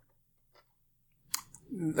premiere?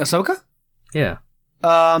 Ahsoka? Yeah.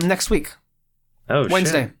 Next week. Oh,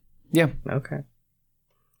 Wednesday. Shit. Yeah. Okay.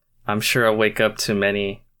 I'm sure I'll wake up to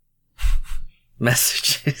many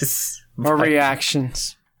messages. Or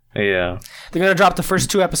reactions. Yeah. They're going to drop the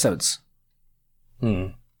first 2 episodes.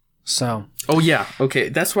 So. Oh, yeah. Okay.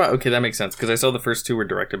 That's why. Okay, that makes sense. Because I saw the first 2 were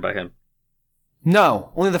directed by him.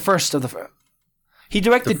 No. Only the first of the... He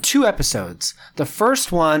directed 2 episodes. The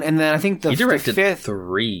first one, and then I think he directed the 5th...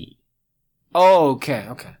 3. Oh, okay.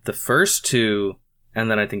 The first 2,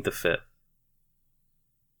 and then I think the 5th.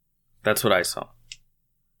 That's what I saw.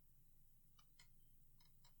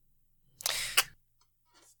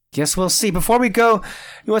 Guess we'll see. Before we go,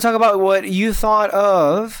 you want to talk about what you thought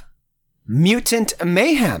of Mutant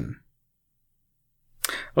Mayhem?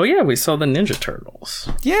 Oh, yeah, we saw the Ninja Turtles.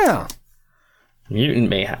 Yeah. Mutant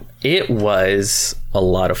Mayhem. It was a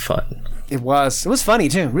lot of fun. It was. It was funny,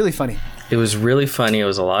 too. Really funny. It was really funny. It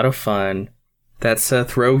was a lot of fun. That's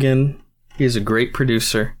Seth Rogen. He's a great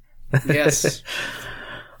producer. Yes.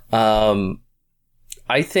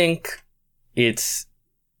 I think it's...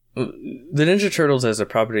 The Ninja Turtles as a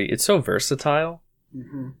property, it's so versatile.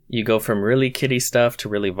 Mm-hmm. You go from really kiddie stuff to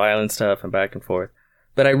really violent stuff and back and forth.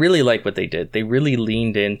 But I really like what they did. They really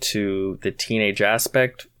leaned into the teenage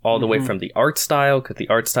aspect all the way from the art style, because the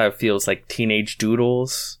art style feels like teenage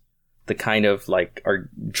doodles. The kind of like art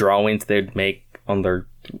drawings they'd make on their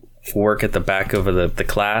work at the back of the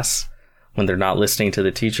class when they're not listening to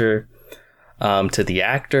the teacher. To the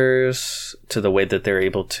actors, to the way that they're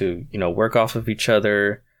able to, work off of each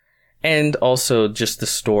other. And also just the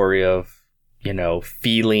story of,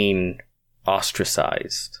 feeling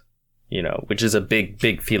ostracized, which is a big,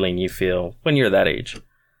 big feeling you feel when you're that age.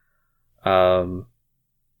 All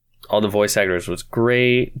the voice actors was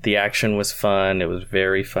great. The action was fun. It was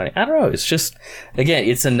very funny. I don't know. It's just, again,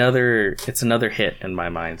 it's another hit in my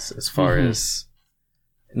mind as far as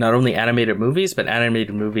not only animated movies, but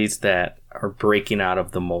animated movies that are breaking out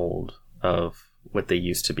of the mold of what they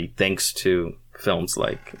used to be, thanks to films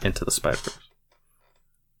like Into the Spider-Verse.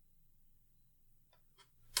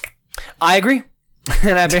 I agree.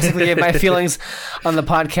 And I basically gave my feelings on the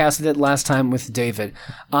podcast I did last time with David.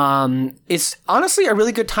 It's honestly a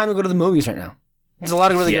really good time to go to the movies right now. There's a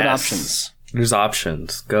lot of really good options. There's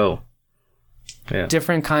options. Go. Yeah.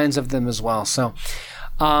 Different kinds of them as well. So,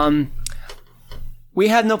 We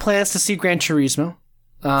had no plans to see Gran Turismo.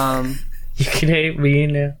 You can hate me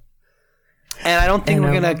now. And I don't think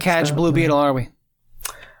we're going to catch Blue Beetle, are we?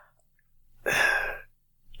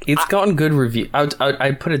 It's gotten good review.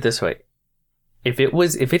 I'd put it this way.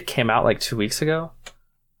 If it came out like 2 weeks ago,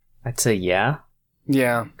 I'd say yeah.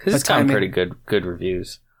 Yeah. Because it's gotten pretty good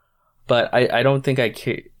reviews. But I don't think I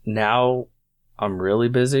care. Now I'm really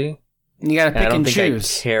busy. You got to pick and choose. I don't think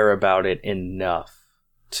I care about it enough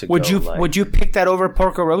to would you pick that over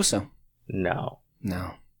Porco Rosso? No.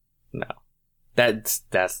 That's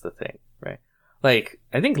the thing, right? Like,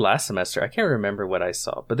 I think last semester, I can't remember what I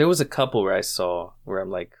saw, but there was a couple where I saw where I'm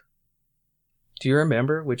like, do you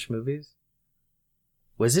remember which movies?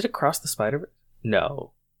 Was it Across the Spider-Verse?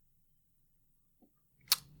 No.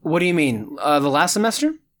 What do you mean? The last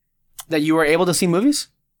semester? That you were able to see movies?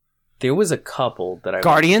 There was a couple that I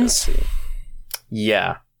Guardians? went to see.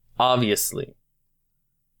 Yeah, obviously.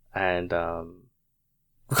 And,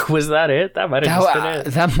 was that it? That might have just been it.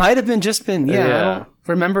 That might have been yeah. I don't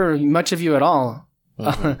remember much of you at all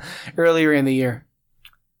earlier in the year.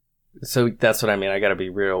 So that's what I mean. I gotta be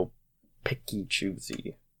real picky,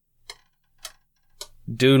 choosy.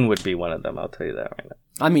 Dune would be one of them, I'll tell you that right now.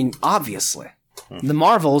 I mean, obviously. The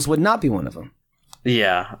Marvels would not be one of them.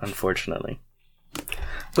 Yeah, unfortunately.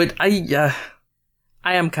 But I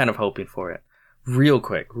am kind of hoping for it. Real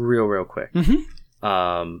quick. Mm-hmm.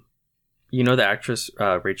 You know the actress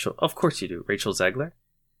Rachel? Of course you do. Rachel Zegler?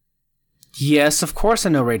 Yes, of course I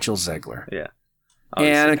know Rachel Zegler. Yeah.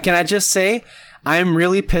 Obviously. And can I just say, I'm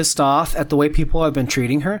really pissed off at the way people have been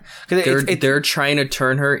treating her. They're trying to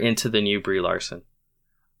turn her into the new Brie Larson.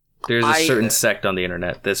 There's a certain sect on the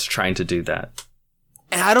internet that's trying to do that.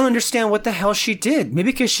 And I don't understand what the hell she did.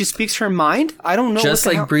 Maybe because she speaks her mind? I don't know. Just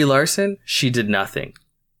like Brie Larson, she did nothing.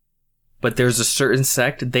 But there's a certain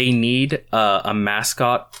sect, they need a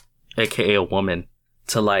mascot, aka a woman,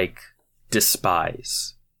 to like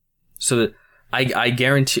despise. So that I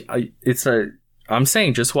guarantee I'm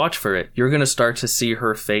saying just watch for it. You're gonna start to see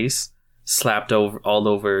her face slapped all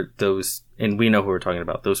over those, and we know who we're talking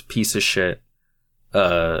about, those piece of shit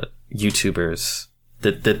YouTubers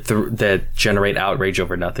that generate outrage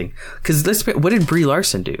over nothing. Because what did Brie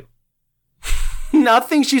Larson do?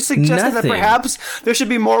 Nothing. She suggested that perhaps there should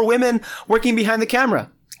be more women working behind the camera.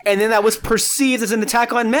 And then that was perceived as an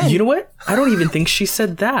attack on men. You know what? I don't even think she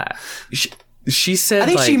said that. She said, I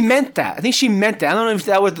think she meant that. I don't know if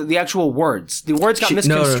that was the actual words. The words got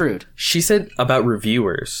misconstrued. No. She said about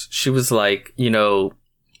reviewers. She was like,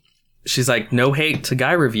 she's like, no hate to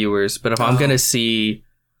guy reviewers, but if I'm going to see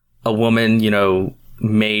a woman,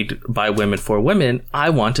 made by women for women, I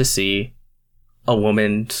want to see a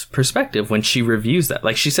woman's perspective when she reviews that.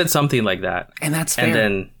 Like, she said something like that. And that's fair. And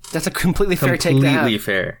then that's a completely fair take to have. Completely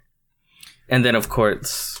fair. And then, of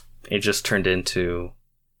course, it just turned into...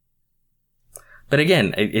 But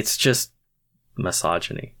again, it's just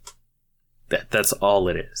misogyny. That's all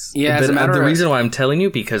it is. Yeah, but the reason why I'm telling you,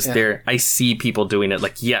 because I see people doing it.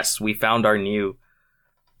 Like, yes, we found our new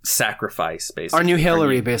sacrifice, basically. Our new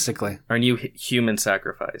Hillary, basically. Our new human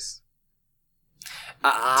sacrifice.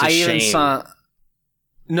 I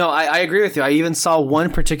agree with you. I even saw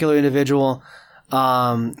one particular individual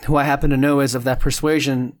who I happen to know is of that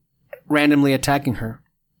persuasion randomly attacking her.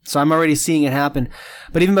 So I'm already seeing it happen.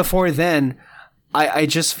 But even before then, I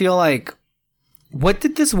just feel like, what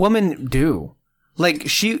did this woman do? Like,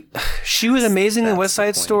 she was amazing in West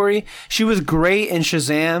Side Story. She was great in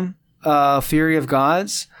Shazam, Fury of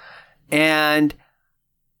Gods. And,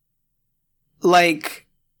 like,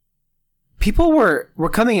 people were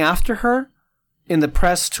coming after her in the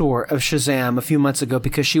press tour of Shazam a few months ago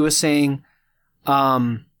because she was saying,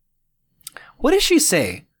 what did she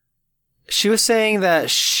say? She was saying that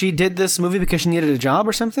she did this movie because she needed a job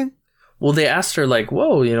or something? Well, they asked her, like,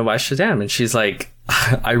 whoa, why Shazam? And she's like,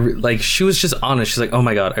 she was just honest. She's like, oh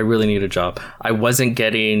my God, I really need a job. I wasn't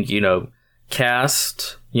getting,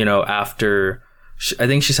 cast, after, I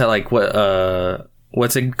think she said, like,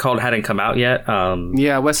 what's it called? Hadn't come out yet.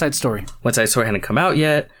 Yeah, West Side Story. West Side Story hadn't come out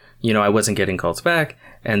yet. I wasn't getting calls back.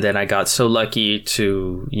 And then I got so lucky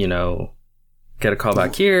to, get a call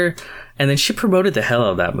back here. And then she promoted the hell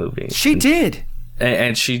out of that movie. She did.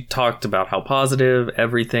 And she talked about how positive,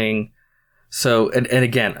 everything. So, and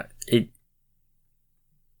again,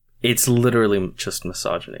 it's literally just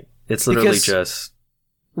misogyny. It's literally just...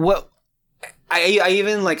 What... I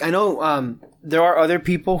even, I know there are other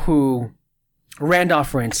people who... Randolph,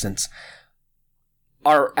 for instance,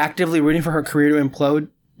 are actively rooting for her career to implode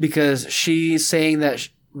because she's saying that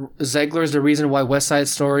Zegler is the reason why West Side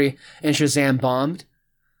Story and Shazam bombed.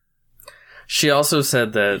 She also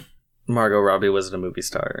said that Margot Robbie wasn't a movie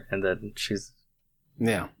star, and then she's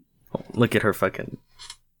Yeah. Look at her fucking...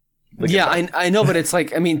 I know, but it's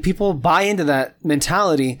like, I mean, people buy into that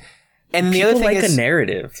mentality. And the other thing like is... a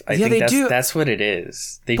narrative. I think that's what it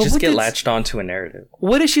is. They just get latched onto a narrative.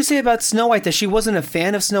 What did she say about Snow White? That she wasn't a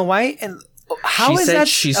fan of Snow White? And how is that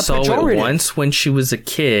she a saw pejorative? it once when she was a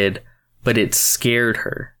kid, but it scared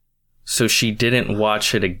her. So she didn't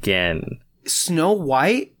watch it again. Snow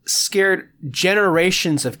White scared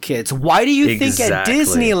generations of kids. Why do you think at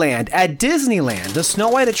Disneyland, the Snow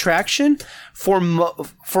White attraction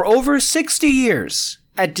for over 60 years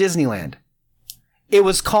at Disneyland, it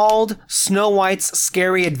was called Snow White's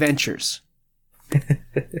Scary Adventures.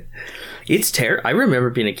 It's I remember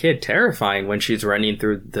being a kid, terrifying when she's running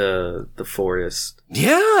through the forest.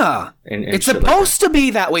 Yeah, and it's supposed to be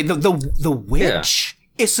that way. The witch. Yeah.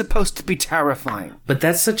 Is supposed to be terrifying. But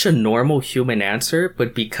that's such a normal human answer,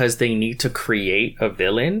 but because they need to create a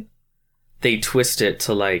villain, they twist it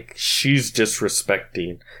to like, she's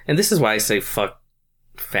disrespecting. And this is why I say fuck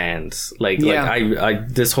fans. Like I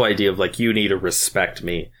this whole idea of like, you need to respect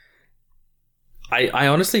me. I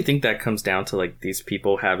honestly think that comes down to like these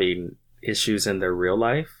people having issues in their real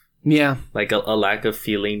life. Yeah. Like a lack of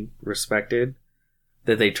feeling respected,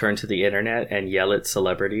 that they turn to the internet and yell at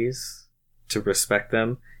celebrities to respect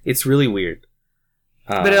them. It's really weird.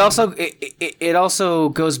 But it also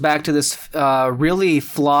goes back to this really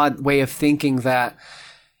flawed way of thinking that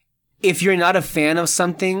if you're not a fan of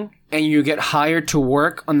something and you get hired to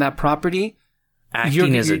work on that property,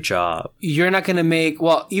 acting is a job. You're not going to make,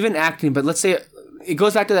 well, even acting, but let's say it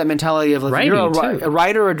goes back to that mentality of like, you're a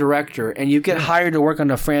writer or a director and you get hired to work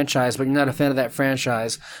on a franchise, but you're not a fan of that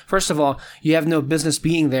franchise. First of all, you have no business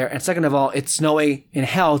being there. And second of all, it's no way in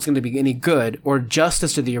hell it's going to be any good or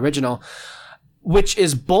justice to the original, which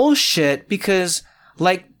is bullshit because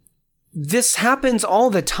like this happens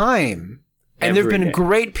all the time. And there have been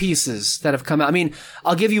great pieces that have come out. I mean,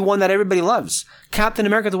 I'll give you one that everybody loves. Captain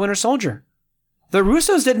America, the Winter Soldier. The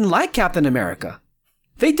Russos didn't like Captain America.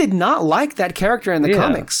 They did not like that character in the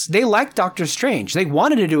comics. They liked Doctor Strange. They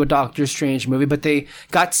wanted to do a Doctor Strange movie, but they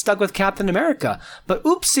got stuck with Captain America. But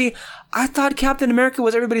oopsie, I thought Captain America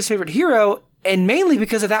was everybody's favorite hero, and mainly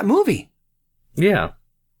because of that movie. Yeah.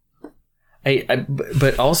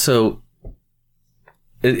 But also,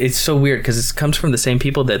 it's so weird because it comes from the same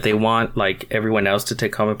people that they want like everyone else to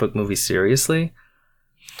take comic book movies seriously.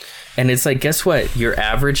 And it's like, guess what? Your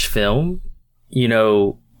average film, you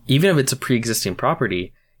know, even if it's a pre-existing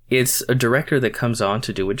property, it's a director that comes on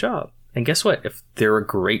to do a job. And guess what? If they're a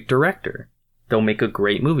great director, they'll make a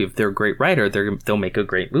great movie. If they're a great writer, they'll make a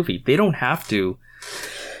great movie. They don't have to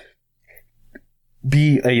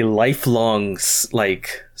be a lifelong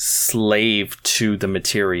like slave to the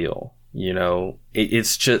material. You know,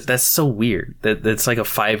 it's just, that's so weird. That's like a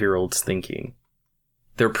 5-year-old's thinking.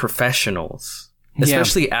 They're professionals,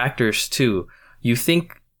 especially actors too. You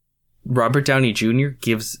think Robert Downey Jr.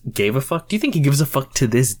 gave a fuck? Do you think he gives a fuck to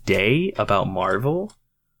this day about Marvel?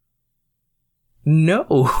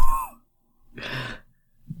 No.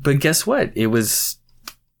 But guess what? It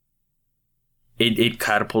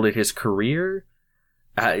catapulted his career.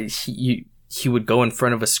 He would go in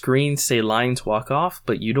front of a screen, say lines, walk off.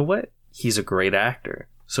 But you know what? He's a great actor.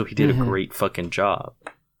 So he did a great fucking job.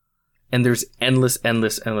 And there's endless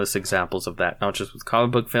examples of that. Not just with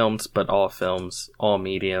comic book films, but all films, all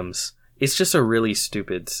mediums. It's just a really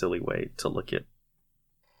stupid, silly way to look at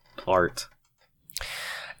art.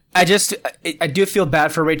 I do feel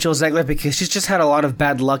bad for Rachel Zegler because she's just had a lot of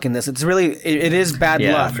bad luck in this. It is bad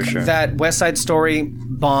luck for sure. That West Side Story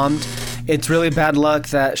bombed. It's really bad luck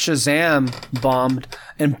that Shazam bombed,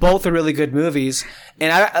 and both are really good movies.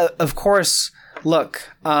 And of course,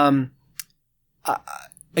 look,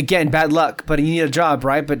 again, bad luck, but you need a job,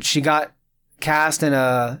 right? But she got cast in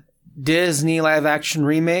a Disney live action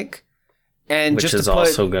remake, and which is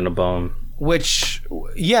also gonna bomb. Which,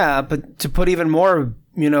 yeah, but to put even more,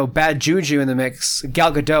 bad juju in the mix,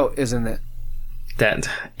 Gal Gadot is in it.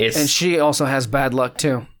 And she also has bad luck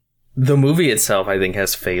too. The movie itself, I think,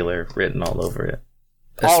 has failure written all over it.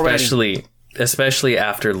 Especially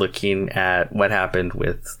after looking at what happened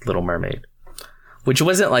with Little Mermaid, which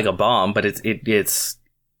wasn't like a bomb, but it's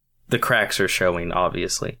the cracks are showing,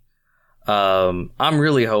 obviously. I'm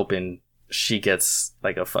really hoping she gets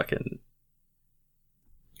like a fucking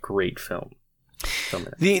great film.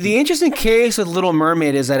 The interesting case with Little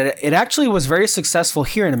Mermaid is that it actually was very successful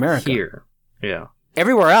here in America. Here, yeah.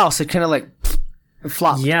 Everywhere else, it kind of like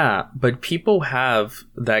flopped. Yeah, but people have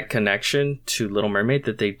that connection to Little Mermaid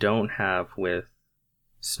that they don't have with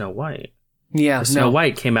Snow White. Yeah, Snow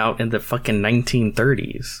White came out in the fucking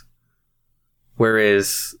 1930s,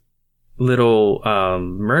 whereas Little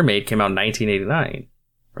Mermaid came out in 1989.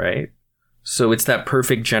 right? So it's that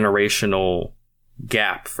perfect generational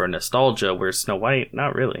gap for nostalgia, where Snow White,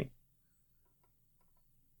 not really.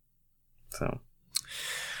 So,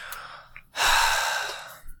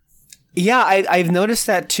 yeah, I've noticed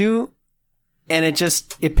that too, and it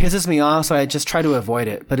pisses me off. So I just try to avoid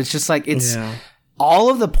it. But it's just like all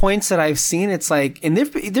of the points that I've seen. It's like, and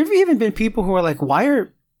there've even been people who are like, why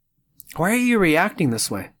are you reacting this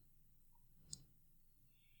way?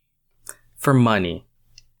 For money.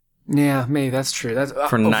 Yeah, maybe that's true. That's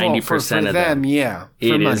for 90% of them. Yeah,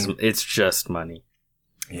 it's just money.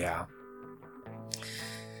 Yeah.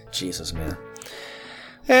 Jesus, man.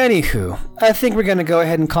 Anywho, I think we're going to go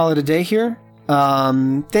ahead and call it a day here.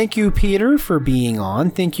 Thank you, Peter, for being on.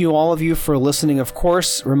 Thank you, all of you, for listening. Of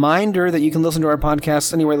course, reminder that you can listen to our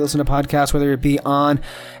podcast anywhere you listen to podcasts, whether it be on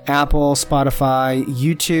Apple, Spotify,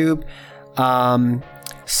 YouTube.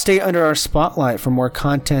 Stay under our spotlight for more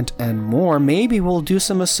content and more. Maybe we'll do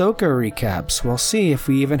some Ahsoka recaps. We'll see if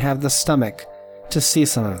we even have the stomach to see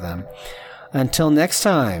some of them. Until next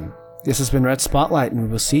time, this has been Red Spotlight, and we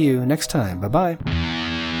will see you next time. Bye-bye.